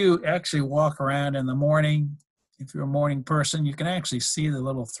 If you actually walk around in the morning, if you're a morning person, you can actually see the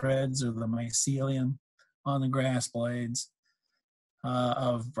little threads of the mycelium on the grass blades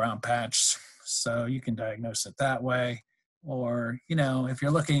of brown patch. So you can diagnose it that way. Or, you know, if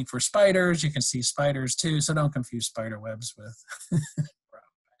you're looking for spiders, you can see spiders too. So don't confuse spider webs with brown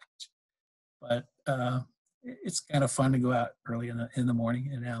patch. But it's kind of fun to go out early in the morning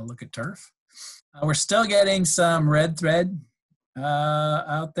and now look at turf. We're still getting some red thread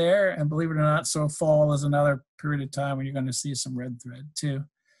out there. And believe it or not, so fall is another period of time when you're going to see some red thread too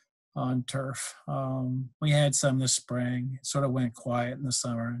on turf. We had some this spring. It sort of went quiet in the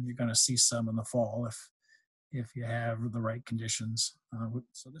summer, and you're going to see some in the fall if you have the right conditions.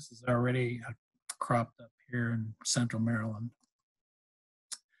 So this is already cropped up here in central Maryland.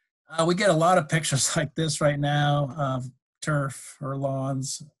 We get a lot of pictures like this right now of turf or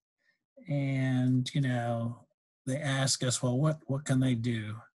lawns, and you know, they ask us, well, what can they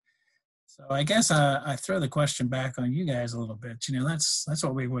do? So I guess I throw the question back on you guys a little bit. You know, that's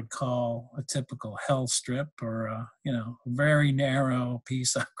what we would call a typical hell strip, or a, you know, very narrow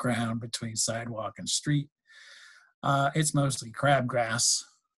piece of ground between sidewalk and street. It's mostly crabgrass.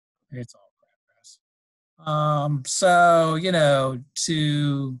 It's all crabgrass. So, you know,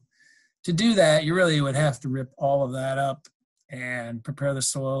 to do that, you really would have to rip all of that up and prepare the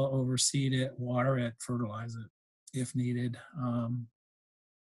soil, overseed it, water it, fertilize it if needed.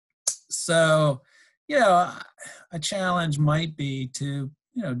 So, you know, a challenge might be to,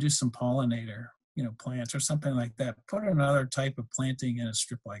 you know, do some pollinator, you know, plants or something like that. Put another type of planting in a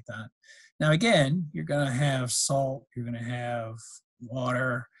strip like that. Now, again, you're going to have salt, you're going to have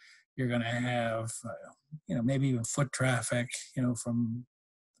water, you're going to have, you know, maybe even foot traffic, you know, from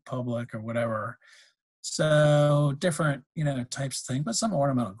the public or whatever. So different, you know, types of things, but some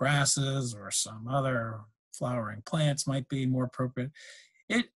ornamental grasses or some other flowering plants might be more appropriate.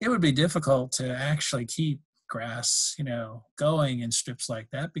 It would be difficult to actually keep grass, you know, going in strips like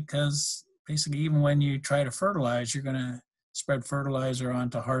that, because basically even when you try to fertilize, you're going to spread fertilizer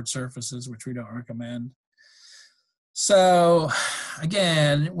onto hard surfaces, which we don't recommend. So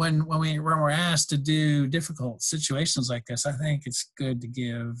again, when we're asked to do difficult situations like this, I think it's good to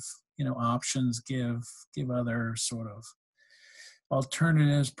give, you know, options, give other sort of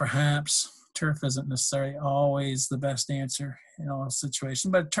alternatives perhaps. Turf isn't necessarily always the best answer in all situations,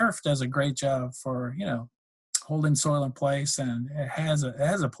 but turf does a great job for, you know, holding soil in place, and it has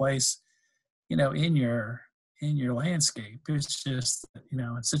a place, you know, in your landscape. It's just, you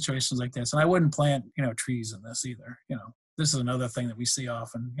know, in situations like this, and I wouldn't plant, you know, trees in this either. You know, this is another thing that we see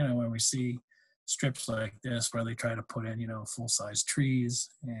often, you know, when we see strips like this where they try to put in, you know, full-size trees,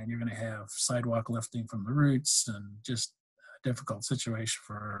 and you're going to have sidewalk lifting from the roots, and just a difficult situation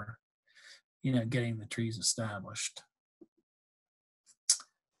for, getting the trees established.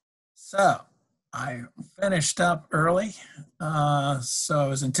 So I finished up early, so I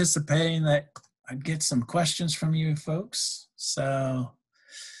was anticipating that I'd get some questions from you folks. So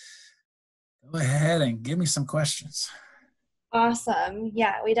go ahead and give me some questions. Awesome.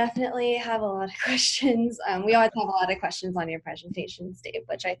 Yeah, we definitely have a lot of questions. We always have a lot of questions on your presentations, Dave,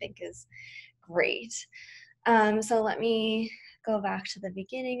 which I think is great. So let me go back to the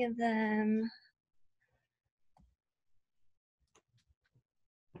beginning of them.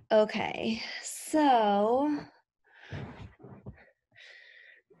 Okay, so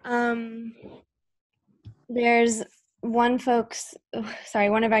there's one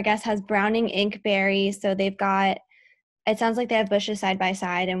one of our guests has Browning inkberry, so they've got, it sounds like they have bushes side by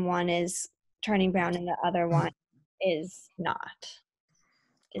side and one is turning brown and the other one is not.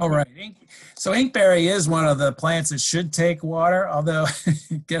 All right. So inkberry is one of the plants that should take water, although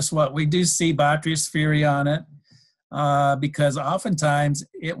guess what? We do see Botryosphere on it because oftentimes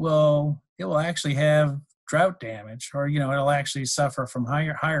it will actually have drought damage, or it'll actually suffer from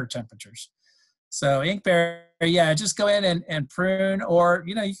higher temperatures. So inkberry, yeah, just go in and prune, or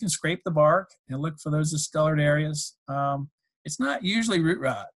you can scrape the bark and look for those discolored areas. It's not usually root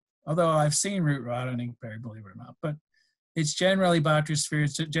rot, although I've seen root rot on inkberry, believe it or not, but it's generally Botryosphere,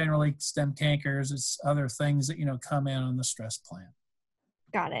 it's generally stem cankers, it's other things that come in on the stress plant.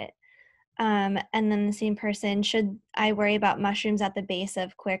 Got it. And then the same person, should I worry about mushrooms at the base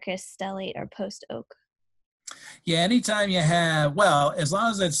of Quercus stellate or post oak? Yeah, anytime you have, well, as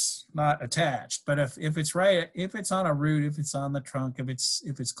long as it's not attached, but if it's right, if it's on a root, if it's on the trunk, if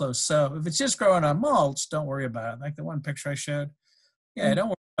it's close. So if it's just growing on mulch, don't worry about it. Like the one picture I showed. Yeah, don't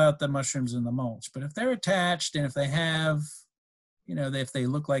worry about the mushrooms in the mulch. But if they're attached and if they have, if they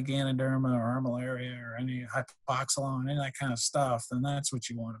look like Ganoderma or armillaria or any hypoxylon, any of that kind of stuff, then that's what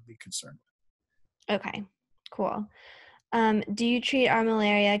you want to be concerned with. Okay, cool. Do you treat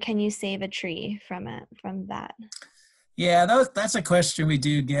armillaria? Can you save a tree from that? Yeah, that's a question we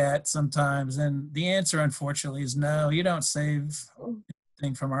do get sometimes, and the answer, unfortunately, is no. You don't save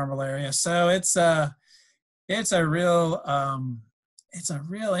anything from armillaria. So it's a real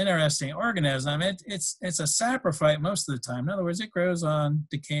interesting organism. It's a saprophyte most of the time. In other words, it grows on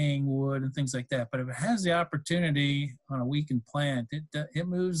decaying wood and things like that. But if it has the opportunity on a weakened plant, it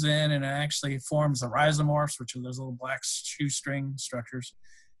moves in and it actually forms the rhizomorphs, which are those little black shoestring structures,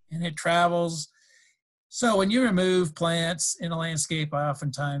 and it travels. So when you remove plants in a landscape, I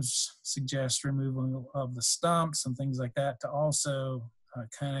oftentimes suggest removal of the stumps and things like that to also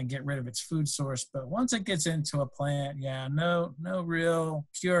kind of get rid of its food source. But once it gets into a plant, yeah, no real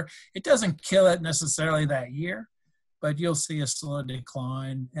cure. It doesn't kill it necessarily that year, but you'll see a slow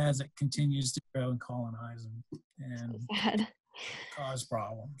decline as it continues to grow and colonize and cause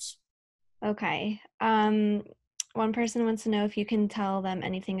problems. Okay. One person wants to know if you can tell them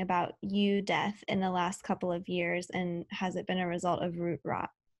anything about yew death in the last couple of years, and has it been a result of root rot?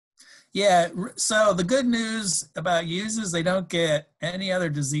 Yeah, so the good news about yews is they don't get any other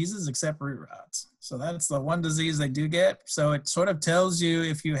diseases except root rots. So that's the one disease they do get. So it sort of tells you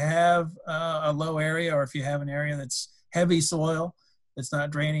if you have a low area, or if you have an area that's heavy soil that's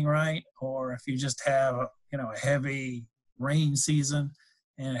not draining right, or if you just have a heavy rain season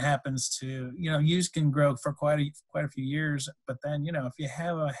and it happens to, yews can grow for quite a few years. But then, if you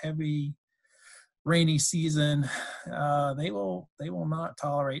have a heavy rainy season, they will not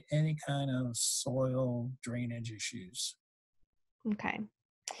tolerate any kind of soil drainage issues. Okay.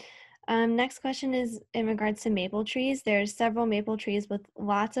 Next question is in regards to maple trees. There's several maple trees with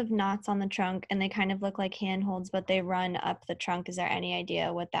lots of knots on the trunk, and they kind of look like handholds, but they run up the trunk. Is there any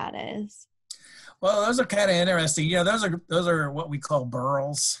idea what that is? Well, those are kind of interesting. Those are what we call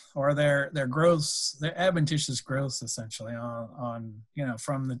burls, or they're growths, they're adventitious growths essentially on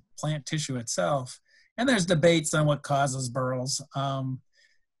from the plant tissue itself. And there's debates on what causes burls.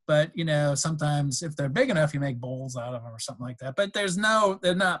 But sometimes if they're big enough, you make bowls out of them or something like that. But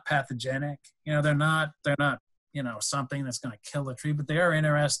they're not pathogenic. They're not something that's going to kill the tree. But they are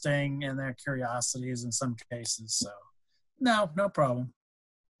interesting, and they're curiosities in some cases. So no problem.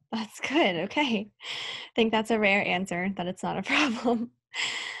 That's good. Okay. I think that's a rare answer, that it's not a problem.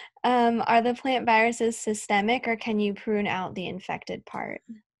 Are the plant viruses systemic, or can you prune out the infected part?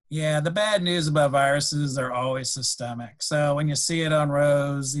 Yeah, the bad news about viruses, they're always systemic. So when you see it on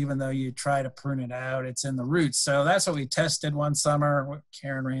rows, even though you try to prune it out, it's in the roots. So that's what we tested one summer,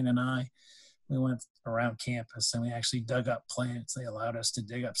 Karen, Rain, and I. We went around campus and we actually dug up plants. They allowed us to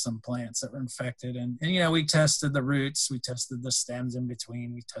dig up some plants that were infected. And we tested the roots, we tested the stems in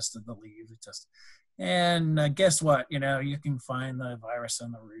between, we tested the leaves, and guess what? You can find the virus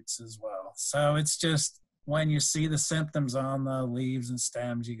in the roots as well. So it's just when you see the symptoms on the leaves and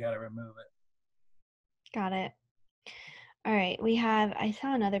stems, you got to remove it. Got it. All right, I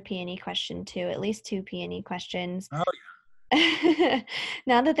saw another peony question too, at least 2 peony questions. Oh,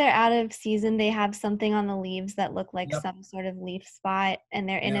 Now that they're out of season, they have something on the leaves that look like yep, some sort of leaf spot, and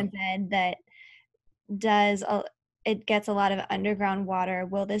they're in a yep. bed that it gets a lot of underground water.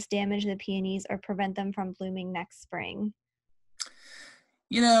 Will this damage the peonies or prevent them from blooming next spring?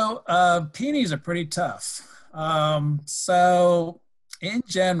 Peonies are pretty tough. So in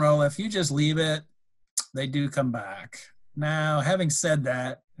general, if you just leave it, they do come back. Now, having said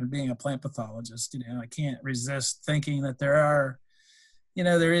that, and being a plant pathologist, I can't resist thinking that there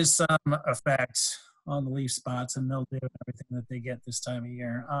is some effect on the leaf spots and mildew and everything that they get this time of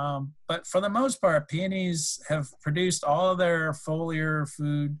year. But for the most part, peonies have produced all of their foliar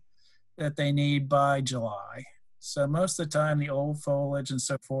food that they need by July. So most of the time, the old foliage and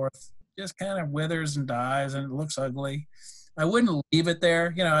so forth just kind of withers and dies, and it looks ugly. I wouldn't leave it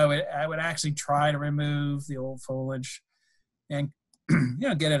there. I would actually try to remove the old foliage and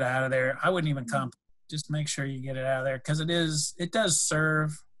get it out of there. I wouldn't even compost. Just make sure you get it out of there, because it does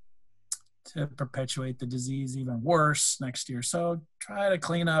serve to perpetuate the disease even worse next year. So try to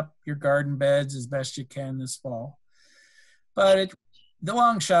clean up your garden beds as best you can this fall. But the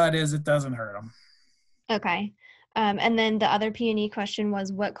long shot is it doesn't hurt them. Okay. And then the other peony question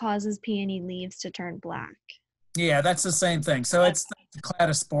was, what causes peony leaves to turn black? Yeah, that's the same thing. So it's the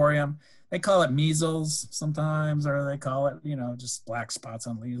cladosporium. They call it measles sometimes, or they call it, just black spots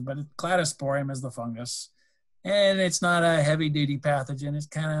on leaves. But cladosporium is the fungus. And it's not a heavy-duty pathogen. It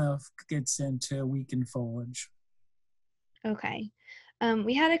kind of gets into weakened foliage. Okay.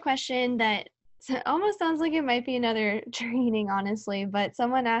 We had a question that almost sounds like it might be another training, honestly, but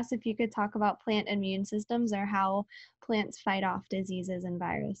someone asked if you could talk about plant immune systems or how plants fight off diseases and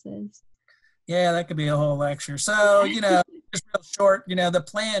viruses. Yeah, that could be a whole lecture. So, just real short, the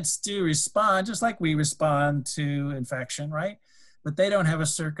plants do respond just like we respond to infection, right? But they don't have a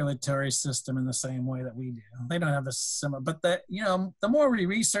circulatory system in the same way that we do. They don't have a similar, but the more we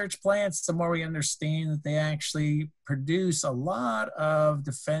research plants, the more we understand that they actually produce a lot of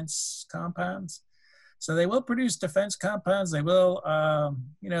defense compounds. So they will produce defense compounds. They will,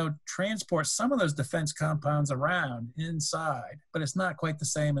 transport some of those defense compounds around inside, but it's not quite the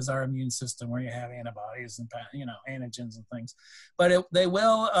same as our immune system where you have antibodies and, antigens and things. But they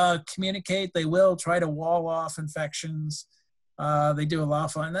will communicate. They will try to wall off infections. They do a lot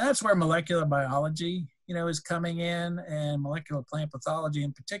of fun. And that's where molecular biology, is coming in, and molecular plant pathology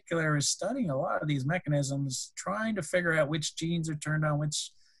in particular is studying a lot of these mechanisms, trying to figure out which genes are turned on,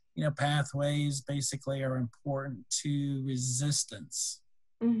 which pathways basically are important to resistance.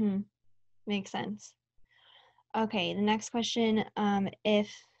 Mm-hmm. Makes sense. Okay, the next question,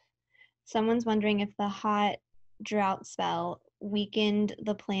 if someone's wondering if the hot drought spell weakened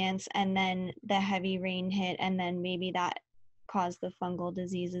the plants and then the heavy rain hit and then maybe that caused the fungal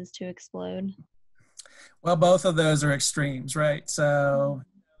diseases to explode. Well, both of those are extremes, right? So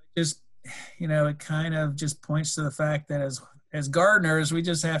just, it kind of just points to the fact that as gardeners, we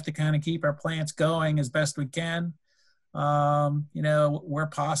just have to kind of keep our plants going as best we can. Where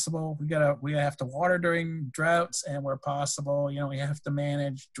possible, we have to water during droughts, and where possible, we have to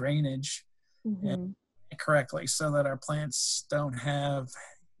manage drainage correctly so that our plants don't have,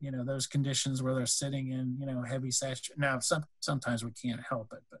 those conditions where they're sitting in, heavy saturation. Now, sometimes we can't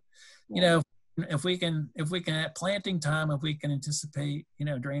help it, but if we can at planting time, if we can anticipate,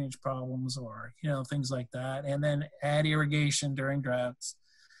 drainage problems or, things like that, and then add irrigation during droughts,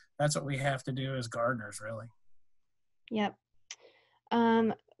 that's what we have to do as gardeners, really. Yep.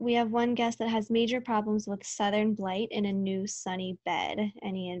 We have one guest that has major problems with southern blight in a new sunny bed.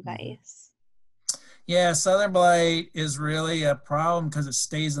 Any advice? Yeah, southern blight is really a problem because it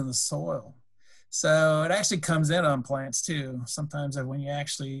stays in the soil. So it actually comes in on plants too. Sometimes when you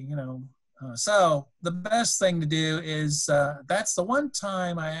actually, so the best thing to do is, that's the one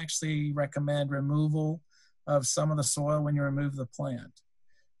time I actually recommend removal of some of the soil when you remove the plant,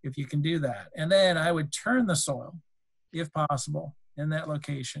 if you can do that. And then I would turn the soil, if possible, in that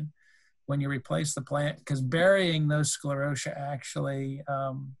location when you replace the plant, because burying those sclerotia actually,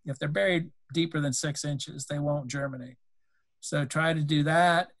 if they're buried deeper than 6 inches, they won't germinate. So try to do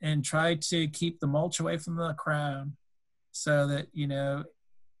that and try to keep the mulch away from the crown so that,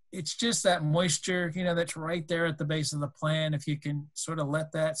 it's just that moisture, that's right there at the base of the plant. If you can sort of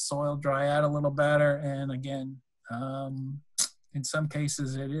let that soil dry out a little better. And again, in some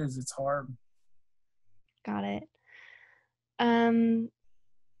cases it's hard. Got it.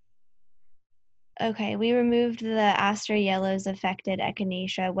 Okay, we removed the aster yellows affected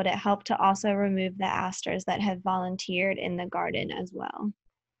echinacea. Would it help to also remove the asters that have volunteered in the garden as well?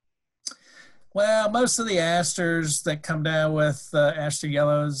 Well, most of the asters that come down with aster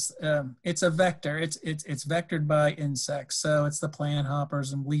yellows, it's a vector. It's vectored by insects. So it's the plant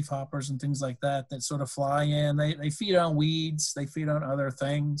hoppers and leaf hoppers and things like that that sort of fly in. They feed on weeds. They feed on other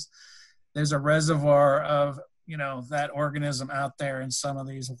things. There's a reservoir of, you know, that organism out there in some of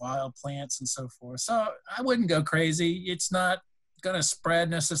these wild plants and so forth. So I wouldn't go crazy. It's not going to spread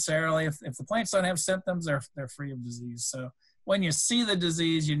necessarily. If the plants don't have symptoms, they're free of disease. So when you see the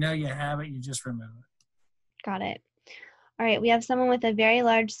disease, you know you have it, you just remove it. Got it. All right, we have someone with a very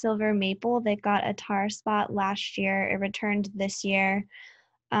large silver maple that got a tar spot last year. It returned this year.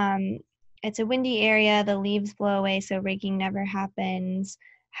 It's a windy area. The leaves blow away, so raking never happens.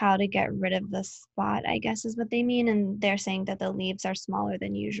 How to get rid of the spot, I guess, is what they mean. And they're saying that the leaves are smaller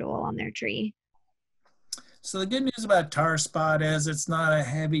than usual on their tree. So the good news about tar spot is it's not a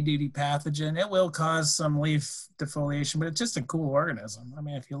heavy duty pathogen. It will cause some leaf defoliation, but it's just a cool organism. I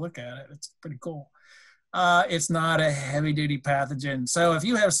mean, if you look at it, it's pretty cool. It's not a heavy duty pathogen. So if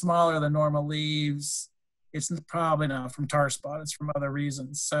you have smaller than normal leaves, it's probably not from tar spot. It's from other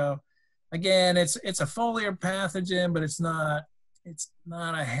reasons. So again, it's a foliar pathogen, but it's not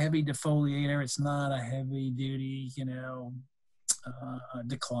a heavy defoliator. It's not a heavy duty, you know,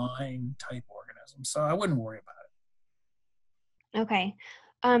 decline type organism. So I wouldn't worry about it. Okay.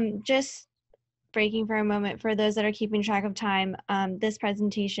 Just breaking for a moment for those that are keeping track of time. This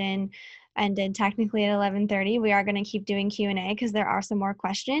presentation ended technically at 11:30. We are going to keep doing Q&A because there are some more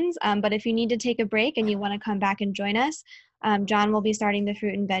questions. But if you need to take a break and you want to come back and join us, John will be starting the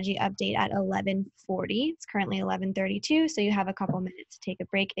fruit and veggie update at 11:40. It's currently 11:32, so you have a couple minutes to take a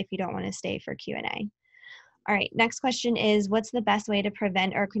break if you don't want to stay for Q&A. All right, next question is, what's the best way to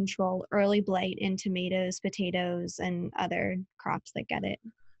prevent or control early blight in tomatoes, potatoes, and other crops that get it?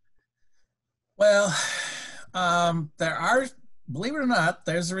 Well, there are, believe it or not,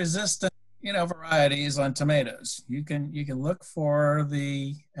 there's resistant, you know, varieties on tomatoes. You can look for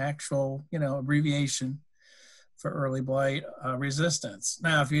the actual, you know, abbreviation for early blight resistance.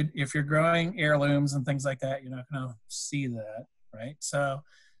 Now, if you're growing heirlooms and things like that, you're not going to see that, right? So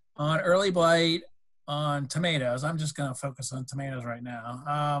on early blight on tomatoes, I'm just going to focus on tomatoes right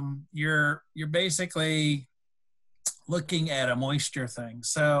now. You're basically looking at a moisture thing.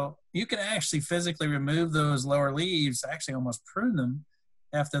 So you can actually physically remove those lower leaves, actually almost prune them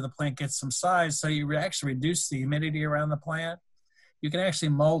after the plant gets some size. So you actually reduce the humidity around the plant. You can actually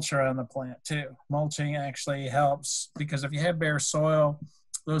mulch around the plant too. Mulching actually helps because if you have bare soil,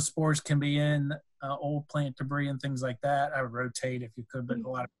 those spores can be in old plant debris and things like that. I would rotate if you could, but a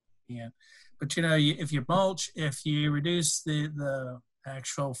lot of people can't. But you know, if you mulch, if you reduce the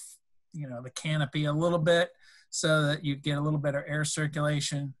actual, you know, the canopy a little bit so that you get a little better air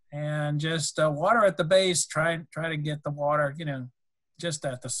circulation, and just water at the base, try to get the water, you know, just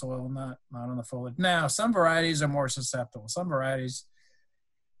at the soil, not on the foliage. Now, some varieties are more susceptible. Some varieties,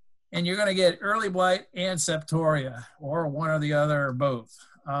 and you're going to get early blight and septoria, or one or the other, or both.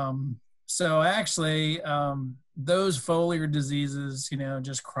 So actually, those foliar diseases, you know,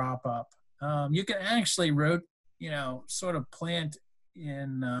 just crop up. You can actually sort of plant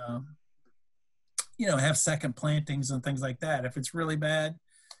in, you know, have second plantings and things like that. If it's really bad,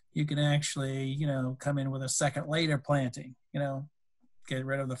 you can actually, you know, come in with a second later planting, you know, get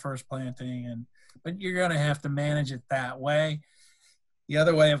rid of the first planting, but you're going to have to manage it that way. The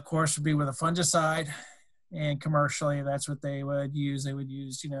other way, of course, would be with a fungicide, and commercially, that's what they would use. They would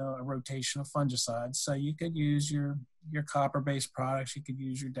use, you know, a rotation of fungicides. So you could use your copper-based products. You could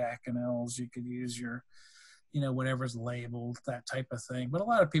use your daconils. You could use your, you know, whatever's labeled, that type of thing. But a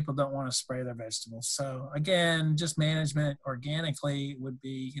lot of people don't want to spray their vegetables. So again, just management organically would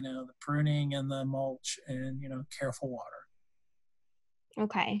be, you know, the pruning and the mulch and, you know, careful water.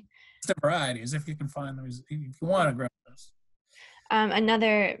 Okay. The varieties, if you can find them, if you want to grow those.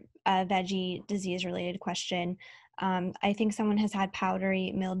 Another veggie disease-related question. I think someone has had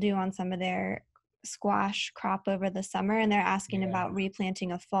powdery mildew on some of their squash crop over the summer, and they're asking about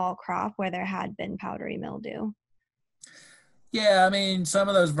replanting a fall crop where there had been powdery mildew. Yeah, I mean, some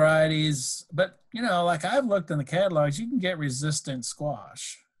of those varieties, but, you know, like I've looked in the catalogs, you can get resistant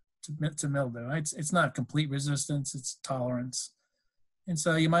squash to mildew. It's not complete resistance, it's tolerance. And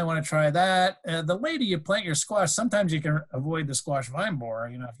so you might want to try that. The later you plant your squash, sometimes you can avoid the squash vine borer,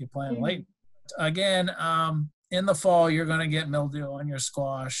 you know, if you plant late. Again, in the fall, you're going to get mildew on your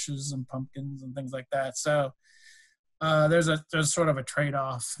squashes and pumpkins and things like that. So there's sort of a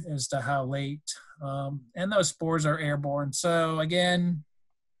trade-off as to how late. And those spores are airborne. So again,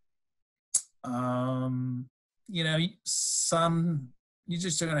 you know, you just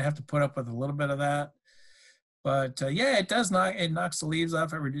are going to have to put up with a little bit of that. But yeah, it does knock, it knocks the leaves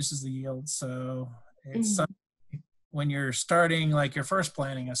off, it reduces the yield. So it's when you're starting, like you're first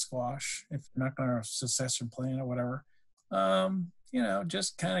planting a squash, if you're not going to succession plant or whatever, you know,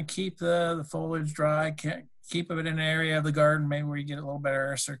 just kind of keep the foliage dry, keep it in an area of the garden maybe where you get a little better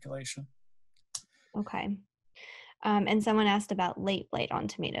air circulation. Okay. And someone asked about late blight on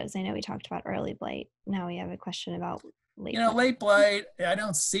tomatoes. I know we talked about early blight. Now we have a question about late blight. Late blight, I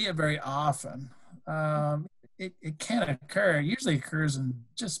don't see it very often. It can occur. It usually occurs in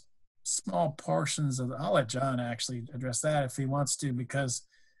just small portions of I'll let John actually address that if he wants to, because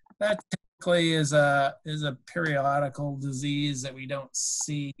that typically is a periodical disease that we don't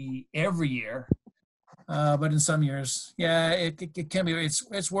see every year. But in some years, yeah, it can be.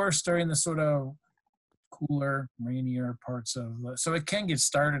 It's worse during the sort of cooler, rainier parts of so it can get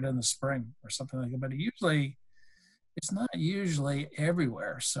started in the spring or something like that. But it's not usually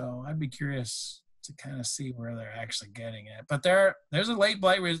everywhere. So I'd be curious to kind of see where they're actually getting it. But there's late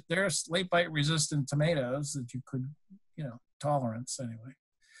blight resistant tomatoes that you could, tolerance anyway.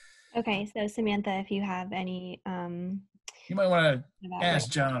 Okay, so Samantha, if you have any, you might want to ask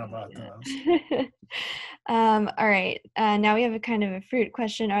John about those. All right, now we have a kind of a fruit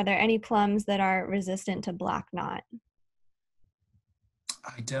question. Are there any plums that are resistant to black knot?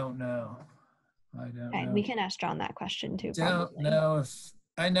 I don't know. Okay, we can ask John that question too. Don't know if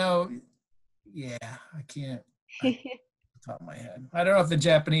I know. Yeah, I can't. Off the top of my head, I don't know if the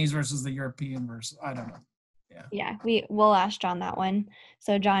Japanese versus the European versus. I don't know. Yeah. Yeah, we'll ask John that one.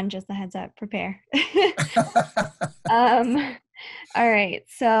 So John, just a heads up, prepare. All right,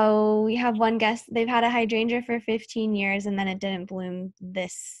 so we have one guest. They've had a hydrangea for 15 years and then it didn't bloom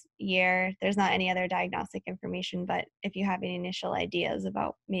this year. There's not any other diagnostic information, but if you have any initial ideas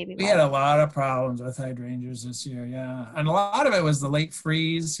about maybe. We had a lot of problems with hydrangeas this year, yeah. And a lot of it was the late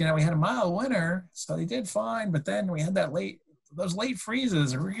freeze. We had a mild winter, so they did fine, but then we had those late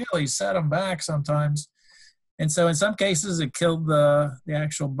freezes really set them back sometimes. And so in some cases it killed the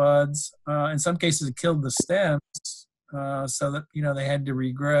actual buds. In some cases it killed the stems. So that they had to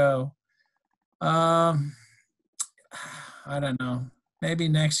regrow. I don't know. Maybe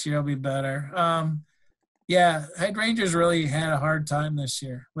next year will be better. Yeah, hydrangeas really had a hard time this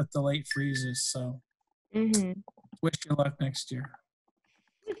year with the late freezes. So wish you luck next year.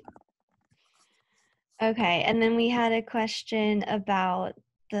 Okay, and then we had a question about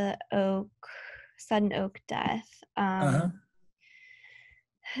the sudden oak death.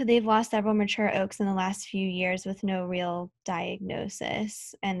 They've lost several mature oaks in the last few years with no real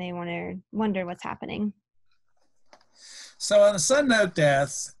diagnosis, and they wonder what's happening. So on the sudden oak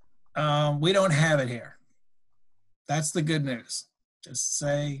death, we don't have it here. That's the good news. Just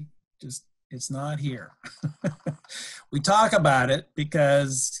it's not here. We talk about it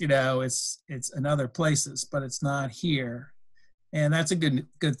because it's in other places, but it's not here. And that's a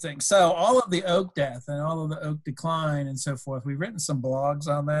good thing. So all of the oak death and all of the oak decline and so forth, we've written some blogs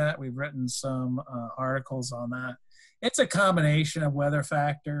on that. We've written some articles on that. It's a combination of weather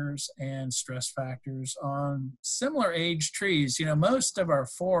factors and stress factors on similar age trees. Most of our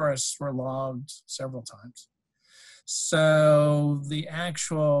forests were logged several times. So the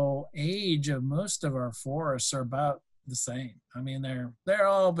actual age of most of our forests are about the same. I mean, they're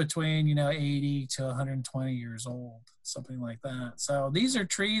all between 80 to 120 years old, something like that. So these are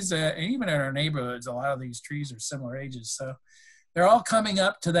trees that, and even in our neighborhoods, a lot of these trees are similar ages. So they're all coming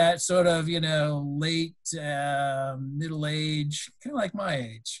up to that sort of late middle age, kind of like my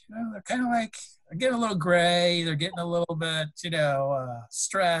age. They're kind of like they're getting a little gray. They're getting a little bit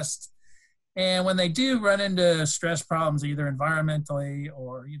stressed. And when they do run into stress problems, either environmentally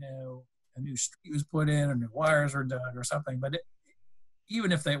or a new street was put in or new wires were dug or something. But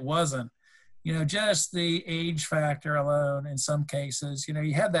even if it wasn't, just the age factor alone in some cases,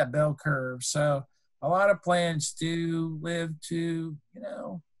 you have that bell curve. So a lot of plants do live to,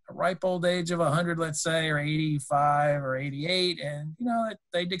 a ripe old age of 100, let's say, or 85 or 88. And,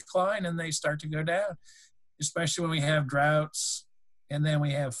 they decline and they start to go down, especially when we have droughts and then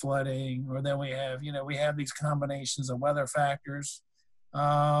we have flooding, or then we have, we have these combinations of weather factors.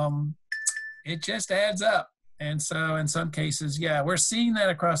 It just adds up. And so in some cases, yeah, we're seeing that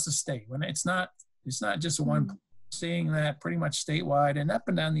across the state. When it's not just one, seeing that pretty much statewide and up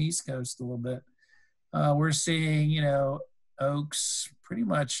and down the East Coast a little bit. We're seeing, oaks pretty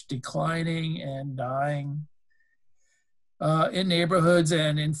much declining and dying in neighborhoods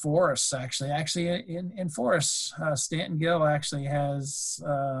and in forests, actually in forests. Stanton Gill actually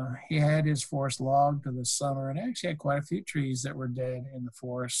he had his forest logged this summer and actually had quite a few trees that were dead in the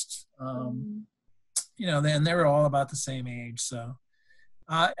forest. Then they were all about the same age. So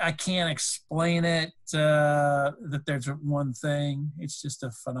I can't explain it, that there's one thing. It's just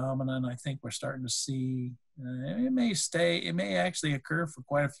a phenomenon I think we're starting to see. It may actually occur for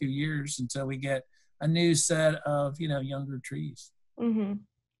quite a few years until we get a new set of, younger trees. Mm-hmm.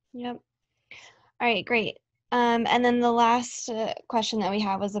 Yep. All right, great. And then the last question that we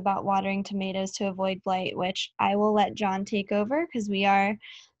have was about watering tomatoes to avoid blight, which I will let John take over because it's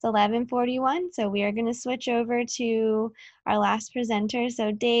 11:41, so we are going to switch over to our last presenter.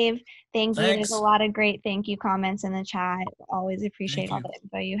 So Dave, thank you. There's a Thanks. lot of great thank you comments in the chat. Always appreciate Thank all you.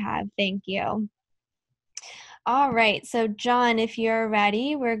 the info you have. Thank you. All right, so John, if you're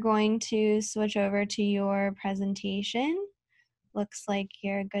ready, we're going to switch over to your presentation. Looks like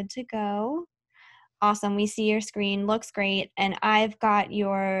you're good to go. Awesome. We see your screen. Looks great. And I've got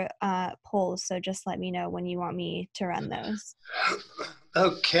your polls, so just let me know when you want me to run those.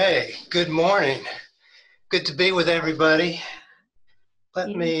 Okay. Good morning. Good to be with everybody. Let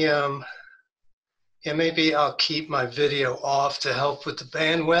me, maybe I'll keep my video off to help with the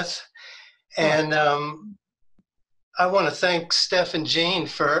bandwidth. And I want to thank Steph and Jean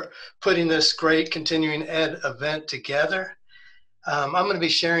for putting this great continuing ed event together. I'm going to be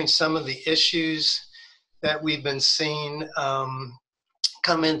sharing some of the issues that we've been seeing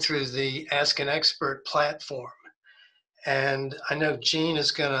come in through the Ask an Expert platform. And I know Jean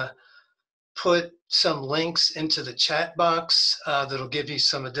is going to put some links into the chat box that'll give you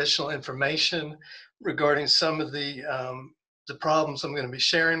some additional information regarding some of the problems I'm going to be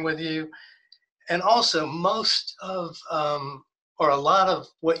sharing with you. And also most of, or a lot of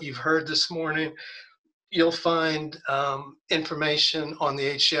what you've heard this morning, you'll find information on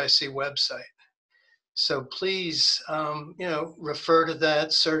the HGIC website. So please, refer to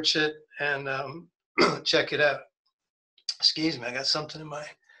that, search it, and check it out. Excuse me, I got something in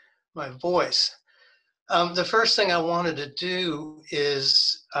my voice. The first thing I wanted to do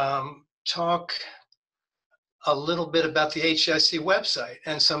is talk a little bit about the HGIC website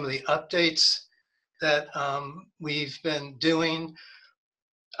and some of the updates that we've been doing.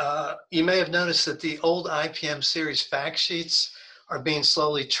 You may have noticed that the old IPM series fact sheets are being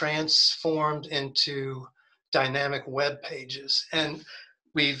slowly transformed into dynamic web pages. And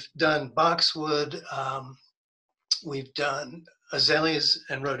we've done boxwood, we've done azaleas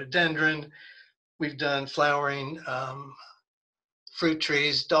and rhododendron, we've done flowering fruit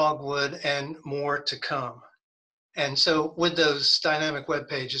trees, dogwood, and more to come. And so with those dynamic web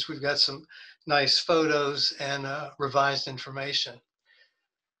pages, we've got some nice photos and revised information.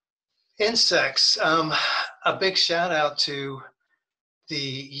 Insects, a big shout out to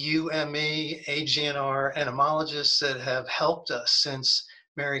the UME, AGNR entomologists that have helped us since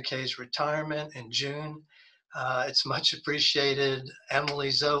Mary Kay's retirement in June. It's much appreciated. Emily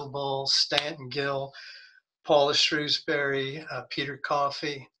Zobel, Stanton Gill, Paula Shrewsbury, Peter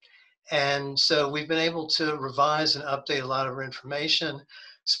Coffey. And so we've been able to revise and update a lot of our information.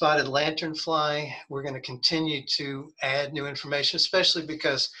 Spotted lanternfly, we're going to continue to add new information, especially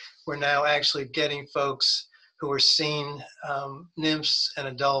because we're now actually getting folks who are seeing nymphs and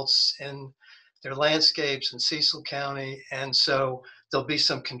adults in their landscapes in Cecil County. And so there'll be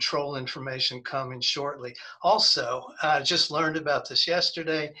some control information coming shortly. Also, I just learned about this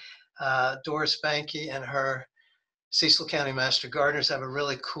yesterday. Doris Banke and her Cecil County Master Gardeners have a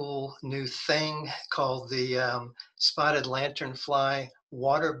really cool new thing called the Spotted Lanternfly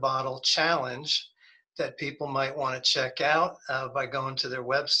Water Bottle Challenge that people might want to check out by going to their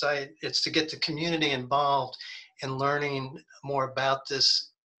website. It's to get the community involved in learning more about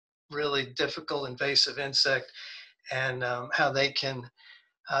this really difficult invasive insect and how they can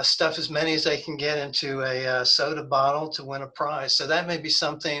stuff as many as they can get into a soda bottle to win a prize. So that may be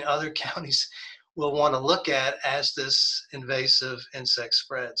something other counties will want to look at as this invasive insect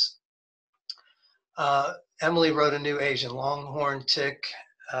spreads. Emily wrote a new Asian longhorn tick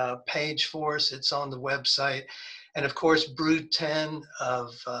page for us. It's on the website. And of course, brood 10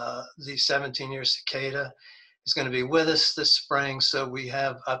 of the 17-year cicada is going to be with us this spring. So we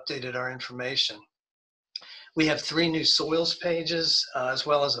have updated our information. We have 3 new soils pages as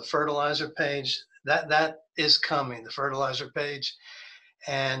well as a fertilizer page. That is coming, the fertilizer page.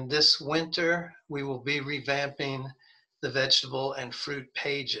 And this winter, we will be revamping the vegetable and fruit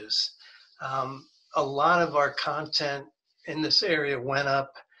pages. A lot of our content in this area went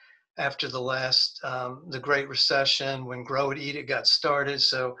up after the last, the Great Recession, when Grow It, Eat It got started.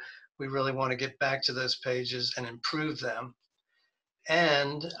 So we really want to get back to those pages and improve them.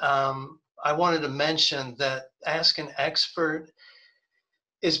 And I wanted to mention that Ask an Expert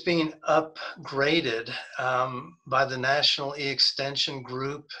is being upgraded by the National E-Extension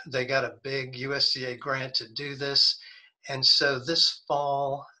Group. They got a big USDA grant to do this. And so this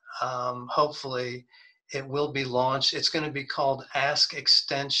fall, hopefully, it will be launched. It's going to be called Ask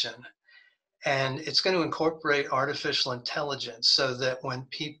Extension. And it's going to incorporate artificial intelligence so that when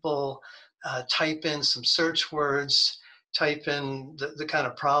people type in some search words, type in the kind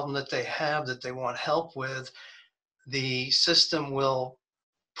of problem that they have that they want help with, the system will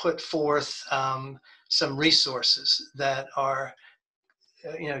put forth some resources that are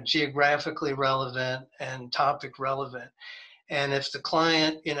geographically relevant and topic relevant. And if the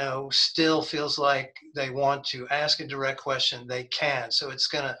client, still feels like they want to ask a direct question, they can. So it's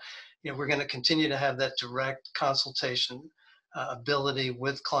going to, we're going to continue to have that direct consultation ability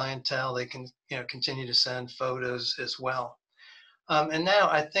with clientele. They can, continue to send photos as well. And now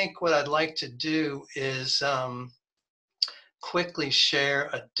I think what I'd like to do is quickly share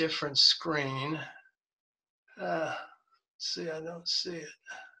a different screen. See, I don't see it.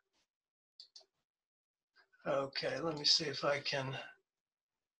 Okay, let me see if I can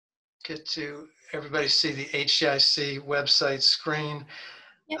get to everybody see the HGIC website screen.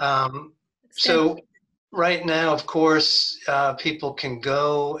 Yep. So right now, of course, people can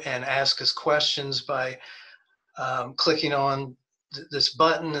go and ask us questions by clicking on this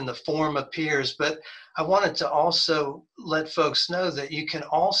button and the form appears. But I wanted to also let folks know that you can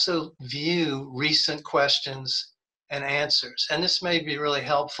also view recent questions and answers. And this may be really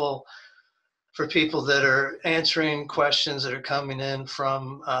helpful for people that are answering questions that are coming in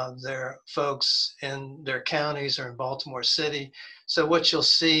from their folks in their counties or in Baltimore City. So what you'll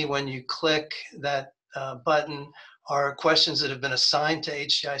see when you click that button are questions that have been assigned to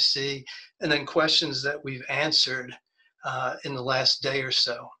HGIC and then questions that we've answered in the last day or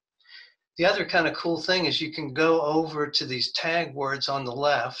so. The other kind of cool thing is you can go over to these tag words on the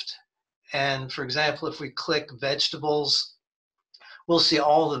left. And for example, if we click vegetables, we'll see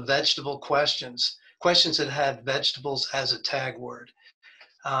all the vegetable questions that had vegetables as a tag word.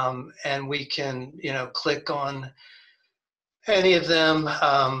 And we can, click on any of them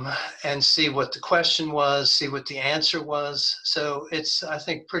and see what the question was, see what the answer was. So it's, I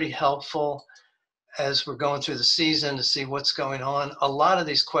think, pretty helpful as we're going through the season to see what's going on. A lot of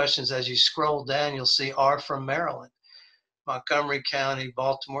these questions, as you scroll down, you'll see are from Maryland, Montgomery County,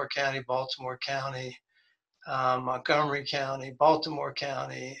 Baltimore County, Montgomery County, Baltimore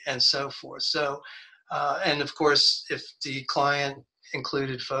County, and so forth. So, and of course, if the client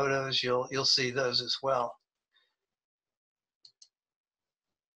included photos, you'll see those as well.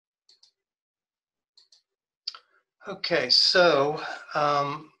 Okay, so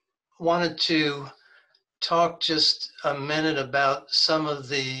wanted to talk just a minute about some of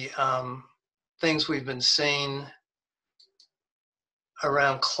the things we've been seeing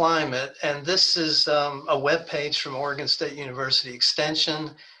around climate. And this is a web page from Oregon State University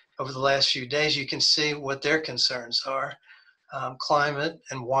Extension. Over the last few days, you can see what their concerns are. Climate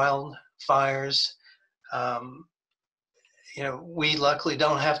and wildfires. We luckily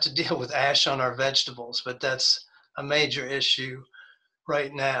don't have to deal with ash on our vegetables, but that's a major issue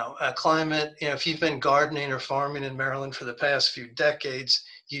right now. Climate, if you've been gardening or farming in Maryland for the past few decades,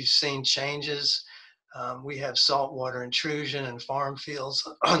 you've seen changes. We have saltwater intrusion in farm fields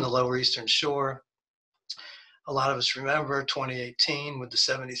on the lower eastern shore. A lot of us remember 2018 with the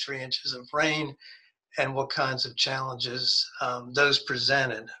 73 inches of rain and what kinds of challenges those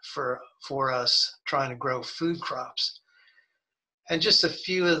presented for us trying to grow food crops. And just a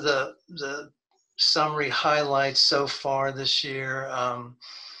few of the summary highlights so far this year.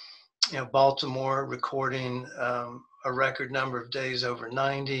 Baltimore recording a record number of days over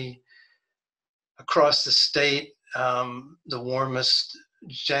 90. Across the state, the warmest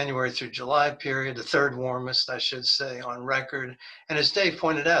January through July period, the third warmest, I should say, on record. And as Dave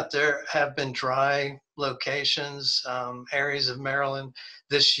pointed out, there have been dry locations, areas of Maryland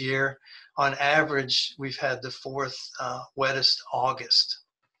this year. On average, we've had the fourth wettest August.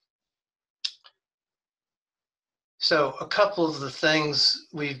 So a couple of the things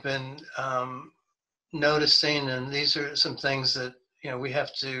we've been noticing, and these are some things that we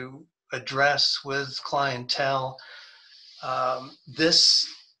have to address with clientele. This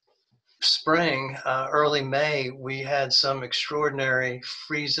spring, early May, we had some extraordinary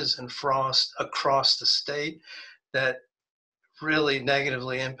freezes and frost across the state that really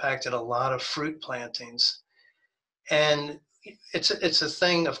negatively impacted a lot of fruit plantings. And it's a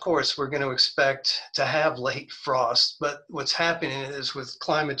thing, of course, we're going to expect to have late frost, but what's happening is with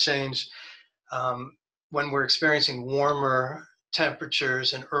climate change, when we're experiencing warmer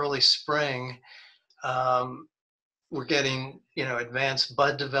temperatures in early spring, we're getting, advanced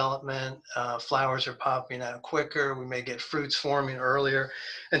bud development, flowers are popping out quicker, we may get fruits forming earlier.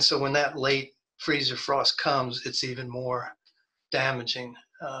 And so when that late freeze or frost comes, it's even more damaging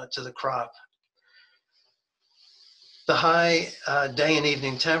to the crop. The high day and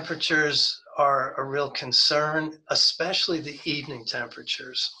evening temperatures are a real concern, especially the evening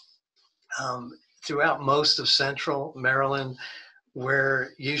temperatures. Throughout most of central Maryland, we're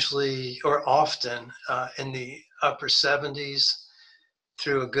usually or often in the upper 70s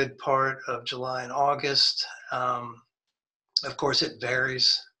through a good part of July and August. Of course, it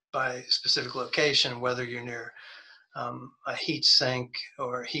varies by specific location, whether you're near a heat sink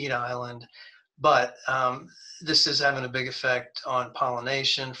or heat island. But this is having a big effect on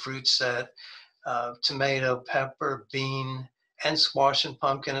pollination, fruit set, tomato, pepper, bean, and squash and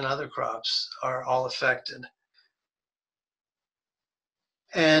pumpkin and other crops are all affected.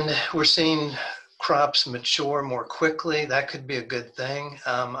 And we're seeing crops mature more quickly. That could be a good thing.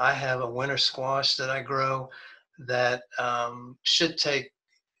 I have a winter squash that I grow that should take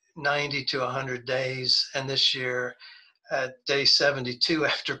 90 to 100 days. And this year, at day 72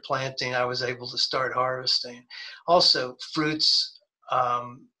 after planting, I was able to start harvesting. Also, fruits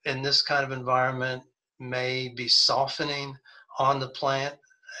in this kind of environment may be softening on the plant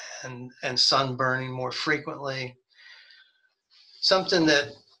and sunburning more frequently. Something that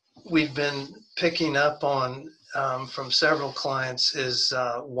we've been picking up on from several clients is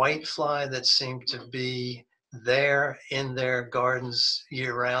whitefly that seem to be there in their gardens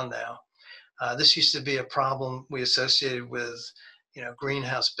year-round now. This used to be a problem we associated with,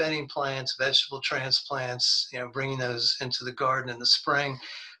 greenhouse bedding plants, vegetable transplants, bringing those into the garden in the spring.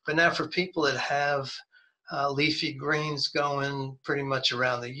 But now for people that have leafy greens going pretty much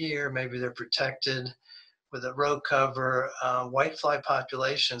around the year, maybe they're protected with a row cover, whitefly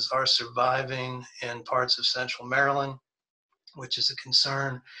populations are surviving in parts of central Maryland, which is a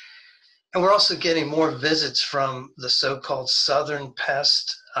concern. And we're also getting more visits from the so-called southern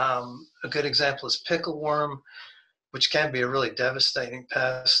pest. A good example is pickleworm, which can be a really devastating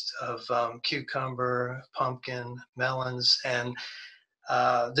pest of cucumber, pumpkin, melons. And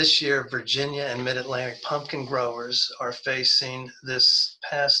this year, Virginia and Mid-Atlantic pumpkin growers are facing this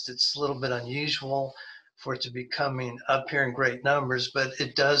pest. It's a little bit unusual for it to be coming up here in great numbers, but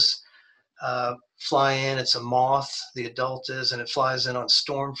it does fly in. It's a moth, the adult is, and it flies in on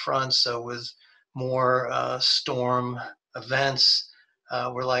storm fronts. So with more storm events,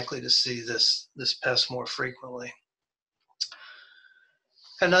 we're likely to see this pest more frequently.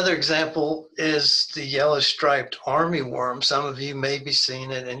 Another example is the yellow-striped armyworm. Some of you may be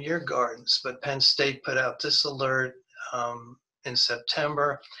seeing it in your gardens, but Penn State put out this alert in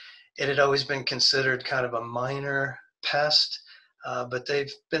September. It had always been considered kind of a minor pest, but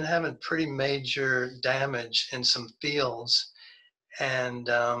they've been having pretty major damage in some fields. And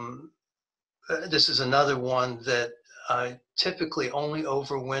this is another one that typically only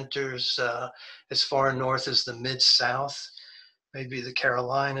overwinters as far north as the Mid-South, maybe the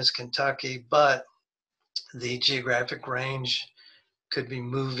Carolinas, Kentucky, but the geographic range could be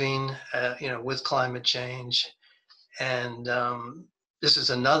moving, with climate change. And this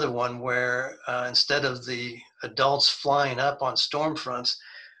is another one where instead of the adults flying up on storm fronts,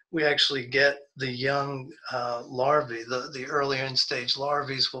 we actually get the young larvae, the early end stage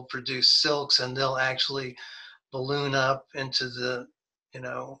larvae will produce silks, and they'll actually balloon up into the,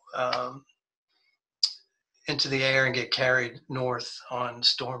 into the air and get carried north on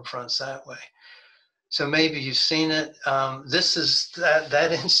storm fronts that way. So maybe you've seen it. This is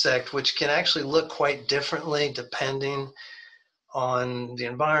that insect, which can actually look quite differently depending on the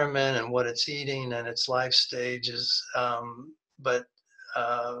environment and what it's eating and its life stages. But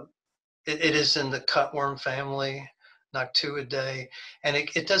it is in the cutworm family, Noctuidae, and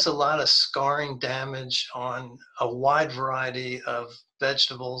it does a lot of scarring damage on a wide variety of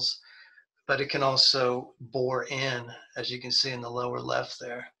vegetables, but it can also bore in, as you can see in the lower left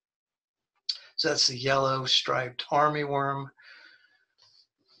there. So that's the yellow striped armyworm.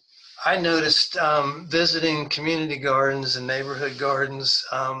 I noticed visiting community gardens and neighborhood gardens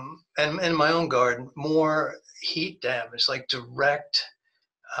and in my own garden, more heat damage, like direct,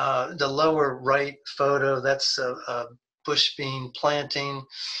 the lower right photo, that's a bush bean planting.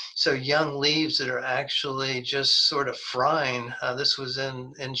 So young leaves that are actually just sort of frying. This was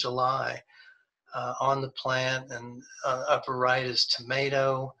in July on the plant, and upper right is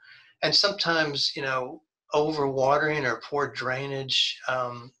tomato. And sometimes, overwatering or poor drainage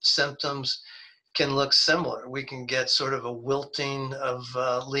symptoms can look similar. We can get sort of a wilting of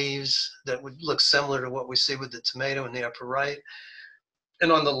leaves that would look similar to what we see with the tomato in the upper right.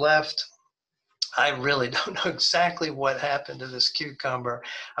 And on the left, I really don't know exactly what happened to this cucumber.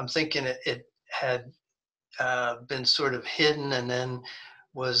 I'm thinking it had been sort of hidden, and then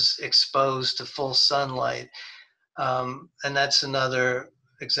was exposed to full sunlight. And that's another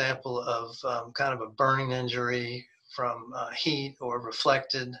example of kind of a burning injury from heat or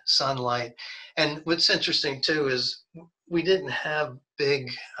reflected sunlight. And what's interesting too is we didn't have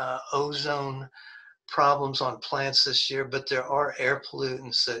big ozone problems on plants this year, but there are air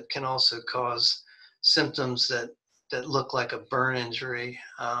pollutants that can also cause symptoms that look like a burn injury.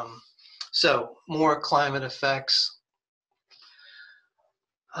 So more climate effects.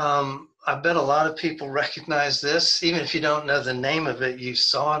 I bet a lot of people recognize this. Even if you don't know the name of it, you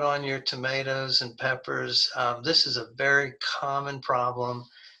saw it on your tomatoes and peppers. This is a very common problem.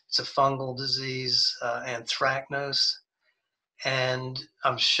 It's a fungal disease, anthracnose. And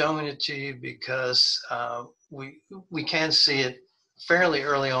I'm showing it to you because we can see it fairly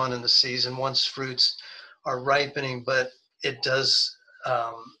early on in the season once fruits are ripening, but it does,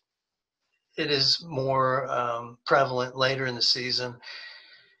 it is more prevalent later in the season.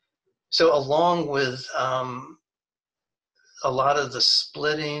 So along with a lot of the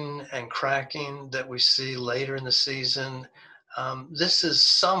splitting and cracking that we see later in the season, this is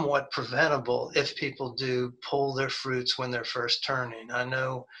somewhat preventable if people do pull their fruits when they're first turning. I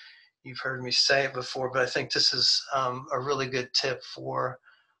know you've heard me say it before, but I think this is a really good tip for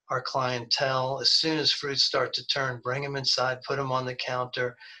our clientele. As soon as fruits start to turn, bring them inside, put them on the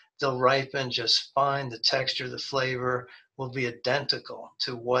counter. They'll ripen just fine. The texture, the flavor will be identical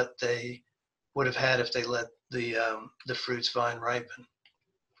to what they would have had if they let the fruits vine ripen.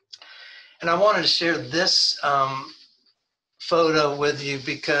 And I wanted to share this photo with you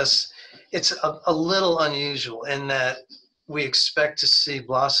because it's a little unusual in that we expect to see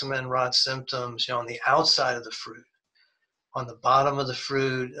blossom end rot symptoms, on the outside of the fruit. On the bottom of the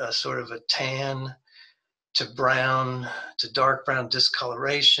fruit, sort of a tan to brown to dark brown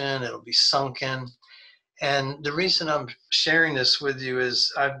discoloration. It'll be sunken. And the reason I'm sharing this with you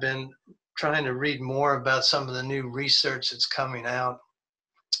is I've been trying to read more about some of the new research that's coming out.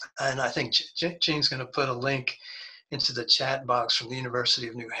 And I think Jean's going to put a link into the chat box from the University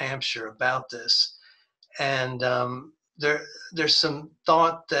of New Hampshire about this. And there's some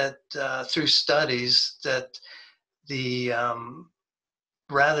thought that through studies that the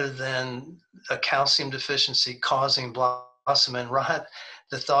rather than a calcium deficiency causing blossom end rot,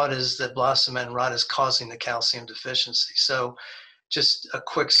 the thought is that blossom end rot is causing the calcium deficiency. So just a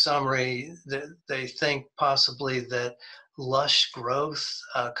quick summary, they think possibly that lush growth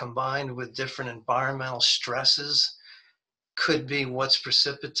combined with different environmental stresses could be what's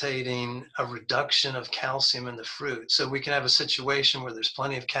precipitating a reduction of calcium in the fruit. So we can have a situation where there's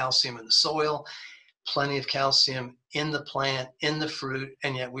plenty of calcium in the soil, plenty of calcium in the plant, in the fruit,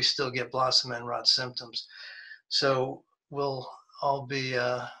 and yet we still get blossom end rot symptoms. So we'll all be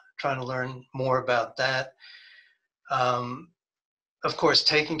trying to learn more about that. Of course,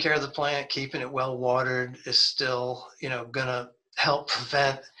 taking care of the plant, keeping it well watered is still, gonna help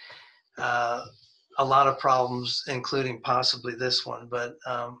prevent a lot of problems, including possibly this one, but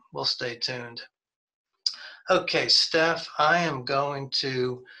we'll stay tuned. Okay, Steph, I am going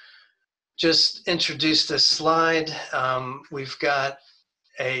to just introduce this slide. We've got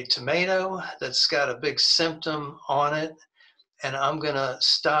a tomato that's got a big symptom on it, and I'm gonna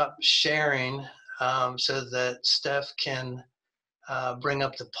stop sharing so that Steph can bring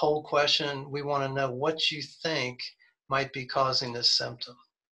up the poll question. We wanna know what you think might be causing this symptom.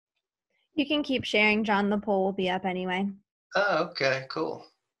 You can keep sharing, John. The poll will be up anyway. Oh, okay, cool.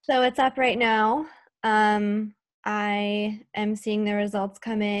 So it's up right now. I am seeing the results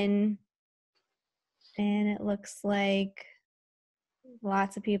come in, and it looks like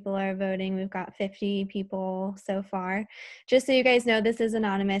lots of people are voting. We've got 50 people so far. Just so you guys know, this is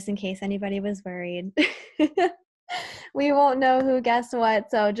anonymous in case anybody was worried. We won't know who guessed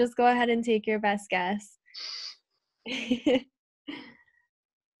what, so just go ahead and take your best guess.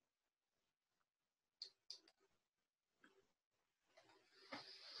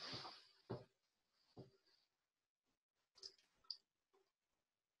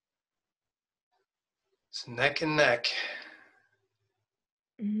 It's neck and neck.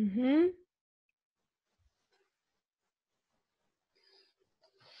 Mm-hmm.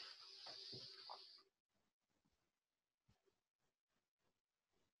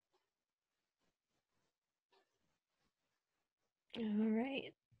 All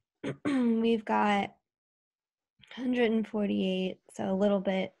right. We've got 148, so a little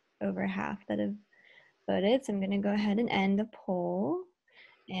bit over half that have voted. So I'm going to go ahead and end the poll,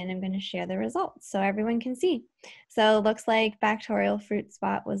 and I'm going to share the results so everyone can see. So it looks like Factorial Fruit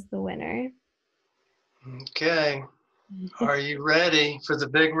Spot was the winner. Okay. Are you ready for the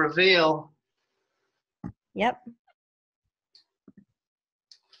big reveal? Yep.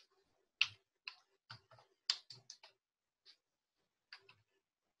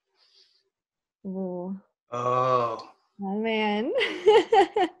 Oh. Oh man.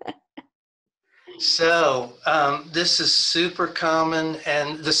 So this is super common,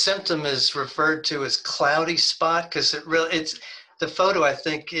 and the symptom is referred to as cloudy spot because it's the photo I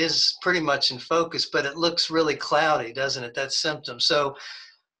think is pretty much in focus, but it looks really cloudy, doesn't it? That symptom. So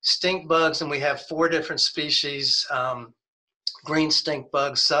stink bugs, and we have 4 different species: green stink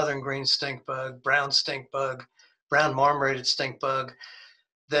bug, southern green stink bug, brown stink bug, brown marmorated stink bug.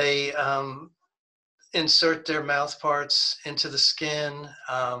 They insert their mouth parts into the skin.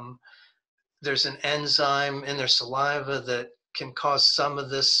 There's an enzyme in their saliva that can cause some of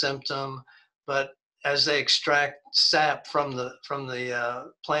this symptom, but as they extract sap from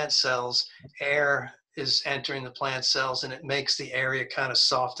the plant cells, air is entering the plant cells and it makes the area kind of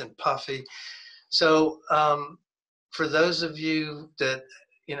soft and puffy. So for those of you that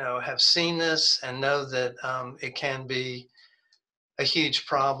have seen this and know that it can be a huge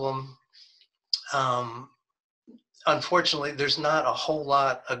problem, unfortunately, there's not a whole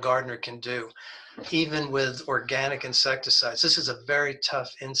lot a gardener can do. Even with organic insecticides, this is a very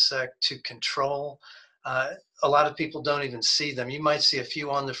tough insect to control. A lot of people don't even see them. You might see a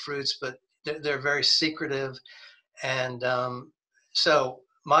few on the fruits, but they're very secretive. And so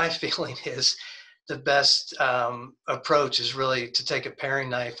my feeling is the best approach is really to take a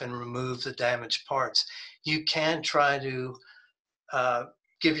paring knife and remove the damaged parts. You can try to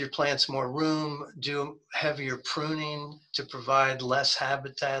give your plants more room, do heavier pruning to provide less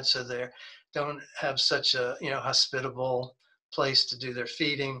habitat so they don't have such a hospitable place to do their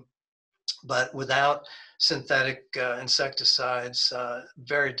feeding. But without synthetic insecticides,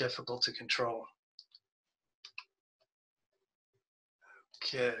 very difficult to control.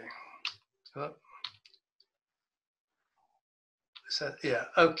 Okay. Oh. Yeah,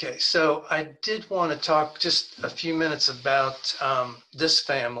 okay. So I did want to talk just a few minutes about this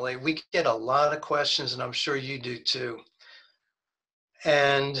family. We get a lot of questions, and I'm sure you do too.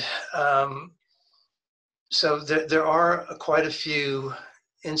 And so there are quite a few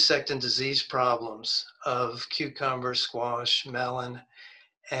insect and disease problems of cucumber, squash, melon.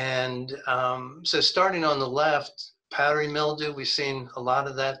 And so starting on the left, powdery mildew, we've seen a lot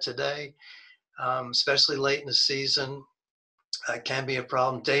of that today, especially late in the season. Can be a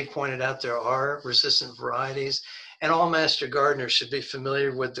problem. Dave pointed out there are resistant varieties, and all master gardeners should be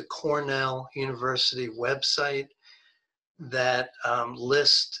familiar with the Cornell University website that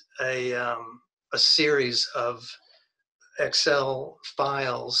lists a series of Excel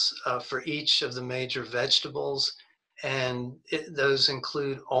files for each of the major vegetables, and those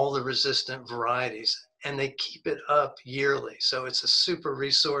include all the resistant varieties, and they keep it up yearly. So it's a super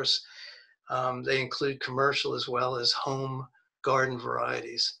resource. They include commercial as well as home garden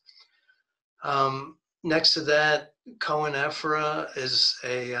varieties. Next to that, coinephora is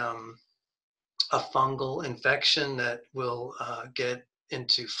a fungal infection that will get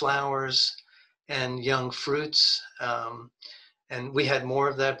into flowers and young fruits. And we had more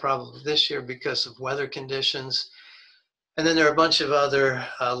of that probably this year because of weather conditions. And then there are a bunch of other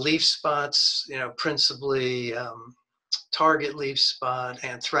leaf spots, principally target leaf spot,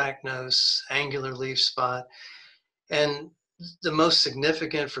 anthracnose, angular leaf spot. And the most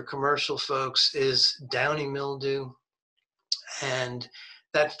significant for commercial folks is downy mildew. And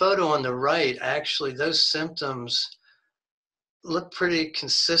that photo on the right, actually, those symptoms look pretty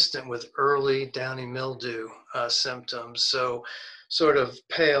consistent with early downy mildew symptoms. So sort of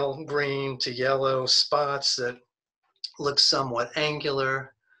pale green to yellow spots that look somewhat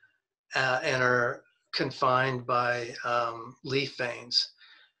angular and are confined by leaf veins.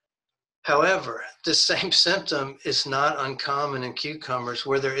 However, the same symptom is not uncommon in cucumbers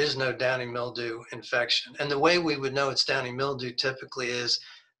where there is no downy mildew infection. And the way we would know it's downy mildew typically is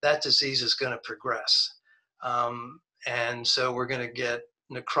that disease is going to progress. And so we're going to get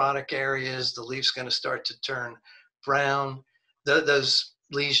necrotic areas, the leaf's going to start to turn brown. Those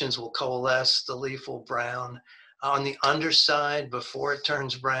lesions will coalesce, the leaf will brown. On the underside, before it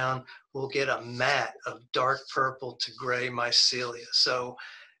turns brown, we'll get a mat of dark purple to gray mycelia. So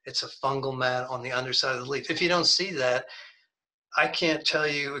it's a fungal mat on the underside of the leaf. If you don't see that, I can't tell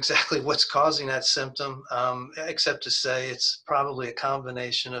you exactly what's causing that symptom, except to say it's probably a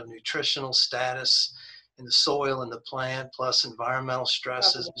combination of nutritional status in the soil and the plant, plus environmental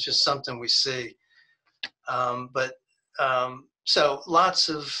stresses. It's just something we see. So lots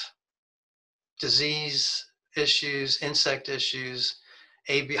of disease issues, insect issues,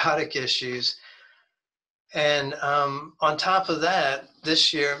 abiotic issues. And on top of that,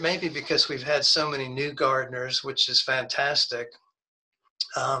 this year, maybe because we've had so many new gardeners, which is fantastic,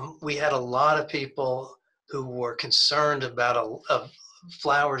 we had a lot of people who were concerned about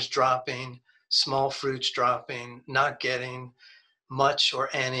flowers dropping, small fruits dropping, not getting much or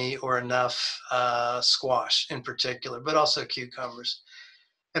any or enough squash in particular, but also cucumbers.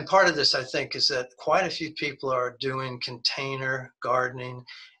 And part of this, I think, is that quite a few people are doing container gardening,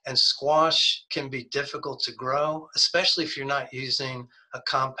 and squash can be difficult to grow, especially if you're not using a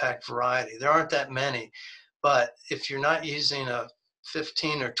compact variety. There aren't that many, but if you're not using a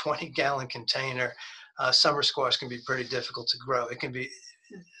 15 or 20 gallon container, summer squash can be pretty difficult to grow. It can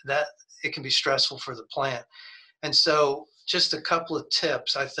be stressful for the plant. And so just a couple of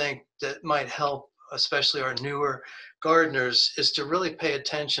tips I think that might help, especially our newer gardeners, is to really pay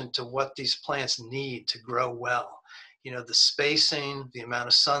attention to what these plants need to grow well. You know, the spacing, the amount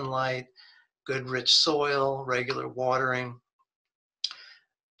of sunlight, good rich soil, regular watering.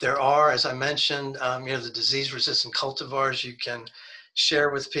 There are, as I mentioned, the disease-resistant cultivars you can share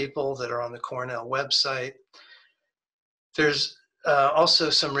with people that are on the Cornell website. There's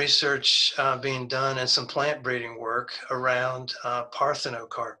also some research being done and some plant breeding work around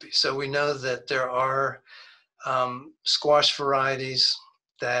parthenocarpy. So we know that there are squash varieties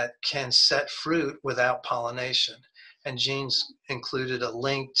that can set fruit without pollination. And Jean's included a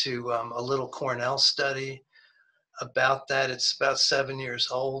link to a little Cornell study about that. It's about 7 years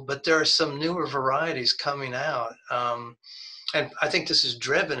old, but there are some newer varieties coming out. And I think this is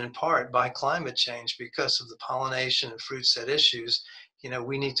driven in part by climate change because of the pollination and fruit set issues. You know,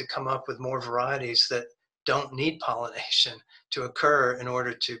 we need to come up with more varieties that don't need pollination to occur in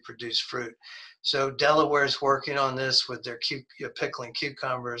order to produce fruit. So Delaware's working on this with their pickling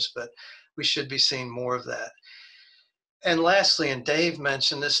cucumbers, but we should be seeing more of that. And lastly, and Dave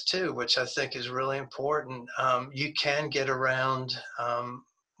mentioned this too, which I think is really important, you can get around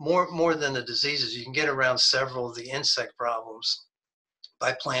more than the diseases, you can get around several of the insect problems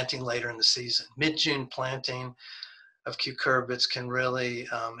by planting later in the season. Mid-June planting of cucurbits can really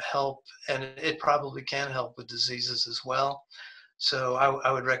help, and it probably can help with diseases as well. So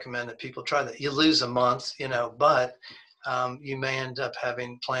I would recommend that people try that. You lose a month, but you may end up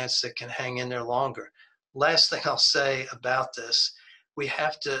having plants that can hang in there longer. Last thing I'll say about this, we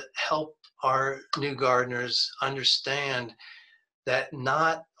have to help our new gardeners understand that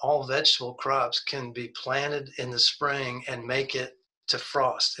not all vegetable crops can be planted in the spring and make it to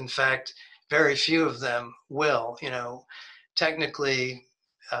frost. In fact, very few of them will. Technically,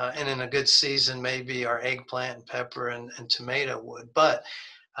 and in a good season, maybe our eggplant and pepper and tomato would. But,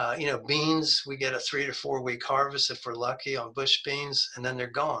 beans, we get a 3 to 4 week harvest if we're lucky on bush beans, and then they're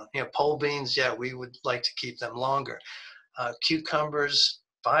gone. Pole beans, yeah, we would like to keep them longer. Cucumbers,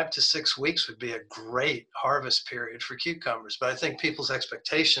 5 to 6 weeks would be a great harvest period for cucumbers. But I think people's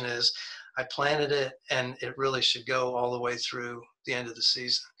expectation is I planted it and it really should go all the way through the end of the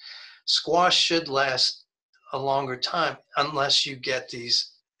season. Squash should last a longer time unless you get these,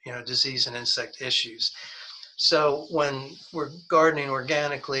 disease and insect issues. So when we're gardening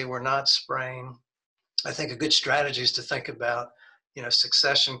organically, we're not spraying. I think a good strategy is to think about,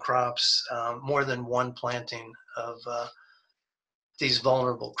 succession crops, more than one planting of these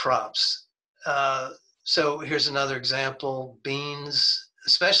vulnerable crops. So here's another example, beans,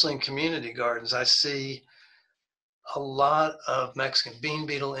 especially in community gardens. I see a lot of Mexican bean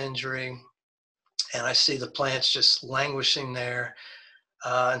beetle injury, and I see the plants just languishing there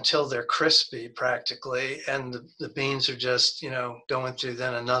until they're crispy practically, and the beans are just, going through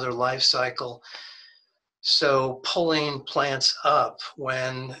then another life cycle. So pulling plants up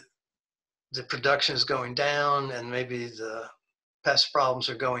when the production is going down and maybe the pest problems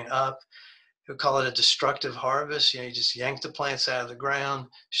are going up, we call it a destructive harvest. You just yank the plants out of the ground,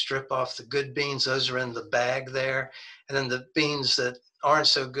 strip off the good beans, those are in the bag there, and then the beans that aren't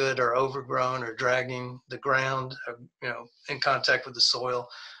so good or overgrown or dragging the ground, in contact with the soil,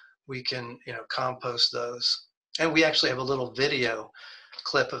 we can, compost those. And we actually have a little video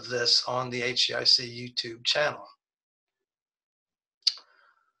clip of this on the HGIC YouTube channel.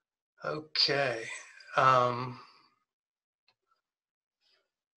 Okay.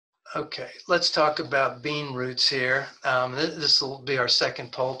 Okay, let's talk about bean roots here. This will be our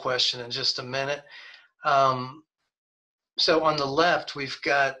second poll question in just a minute. So on the left, we've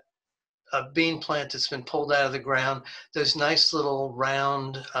got a bean plant that's been pulled out of the ground. Those nice little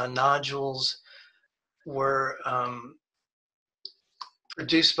round nodules were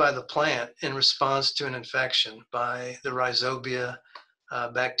produced by the plant in response to an infection by the rhizobia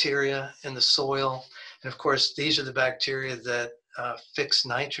bacteria in the soil. And of course, these are the bacteria that fix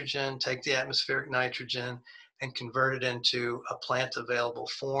nitrogen, take the atmospheric nitrogen, and convert it into a plant available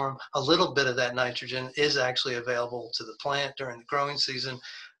form. A little bit of that nitrogen is actually available to the plant during the growing season,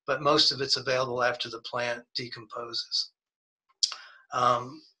 but most of it's available after the plant decomposes.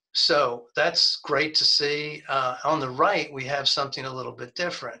 So that's great to see. On the right, we have something a little bit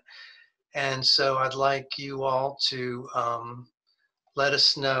different. And so I'd like you all to let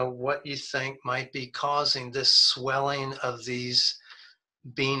us know what you think might be causing this swelling of these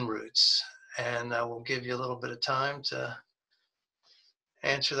bean roots. And we'll give you a little bit of time to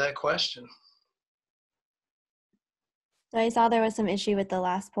answer that question. So I saw there was some issue with the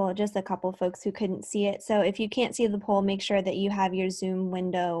last poll, just a couple folks who couldn't see it. So if you can't see the poll, make sure that you have your Zoom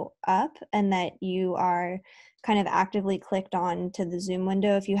window up and that you are kind of actively clicked on to the Zoom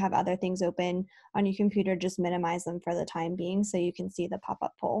window. If you have other things open on your computer, just minimize them for the time being so you can see the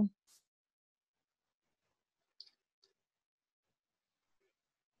pop-up poll.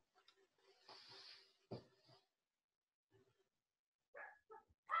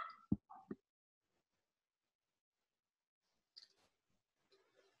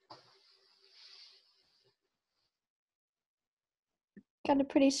 Got a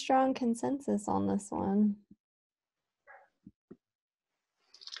pretty strong consensus on this one.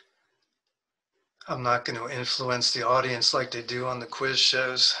 I'm not going to influence the audience like they do on the quiz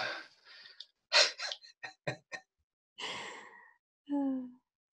shows.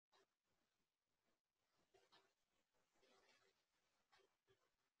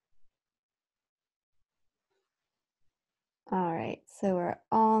 All right, so we're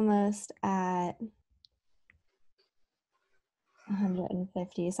almost at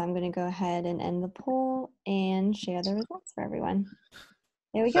 150. So I'm going to go ahead and end the poll and share the results for everyone.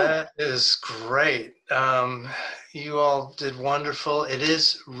 There we go. That is great. You all did wonderful. It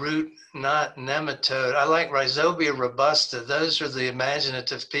is root, not nematode. I like Rhizobia robusta. Those are the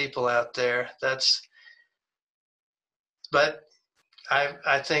imaginative people out there. But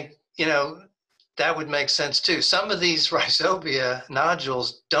I think, you know, that would make sense too. Some of these Rhizobia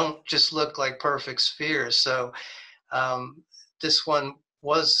nodules don't just look like perfect spheres. So this one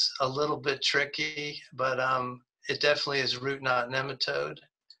was a little bit tricky, but it definitely is root, not nematode.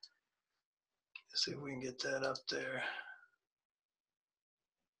 Let's see if we can get that up there.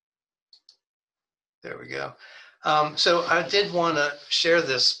 There we go. So I did want to share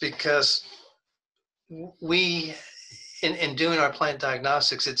this because we, in doing our plant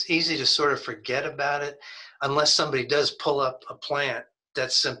diagnostics, it's easy to sort of forget about it unless somebody does pull up a plant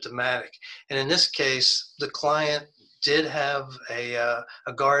that's symptomatic. And in this case, the client did have a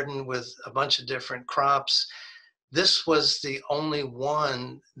garden with a bunch of different crops. This was the only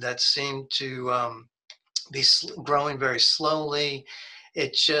one that seemed to be growing very slowly.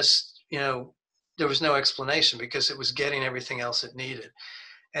 It just, you know, there was no explanation because it was getting everything else it needed.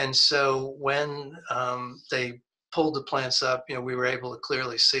 And so when they pulled the plants up, you know, we were able to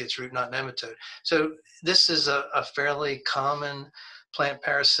clearly see it's root, not nematode. So this is a fairly common plant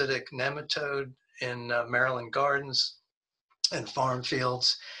parasitic nematode in Maryland gardens and farm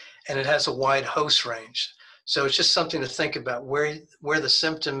fields, and it has a wide host range. So it's just something to think about where the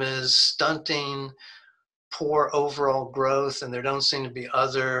symptom is stunting, poor overall growth, and there don't seem to be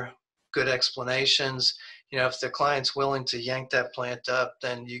other good explanations. You know, if the client's willing to yank that plant up,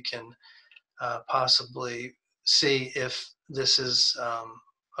 then you can possibly see if this is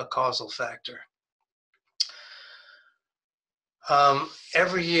a causal factor.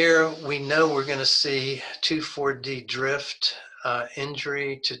 Every year we know we're going to see 2,4-D drift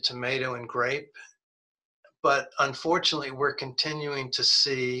injury to tomato and grape, but unfortunately we're continuing to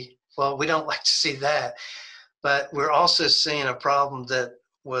see, well, we don't like to see that, but we're also seeing a problem that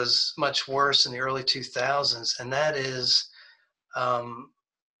was much worse in the early 2000s, and that is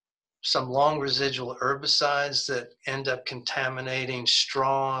some long residual herbicides that end up contaminating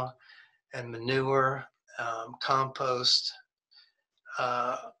straw and manure, compost,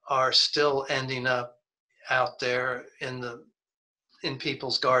 are still ending up out there in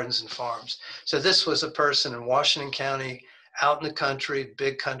people's gardens and farms. So this was a person in Washington County, out in the country,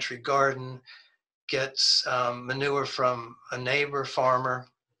 big country garden, gets manure from a neighbor farmer,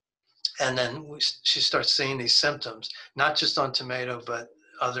 and then she starts seeing these symptoms, not just on tomato, but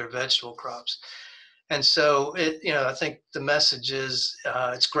other vegetable crops. And so, you know, I think the message is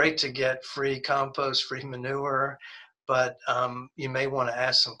it's great to get free compost, free manure, but you may want to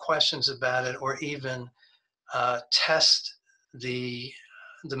ask some questions about it, or even test the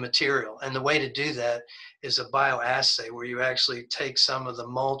material. And the way to do that is a bioassay, where you actually take some of the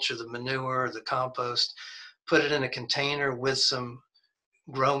mulch or the manure or the compost, put it in a container with some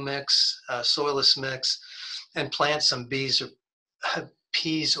grow mix, soilless mix, and plant some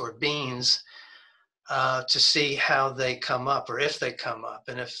peas or beans to see how they come up, or if they come up.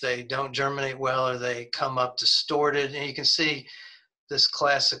 And if they don't germinate well, or they come up distorted, and you can see this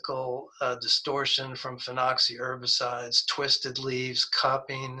classical distortion from phenoxy herbicides, twisted leaves,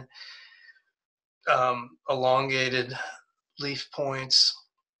 cupping, elongated leaf points,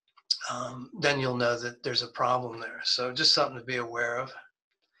 then you'll know that there's a problem there. So just something to be aware of.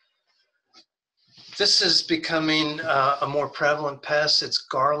 This is becoming a more prevalent pest. It's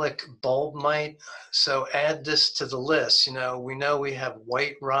garlic bulb mite. So add this to the list. You know we have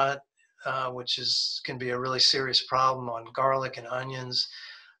white rot, which can be a really serious problem on garlic and onions.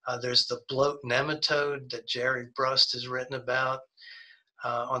 There's the bloat nematode that Jerry Brust has written about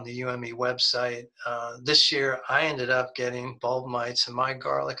on the UME website. This year, I ended up getting bulb mites in my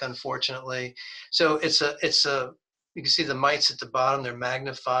garlic, unfortunately. So you can see the mites at the bottom, they're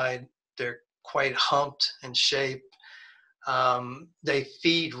magnified. They're quite humped in shape. They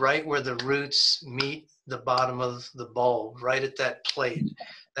feed right where the roots meet the bottom of the bulb, right at that plate.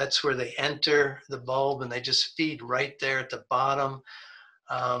 That's where they enter the bulb, and they just feed right there at the bottom.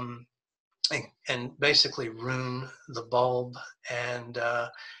 And basically ruin the bulb, and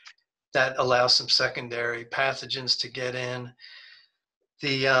that allows some secondary pathogens to get in.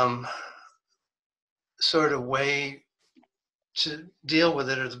 The sort of way to deal with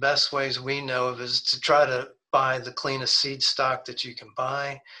it, or the best ways we know of, is to try to buy the cleanest seed stock that you can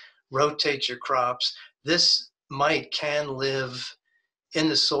buy, rotate your crops. This mite can live in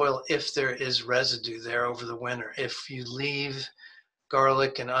the soil if there is residue there over the winter. If you leave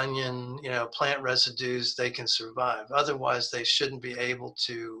garlic and onion, plant residues, they can survive. Otherwise, they shouldn't be able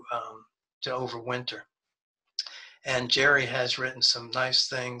to overwinter. And Jerry has written some nice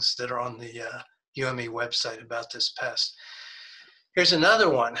things that are on the UME website about this pest. Here's another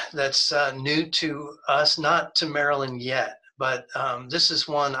one that's new to us, not to Maryland yet, but this is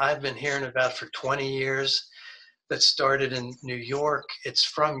one I've been hearing about for 20 years that started in New York. It's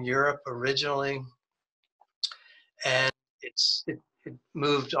from Europe originally, and it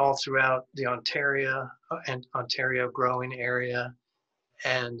moved all throughout the Ontario growing area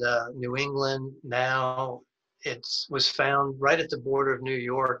and New England. Now it was found right at the border of New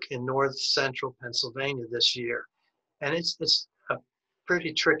York in north central Pennsylvania this year. And it's a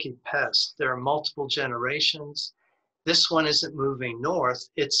pretty tricky pest. There are multiple generations. This one isn't moving north,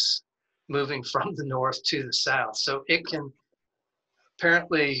 it's moving from the north to the south. So it can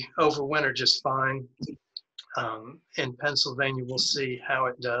apparently overwinter just fine. In Pennsylvania, we'll see how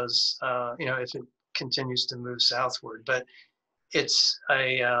it does, if it continues to move southward. But it's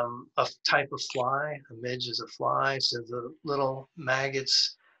a type of fly. A midge is a fly, so the little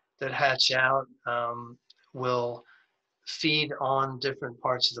maggots that hatch out will feed on different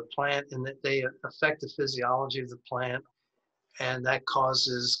parts of the plant, and that they affect the physiology of the plant, and that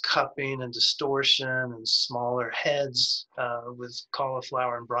causes cupping and distortion and smaller heads with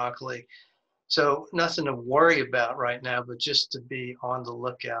cauliflower and broccoli. So nothing to worry about right now, but just to be on the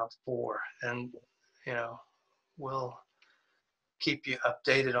lookout for. And, we'll keep you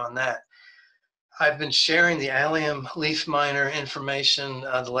updated on that. I've been sharing the allium leaf miner information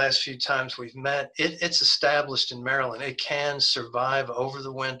the last few times we've met. It's established in Maryland. It can survive over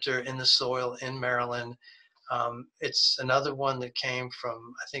the winter in the soil in Maryland. It's another one that came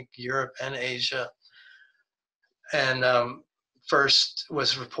from, I think, Europe and Asia. And first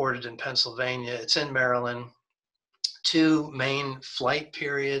was reported in Pennsylvania. It's in Maryland. 2 main flight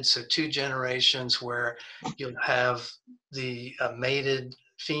periods, so 2 generations where you'll have the mated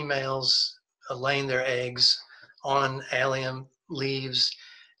females laying their eggs on allium leaves,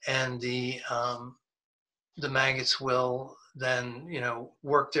 and the maggots will then,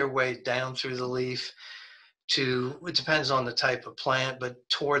 work their way down through the leaf it depends on the type of plant, but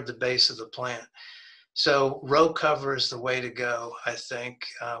toward the base of the plant. So row cover is the way to go, I think,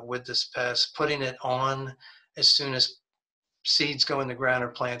 with this pest. Putting it on as soon as seeds go in the ground or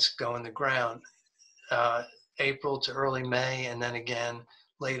plants go in the ground, April to early May, and then again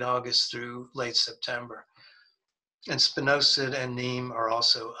late August through late September. And spinosad and neem are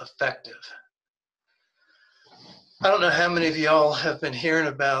also effective. I don't know how many of y'all have been hearing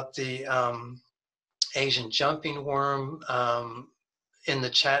about the Asian jumping worm. In the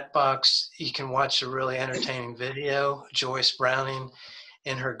chat box, you can watch a really entertaining video. Joyce Browning,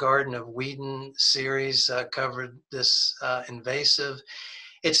 in her Garden of Whedon series, covered this invasive.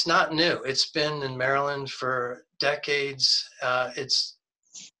 It's not new. It's been in Maryland for decades. It's,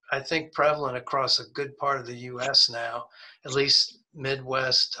 I think, prevalent across a good part of the US now, at least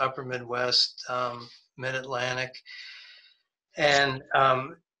Midwest, upper Midwest, mid-Atlantic. And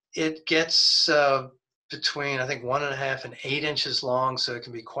it gets between, I think, 1.5 and 8 inches long, so it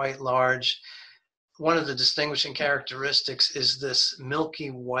can be quite large. one of the distinguishing characteristics is this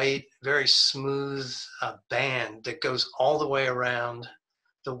milky white, very smooth band that goes all the way around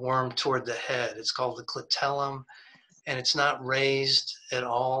the worm toward the head. It's called the clitellum, and it's not raised at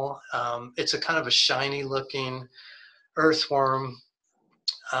all. It's a kind of a shiny looking earthworm.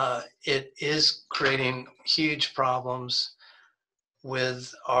 It is creating huge problems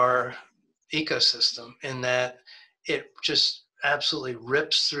with our ecosystem in that it just absolutely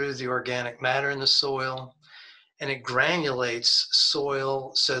rips through the organic matter in the soil, and it granulates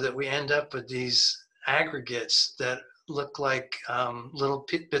soil so that we end up with these aggregates that look like little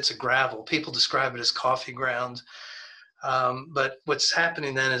bits of gravel. People describe it as coffee ground. But what's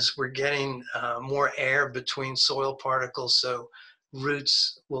happening then is we're getting more air between soil particles, so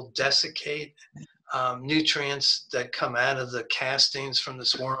roots will desiccate. Nutrients that come out of the castings from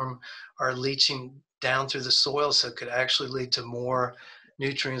this worm are leaching down through the soil, so it could actually lead to more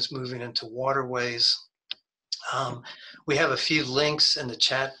nutrients moving into waterways. We have a few links in the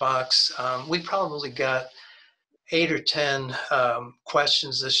chat box. We probably got 8 or 10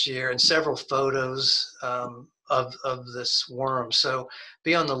 questions this year and several photos of this worm. So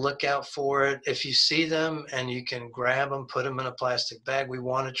be on the lookout for it. If you see them and you can grab them, put them in a plastic bag. We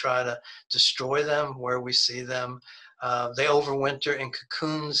want to try to destroy them where we see them. They overwinter in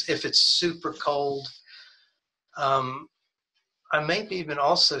cocoons. If it's super cold, I may be even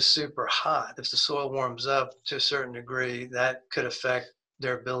also super hot. If the soil warms up to a certain degree, that could affect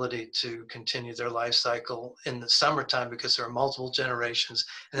their ability to continue their life cycle in the summertime because there are multiple generations.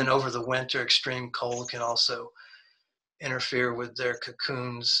 And then over the winter, extreme cold can also interfere with their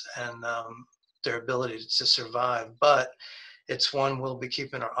cocoons and their ability to survive. But it's one we'll be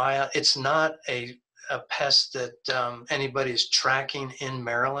keeping our eye on. It's not a pest that anybody is tracking in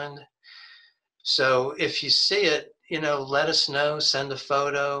Maryland. So if you see it, let us know, send a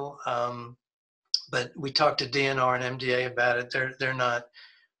photo. But we talked to DNR and MDA about it. They're not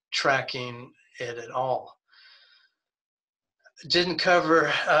tracking it at all. Didn't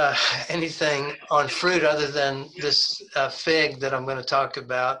cover anything on fruit other than this fig that I'm going to talk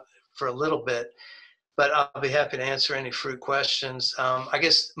about for a little bit, but I'll be happy to answer any fruit questions. I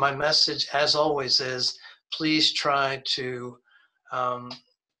guess my message, as always, is please try to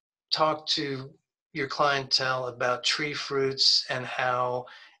talk to your clientele about tree fruits and how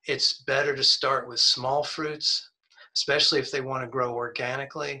it's better to start with small fruits, especially if they want to grow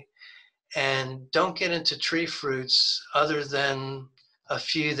organically. And don't get into tree fruits other than a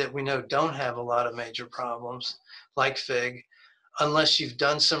few that we know don't have a lot of major problems, like fig, unless you've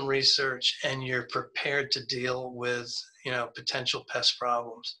done some research and you're prepared to deal with, potential pest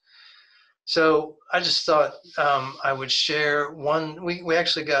problems. So I just thought I would share one. We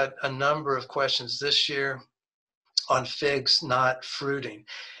actually got a number of questions this year on figs not fruiting.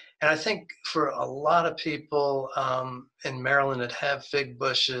 And I think for a lot of people in Maryland that have fig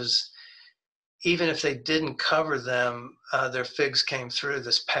bushes, even if they didn't cover them, their figs came through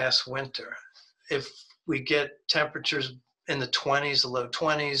this past winter. If we get temperatures in the 20s, the low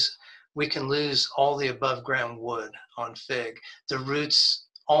 20s, we can lose all the above ground wood on fig. The roots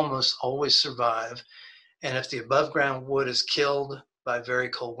almost always survive. And if the above ground wood is killed by very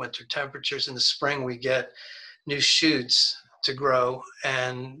cold winter temperatures, in the spring we get new shoots to grow,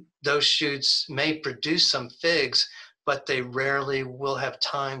 and those shoots may produce some figs, but they rarely will have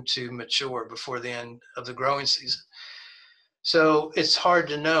time to mature before the end of the growing season. So it's hard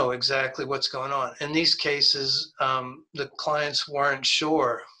to know exactly what's going on. In these cases, the clients weren't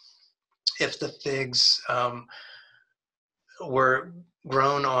sure if the figs were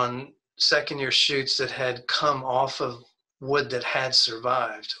grown on second-year shoots that had come off of wood that had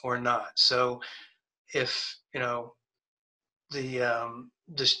survived or not. So if,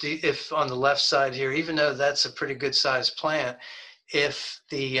 if on the left side here, even though that's a pretty good sized plant, if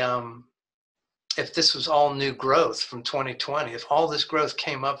this was all new growth from 2020, if all this growth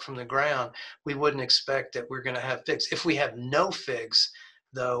came up from the ground, we wouldn't expect that we're going to have figs. If we have no figs,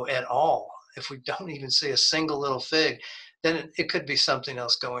 though, at all, if we don't even see a single little fig, then it could be something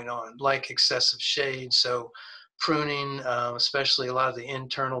else going on, like excessive shade. So pruning, especially a lot of the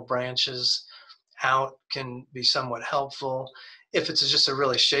internal branches out, can be somewhat helpful. If it's just a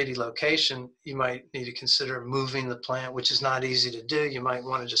really shady location, you might need to consider moving the plant, which is not easy to do. You might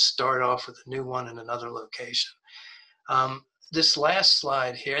want to just start off with a new one in another location. This last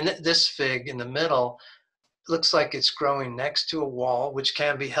slide here, and this fig in the middle, looks like it's growing next to a wall, which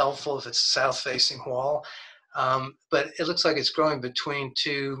can be helpful if it's a south-facing wall. But it looks like it's growing between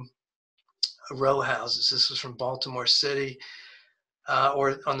two row houses. This was from Baltimore City.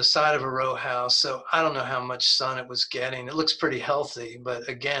 Or on the side of a row house. So I don't know how much sun it was getting. It looks pretty healthy, but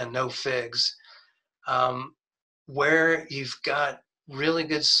again, no figs. Where you've got really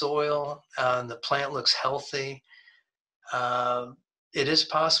good soil and the plant looks healthy, it is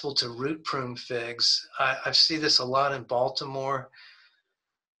possible to root prune figs. I see this a lot in Baltimore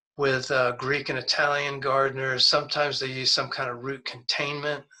with Greek and Italian gardeners. Sometimes they use some kind of root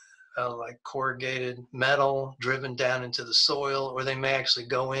containment, like corrugated metal driven down into the soil, or they may actually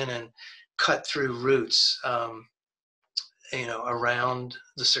go in and cut through roots, around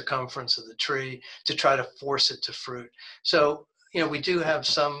the circumference of the tree to try to force it to fruit. So, we do have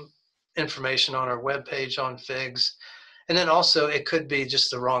some information on our webpage on figs. And then also it could be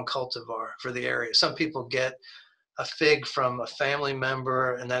just the wrong cultivar for the area. Some people get a fig from a family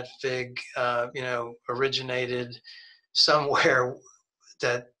member, and that fig, originated somewhere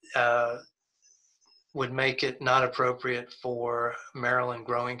that would make it not appropriate for Maryland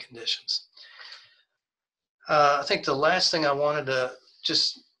growing conditions. I think the last thing I wanted to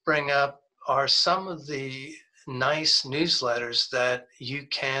just bring up are some of the nice newsletters that you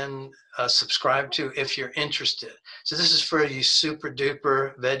can subscribe to if you're interested. So this is for you super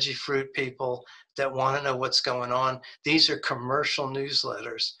duper veggie fruit people that want to know what's going on. These are commercial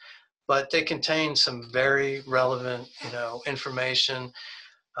newsletters, but they contain some very relevant, information.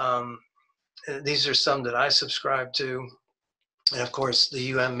 These are some that I subscribe to. And of course,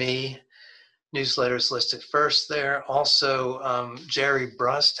 the UME newsletter is listed first there. Also, Jerry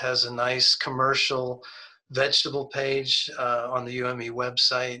Brust has a nice commercial vegetable page on the UME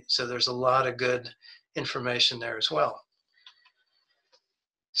website. So there's a lot of good information there as well.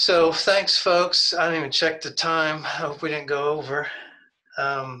 So thanks, folks. I didn't even check the time. I hope we didn't go over.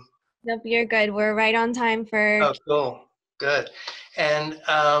 Nope, you're good. We're right on time for. Oh, cool. Good. And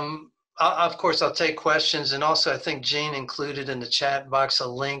of course, I'll take questions. And also, I think Jean included in the chat box a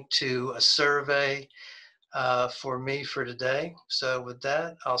link to a survey for me for today. So with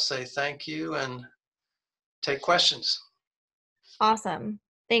that, I'll say thank you and take questions. Awesome.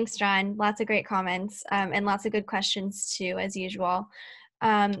 Thanks, John. Lots of great comments and lots of good questions too, as usual.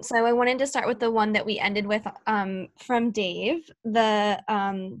 So I wanted to start with the one that we ended with from Dave, the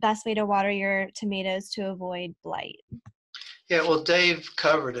best way to water your tomatoes to avoid blight. Yeah, well, Dave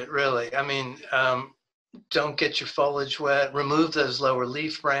covered it really. I mean, don't get your foliage wet, remove those lower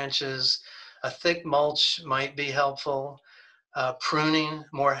leaf branches. A thick mulch might be helpful. Pruning,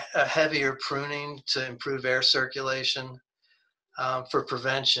 heavier pruning to improve air circulation for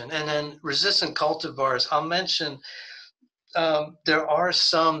prevention. And then resistant cultivars, I'll mention there are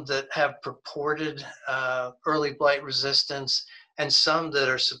some that have purported early blight resistance and some that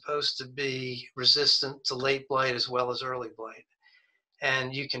are supposed to be resistant to late blight as well as early blight.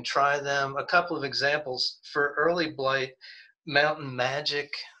 And you can try them. A couple of examples for early blight: Mountain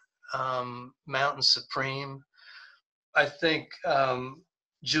Magic, Mountain Supreme. I think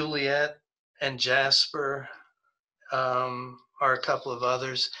Juliet and Jasper are a couple of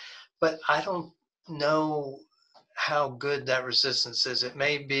others, but I don't know how good that resistance is. It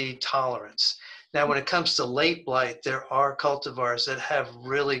may be tolerance. Now, when it comes to late blight, there are cultivars that have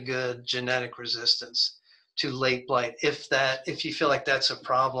really good genetic resistance to late blight. If you feel like that's a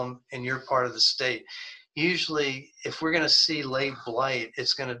problem in your part of the state, usually if we're going to see late blight,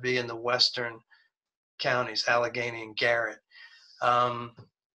 it's going to be in the western counties, Allegheny and Garrett.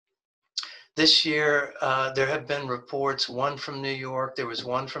 This year, there have been reports, one from New York, there was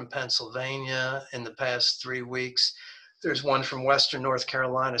one from Pennsylvania in the past 3 weeks. There's one from Western North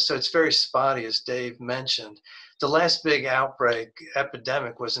Carolina. So it's very spotty, as Dave mentioned. The last big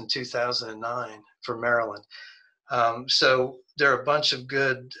epidemic was in 2009 for Maryland. So there are a bunch of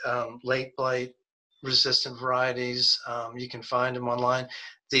good late blight resistant varieties. You can find them online.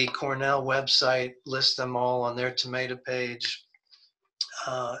 The Cornell website lists them all on their tomato page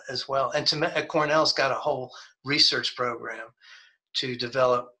as well. And Cornell's got a whole research program to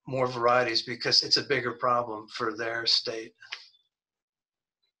develop more varieties because it's a bigger problem for their state.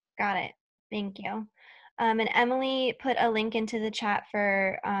 Got it. Thank you. And Emily put a link into the chat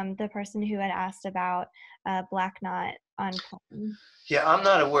for the person who had asked about black knot on plum. Yeah, I'm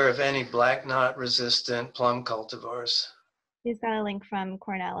not aware of any black knot resistant plum cultivars. He's got a link from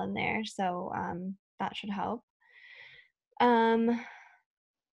Cornell in there, so that should help.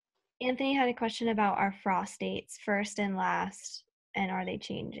 Anthony had a question about our frost dates, first and last, and are they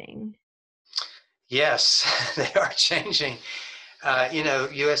changing? Yes, they are changing.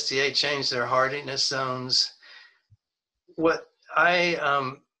 USDA changed their hardiness zones. What I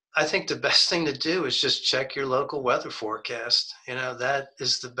think the best thing to do is just check your local weather forecast. That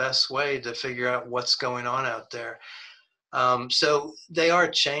is the best way to figure out what's going on out there. So they are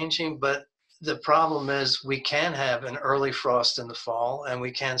changing, but the problem is we can have an early frost in the fall, and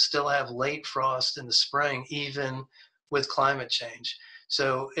we can still have late frost in the spring, even with climate change.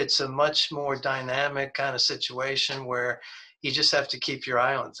 So it's a much more dynamic kind of situation where you just have to keep your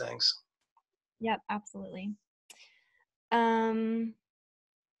eye on things. Yep, absolutely.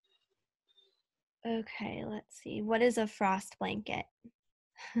 Okay, let's see. What is a frost blanket?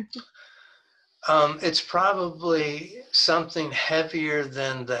 It's probably something heavier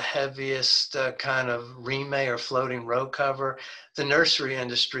than the heaviest kind of remay or floating row cover. The nursery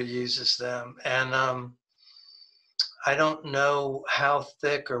industry uses them, and I don't know how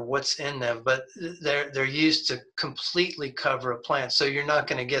thick or what's in them, but they're used to completely cover a plant, so you're not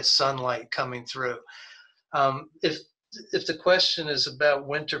going to get sunlight coming through. If the question is about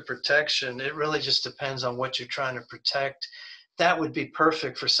winter protection, it really just depends on what you're trying to protect. That would be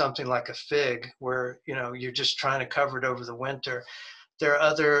perfect for something like a fig, where you're just trying to cover it over the winter. There are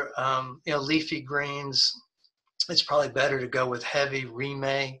other leafy greens. It's probably better to go with heavy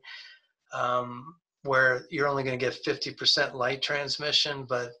remay, where you're only going to get 50% light transmission,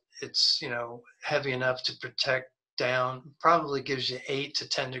 but it's heavy enough to protect down. Probably gives you 8 to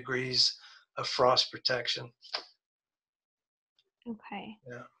 10 degrees of frost protection. Okay.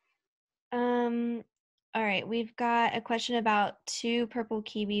 Yeah. All right, we've got a question about 2 purple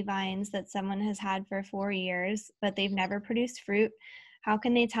kiwi vines that someone has had for 4 years, but they've never produced fruit. How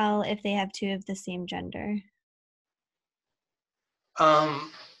can they tell if they have 2 of the same gender?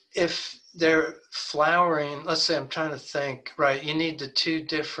 If they're flowering, let's say, I'm trying to think, right, you need the two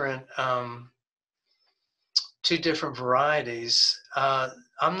different varieties.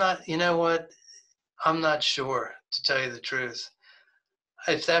 I'm not, I'm not sure, to tell you the truth.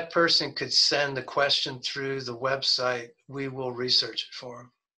 If that person could send the question through the website, we will research it for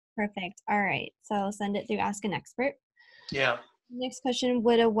them. Perfect. All right, so I'll send it through Ask an Expert. Yeah. Next question,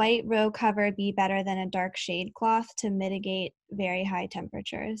 would a white row cover be better than a dark shade cloth to mitigate very high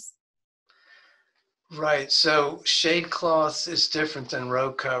temperatures? Right, so shade cloth is different than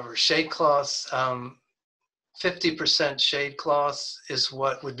row cover. Shade cloth, 50% shade cloth is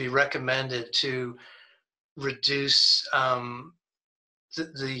what would be recommended to reduce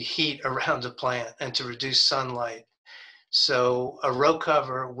the heat around the plant and to reduce sunlight. So a row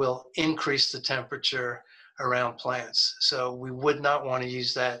cover will increase the temperature around plants. So we would not want to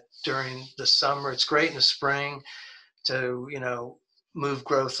use that during the summer. It's great in the spring to, move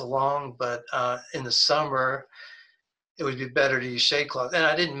growth along, but in the summer, it would be better to use shade cloth. And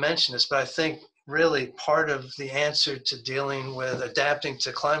I didn't mention this, but I think really part of the answer to dealing with adapting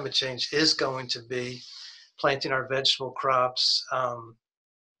to climate change is going to be planting our vegetable crops,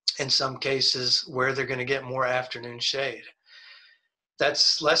 in some cases where they're going to get more afternoon shade.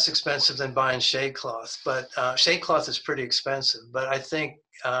 That's less expensive than buying shade cloth, but shade cloth is pretty expensive. But I think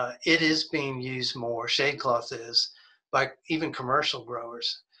it is being used more, shade cloth is, by even commercial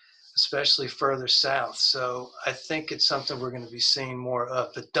growers, especially further south. So I think it's something we're going to be seeing more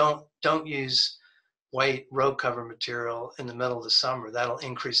of. But don't use white row cover material in the middle of the summer. That'll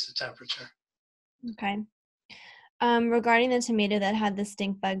increase the temperature. Okay. Regarding the tomato that had the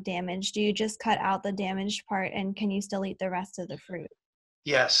stink bug damage, do you just cut out the damaged part and can you still eat the rest of the fruit?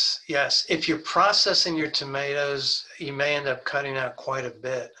 Yes. If you're processing your tomatoes, you may end up cutting out quite a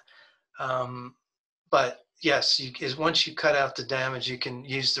bit. But yes, once you cut out the damage, you can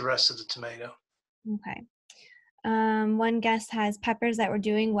use the rest of the tomato. Okay. One guest has peppers that were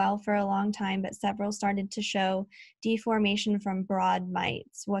doing well for a long time, but several started to show deformation from broad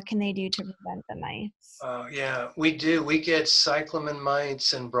mites. What can they do to prevent the mites? Yeah, we do. We get cyclamen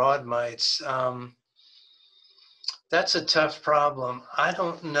mites and broad mites. That's a tough problem. I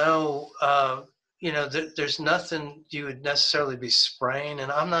don't know. There's nothing you would necessarily be spraying,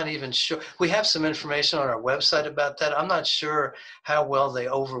 and I'm not even sure. We have some information on our website about that. I'm not sure how well they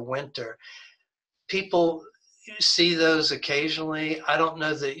overwinter. People see those occasionally. I don't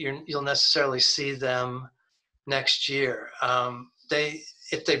know that you'll necessarily see them next year.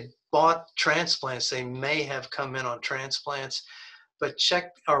 If they bought transplants, they may have come in on transplants. But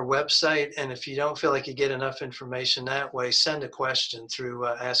check our website, and if you don't feel like you get enough information that way, send a question through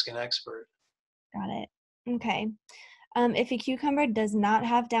Ask an Expert. Got it. Okay. If a cucumber does not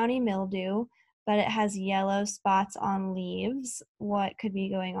have downy mildew, but it has yellow spots on leaves, what could be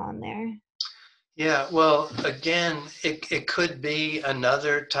going on there? Yeah, well, again, it could be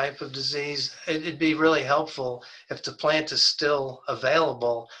another type of disease. It'd be really helpful if the plant is still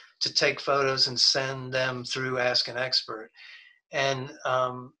available to take photos and send them through Ask an Expert. And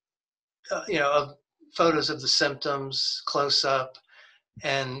photos of the symptoms close up,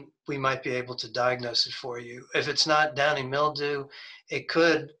 and we might be able to diagnose it for you. If it's not downy mildew, it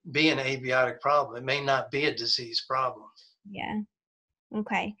could be an abiotic problem. It may not be a disease problem. Yeah.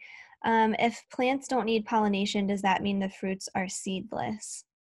 Okay. If plants don't need pollination, does that mean the fruits are seedless?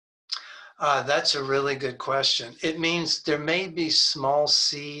 That's a really good question. It means there may be small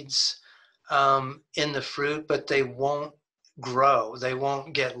seeds in the fruit, but they won't grow. They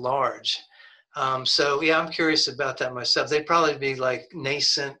won't get large. So yeah, I'm curious about that myself. They'd probably be like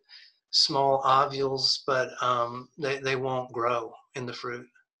nascent, small ovules, but they won't grow in the fruit.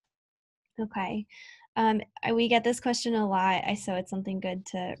 Okay. We get this question a lot, so it's something good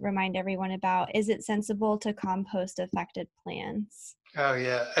to remind everyone about. Is it sensible to compost affected plants? Oh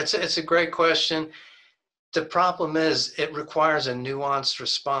yeah, it's a great question. The problem is it requires a nuanced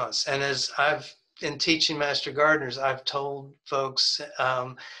response. And as in teaching Master Gardeners, I've told folks,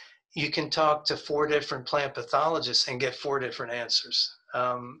 you can talk to 4 different plant pathologists and get 4 different answers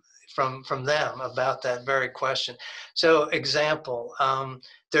from them about that very question. So example,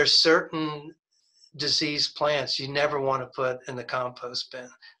 there's certain disease plants you never want to put in the compost bin.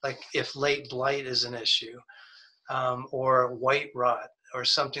 Like if late blight is an issue, or white rot or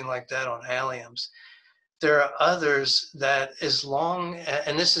something like that on alliums. There are others that as long,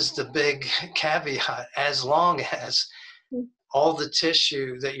 and this is the big caveat, as long as all the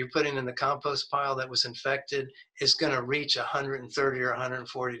tissue that you're putting in the compost pile that was infected is going to reach 130 or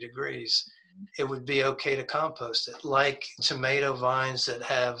 140 degrees, it would be okay to compost it. Like tomato vines that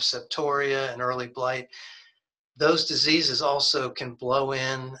have septoria and early blight, those diseases also can blow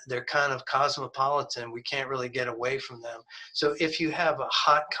in. They're kind of cosmopolitan. We can't really get away from them. So if you have a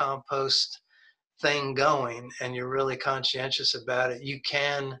hot compost thing going and you're really conscientious about it, you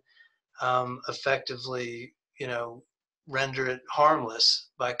can effectively, render it harmless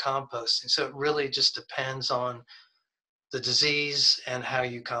by composting. So it really just depends on the disease and how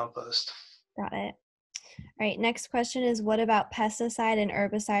you compost. Got it. All right, next question is, what about pesticide and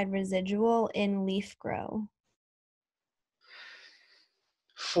herbicide residual in leaf grow?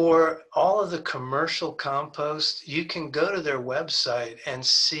 For all of the commercial compost, you can go to their website and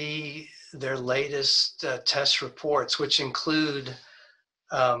see their latest test reports, which include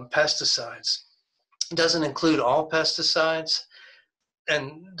pesticides. It doesn't include all pesticides,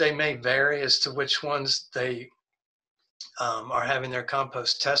 and they may vary as to which ones they are having their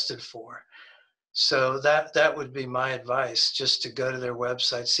compost tested for. So that would be my advice, just to go to their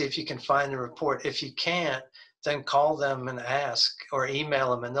website, see if you can find the report. If you can't, then call them and ask, or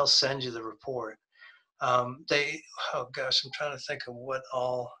email them and they'll send you the report. Oh gosh, I'm trying to think of what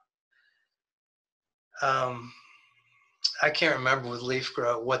all, I can't remember with leaf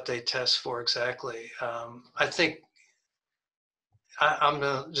grow what they test for exactly. I think I'm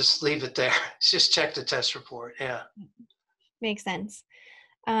gonna just leave it there. Just check the test report, yeah. Makes sense.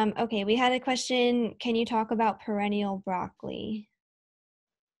 Okay, we had a question. Can you talk about perennial broccoli?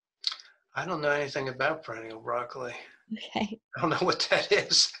 I don't know anything about perennial broccoli. Okay. I don't know what that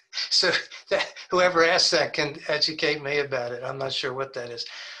is. So whoever asked that can educate me about it. I'm not sure what that is.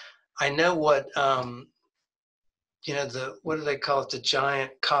 I know what, what do they call it? The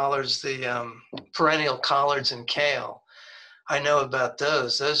giant collards, the perennial collards and kale. I know about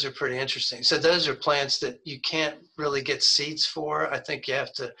those. Those are pretty interesting. So those are plants that you can't really get seeds for. I think you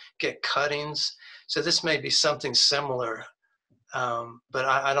have to get cuttings. So this may be something similar, but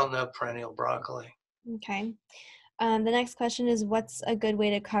I don't know perennial broccoli. Okay. The next question is, what's a good way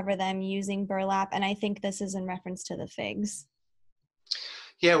to cover them using burlap? And I think this is in reference to the figs.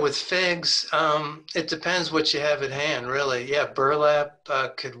 Yeah, with figs, it depends what you have at hand, really. Yeah, burlap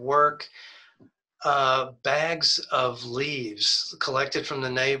could work. Bags of leaves collected from the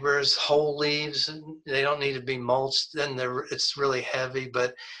neighbors, whole leaves, they don't need to be mulched, then it's really heavy,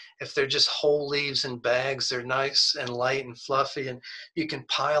 but if they're just whole leaves in bags, they're nice and light and fluffy, and you can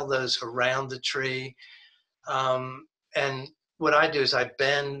pile those around the tree. And what I do is I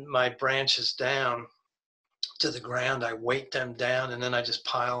bend my branches down to the ground, I weight them down, and then I just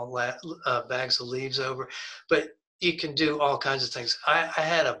pile bags of leaves over. But you can do all kinds of things. I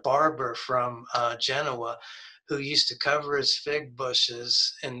had a barber from Genoa who used to cover his fig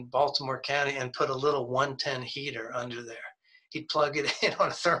bushes in Baltimore County and put a little 110 heater under there. He'd plug it in on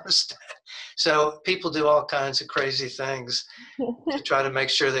a thermostat. So people do all kinds of crazy things to try to make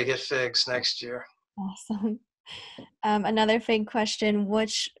sure they get figs next year. Awesome. Another fig question,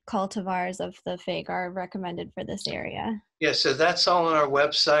 which cultivars of the fig are recommended for this area? Yeah, so that's all on our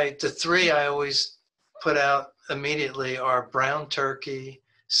website. The 3 I always put out immediately are Brown Turkey,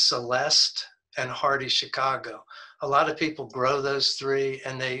 Celeste, and Hardy Chicago. A lot of people grow those 3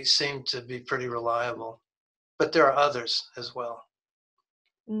 and they seem to be pretty reliable, but there are others as well.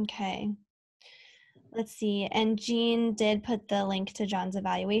 Okay. Let's see. And Jean did put the link to John's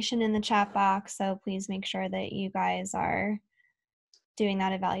evaluation in the chat box, so please make sure that you guys are doing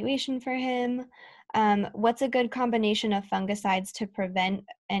that evaluation for him. What's a good combination of fungicides to prevent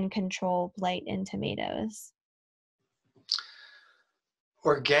and control blight in tomatoes?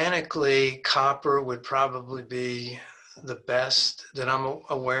 Organically, copper would probably be the best that I'm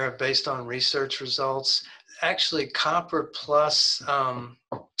aware of based on research results. Actually, copper plus,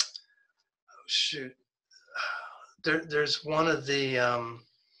 there's one of the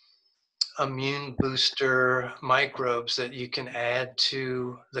immune booster microbes that you can add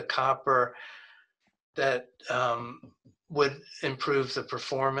to the copper that would improve the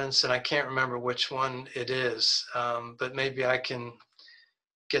performance. And I can't remember which one it is, but maybe I can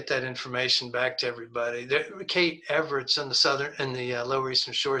get that information back to everybody. Kate Everett's in the Lower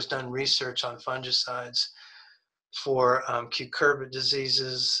Eastern Shore has done research on fungicides for cucurbit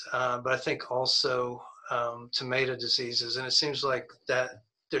diseases, but I think also tomato diseases. And it seems like that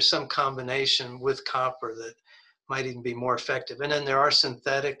there's some combination with copper that might even be more effective. And then there are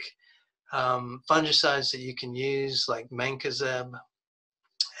synthetic fungicides that you can use, like mancozeb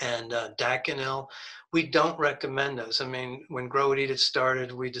and daconil. We don't recommend those. I mean, when Grow and Eat It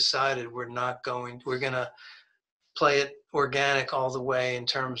started, we decided we're going to play it organic all the way in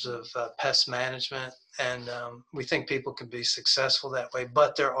terms of pest management. And we think people can be successful that way,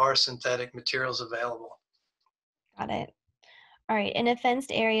 but there are synthetic materials available. Got it. All right. In a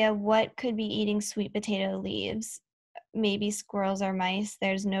fenced area, what could be eating sweet potato leaves? Maybe squirrels or mice.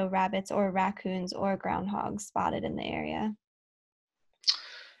 There's no rabbits or raccoons or groundhogs spotted in the area.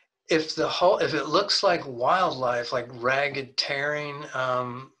 If it looks like wildlife, like ragged tearing,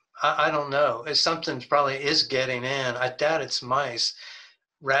 I don't know. It's something probably is getting in. I doubt it's mice.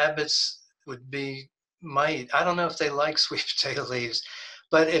 Rabbits might. I don't know if they like sweet potato leaves,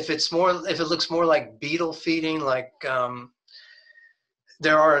 but if it looks more like beetle feeding, like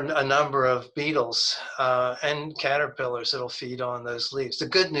there are a number of beetles and caterpillars that'll feed on those leaves. The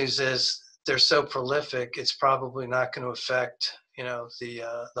good news is they're so prolific, it's probably not going to affect the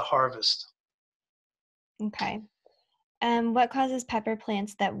harvest. Okay. What causes pepper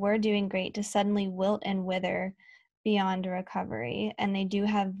plants that were doing great to suddenly wilt and wither beyond recovery? And they do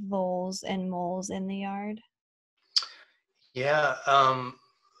have voles and moles in the yard. Yeah.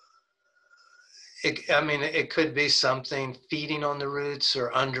 It could be something feeding on the roots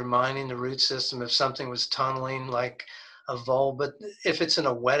or undermining the root system if something was tunneling like a vole. But if it's in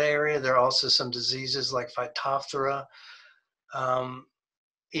a wet area, there are also some diseases like Phytophthora,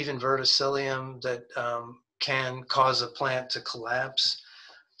 even verticillium that can cause a plant to collapse.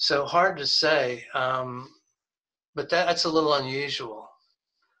 So hard to say, but that's a little unusual.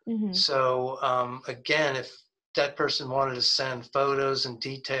 Mm-hmm. So again, if that person wanted to send photos and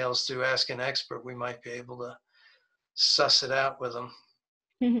details through Ask an Expert, we might be able to suss it out with them.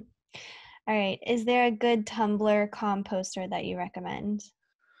 All right. Is there a good tumbler composter that you recommend?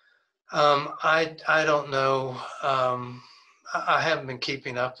 I don't know. I haven't been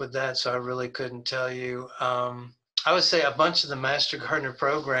keeping up with that, so I really couldn't tell you. I would say a bunch of the Master Gardener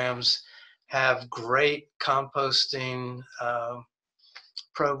programs have great composting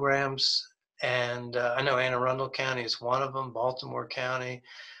programs. And I know Anne Arundel County is one of them, Baltimore County,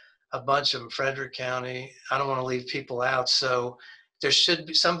 a bunch of them, Frederick County. I don't want to leave people out. So there should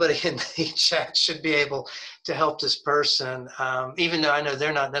be somebody in the chat should be able to help this person, even though I know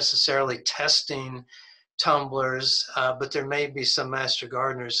they're not necessarily testing tumblers, but there may be some master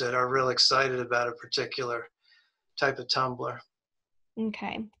gardeners that are real excited about a particular type of tumbler.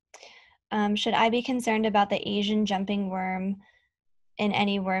 Okay. Should I be concerned about the Asian jumping worm in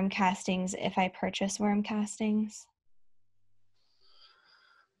any worm castings if I purchase worm castings?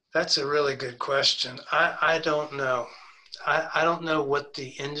 That's a really good question. I don't know. I don't know what the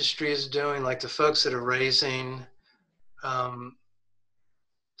industry is doing, like the folks that are raising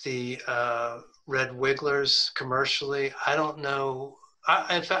the red wigglers commercially. I don't know.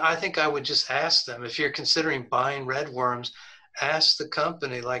 In fact, I think I would just ask them, if you're considering buying red worms, ask the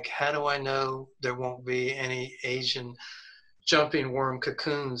company, like, how do I know there won't be any Asian jumping worm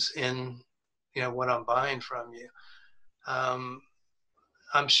cocoons in what I'm buying from you?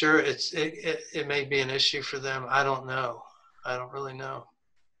 I'm sure it may be an issue for them. I don't know. I don't really know.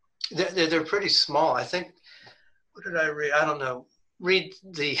 They're pretty small. I think, what did I read? I don't know. Read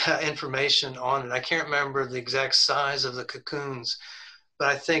the information on it. I can't remember the exact size of the cocoons, but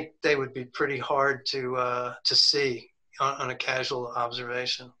I think they would be pretty hard to see on a casual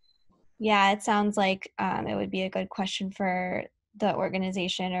observation. Yeah, it sounds like it would be a good question for the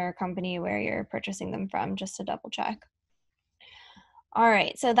organization or company where you're purchasing them from, just to double check. All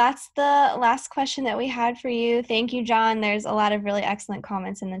right, so that's the last question that we had for you. Thank you, John. There's a lot of really excellent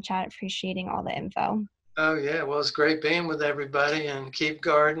comments in the chat, appreciating all the info. Oh yeah, well, it's great being with everybody, and keep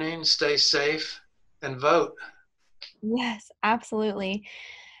gardening, stay safe, and vote. Yes, absolutely.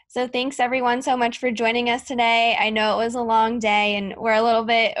 So thanks everyone so much for joining us today. I know it was a long day and we're a little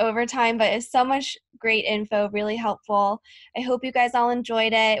bit over time, but it's so much great info, really helpful. I hope you guys all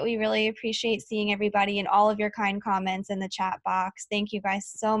enjoyed it. We really appreciate seeing everybody and all of your kind comments in the chat box. Thank you guys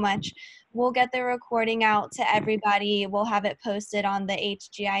so much. We'll get the recording out to everybody. We'll have it posted on the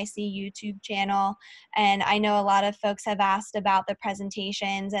HGIC YouTube channel. And I know a lot of folks have asked about the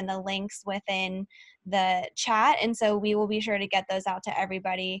presentations and the links within the chat, and so we will be sure to get those out to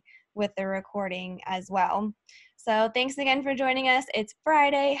everybody with the recording as well. So thanks again for joining us. It's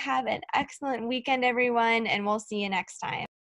Friday. Have an excellent weekend, everyone, and we'll see you next time.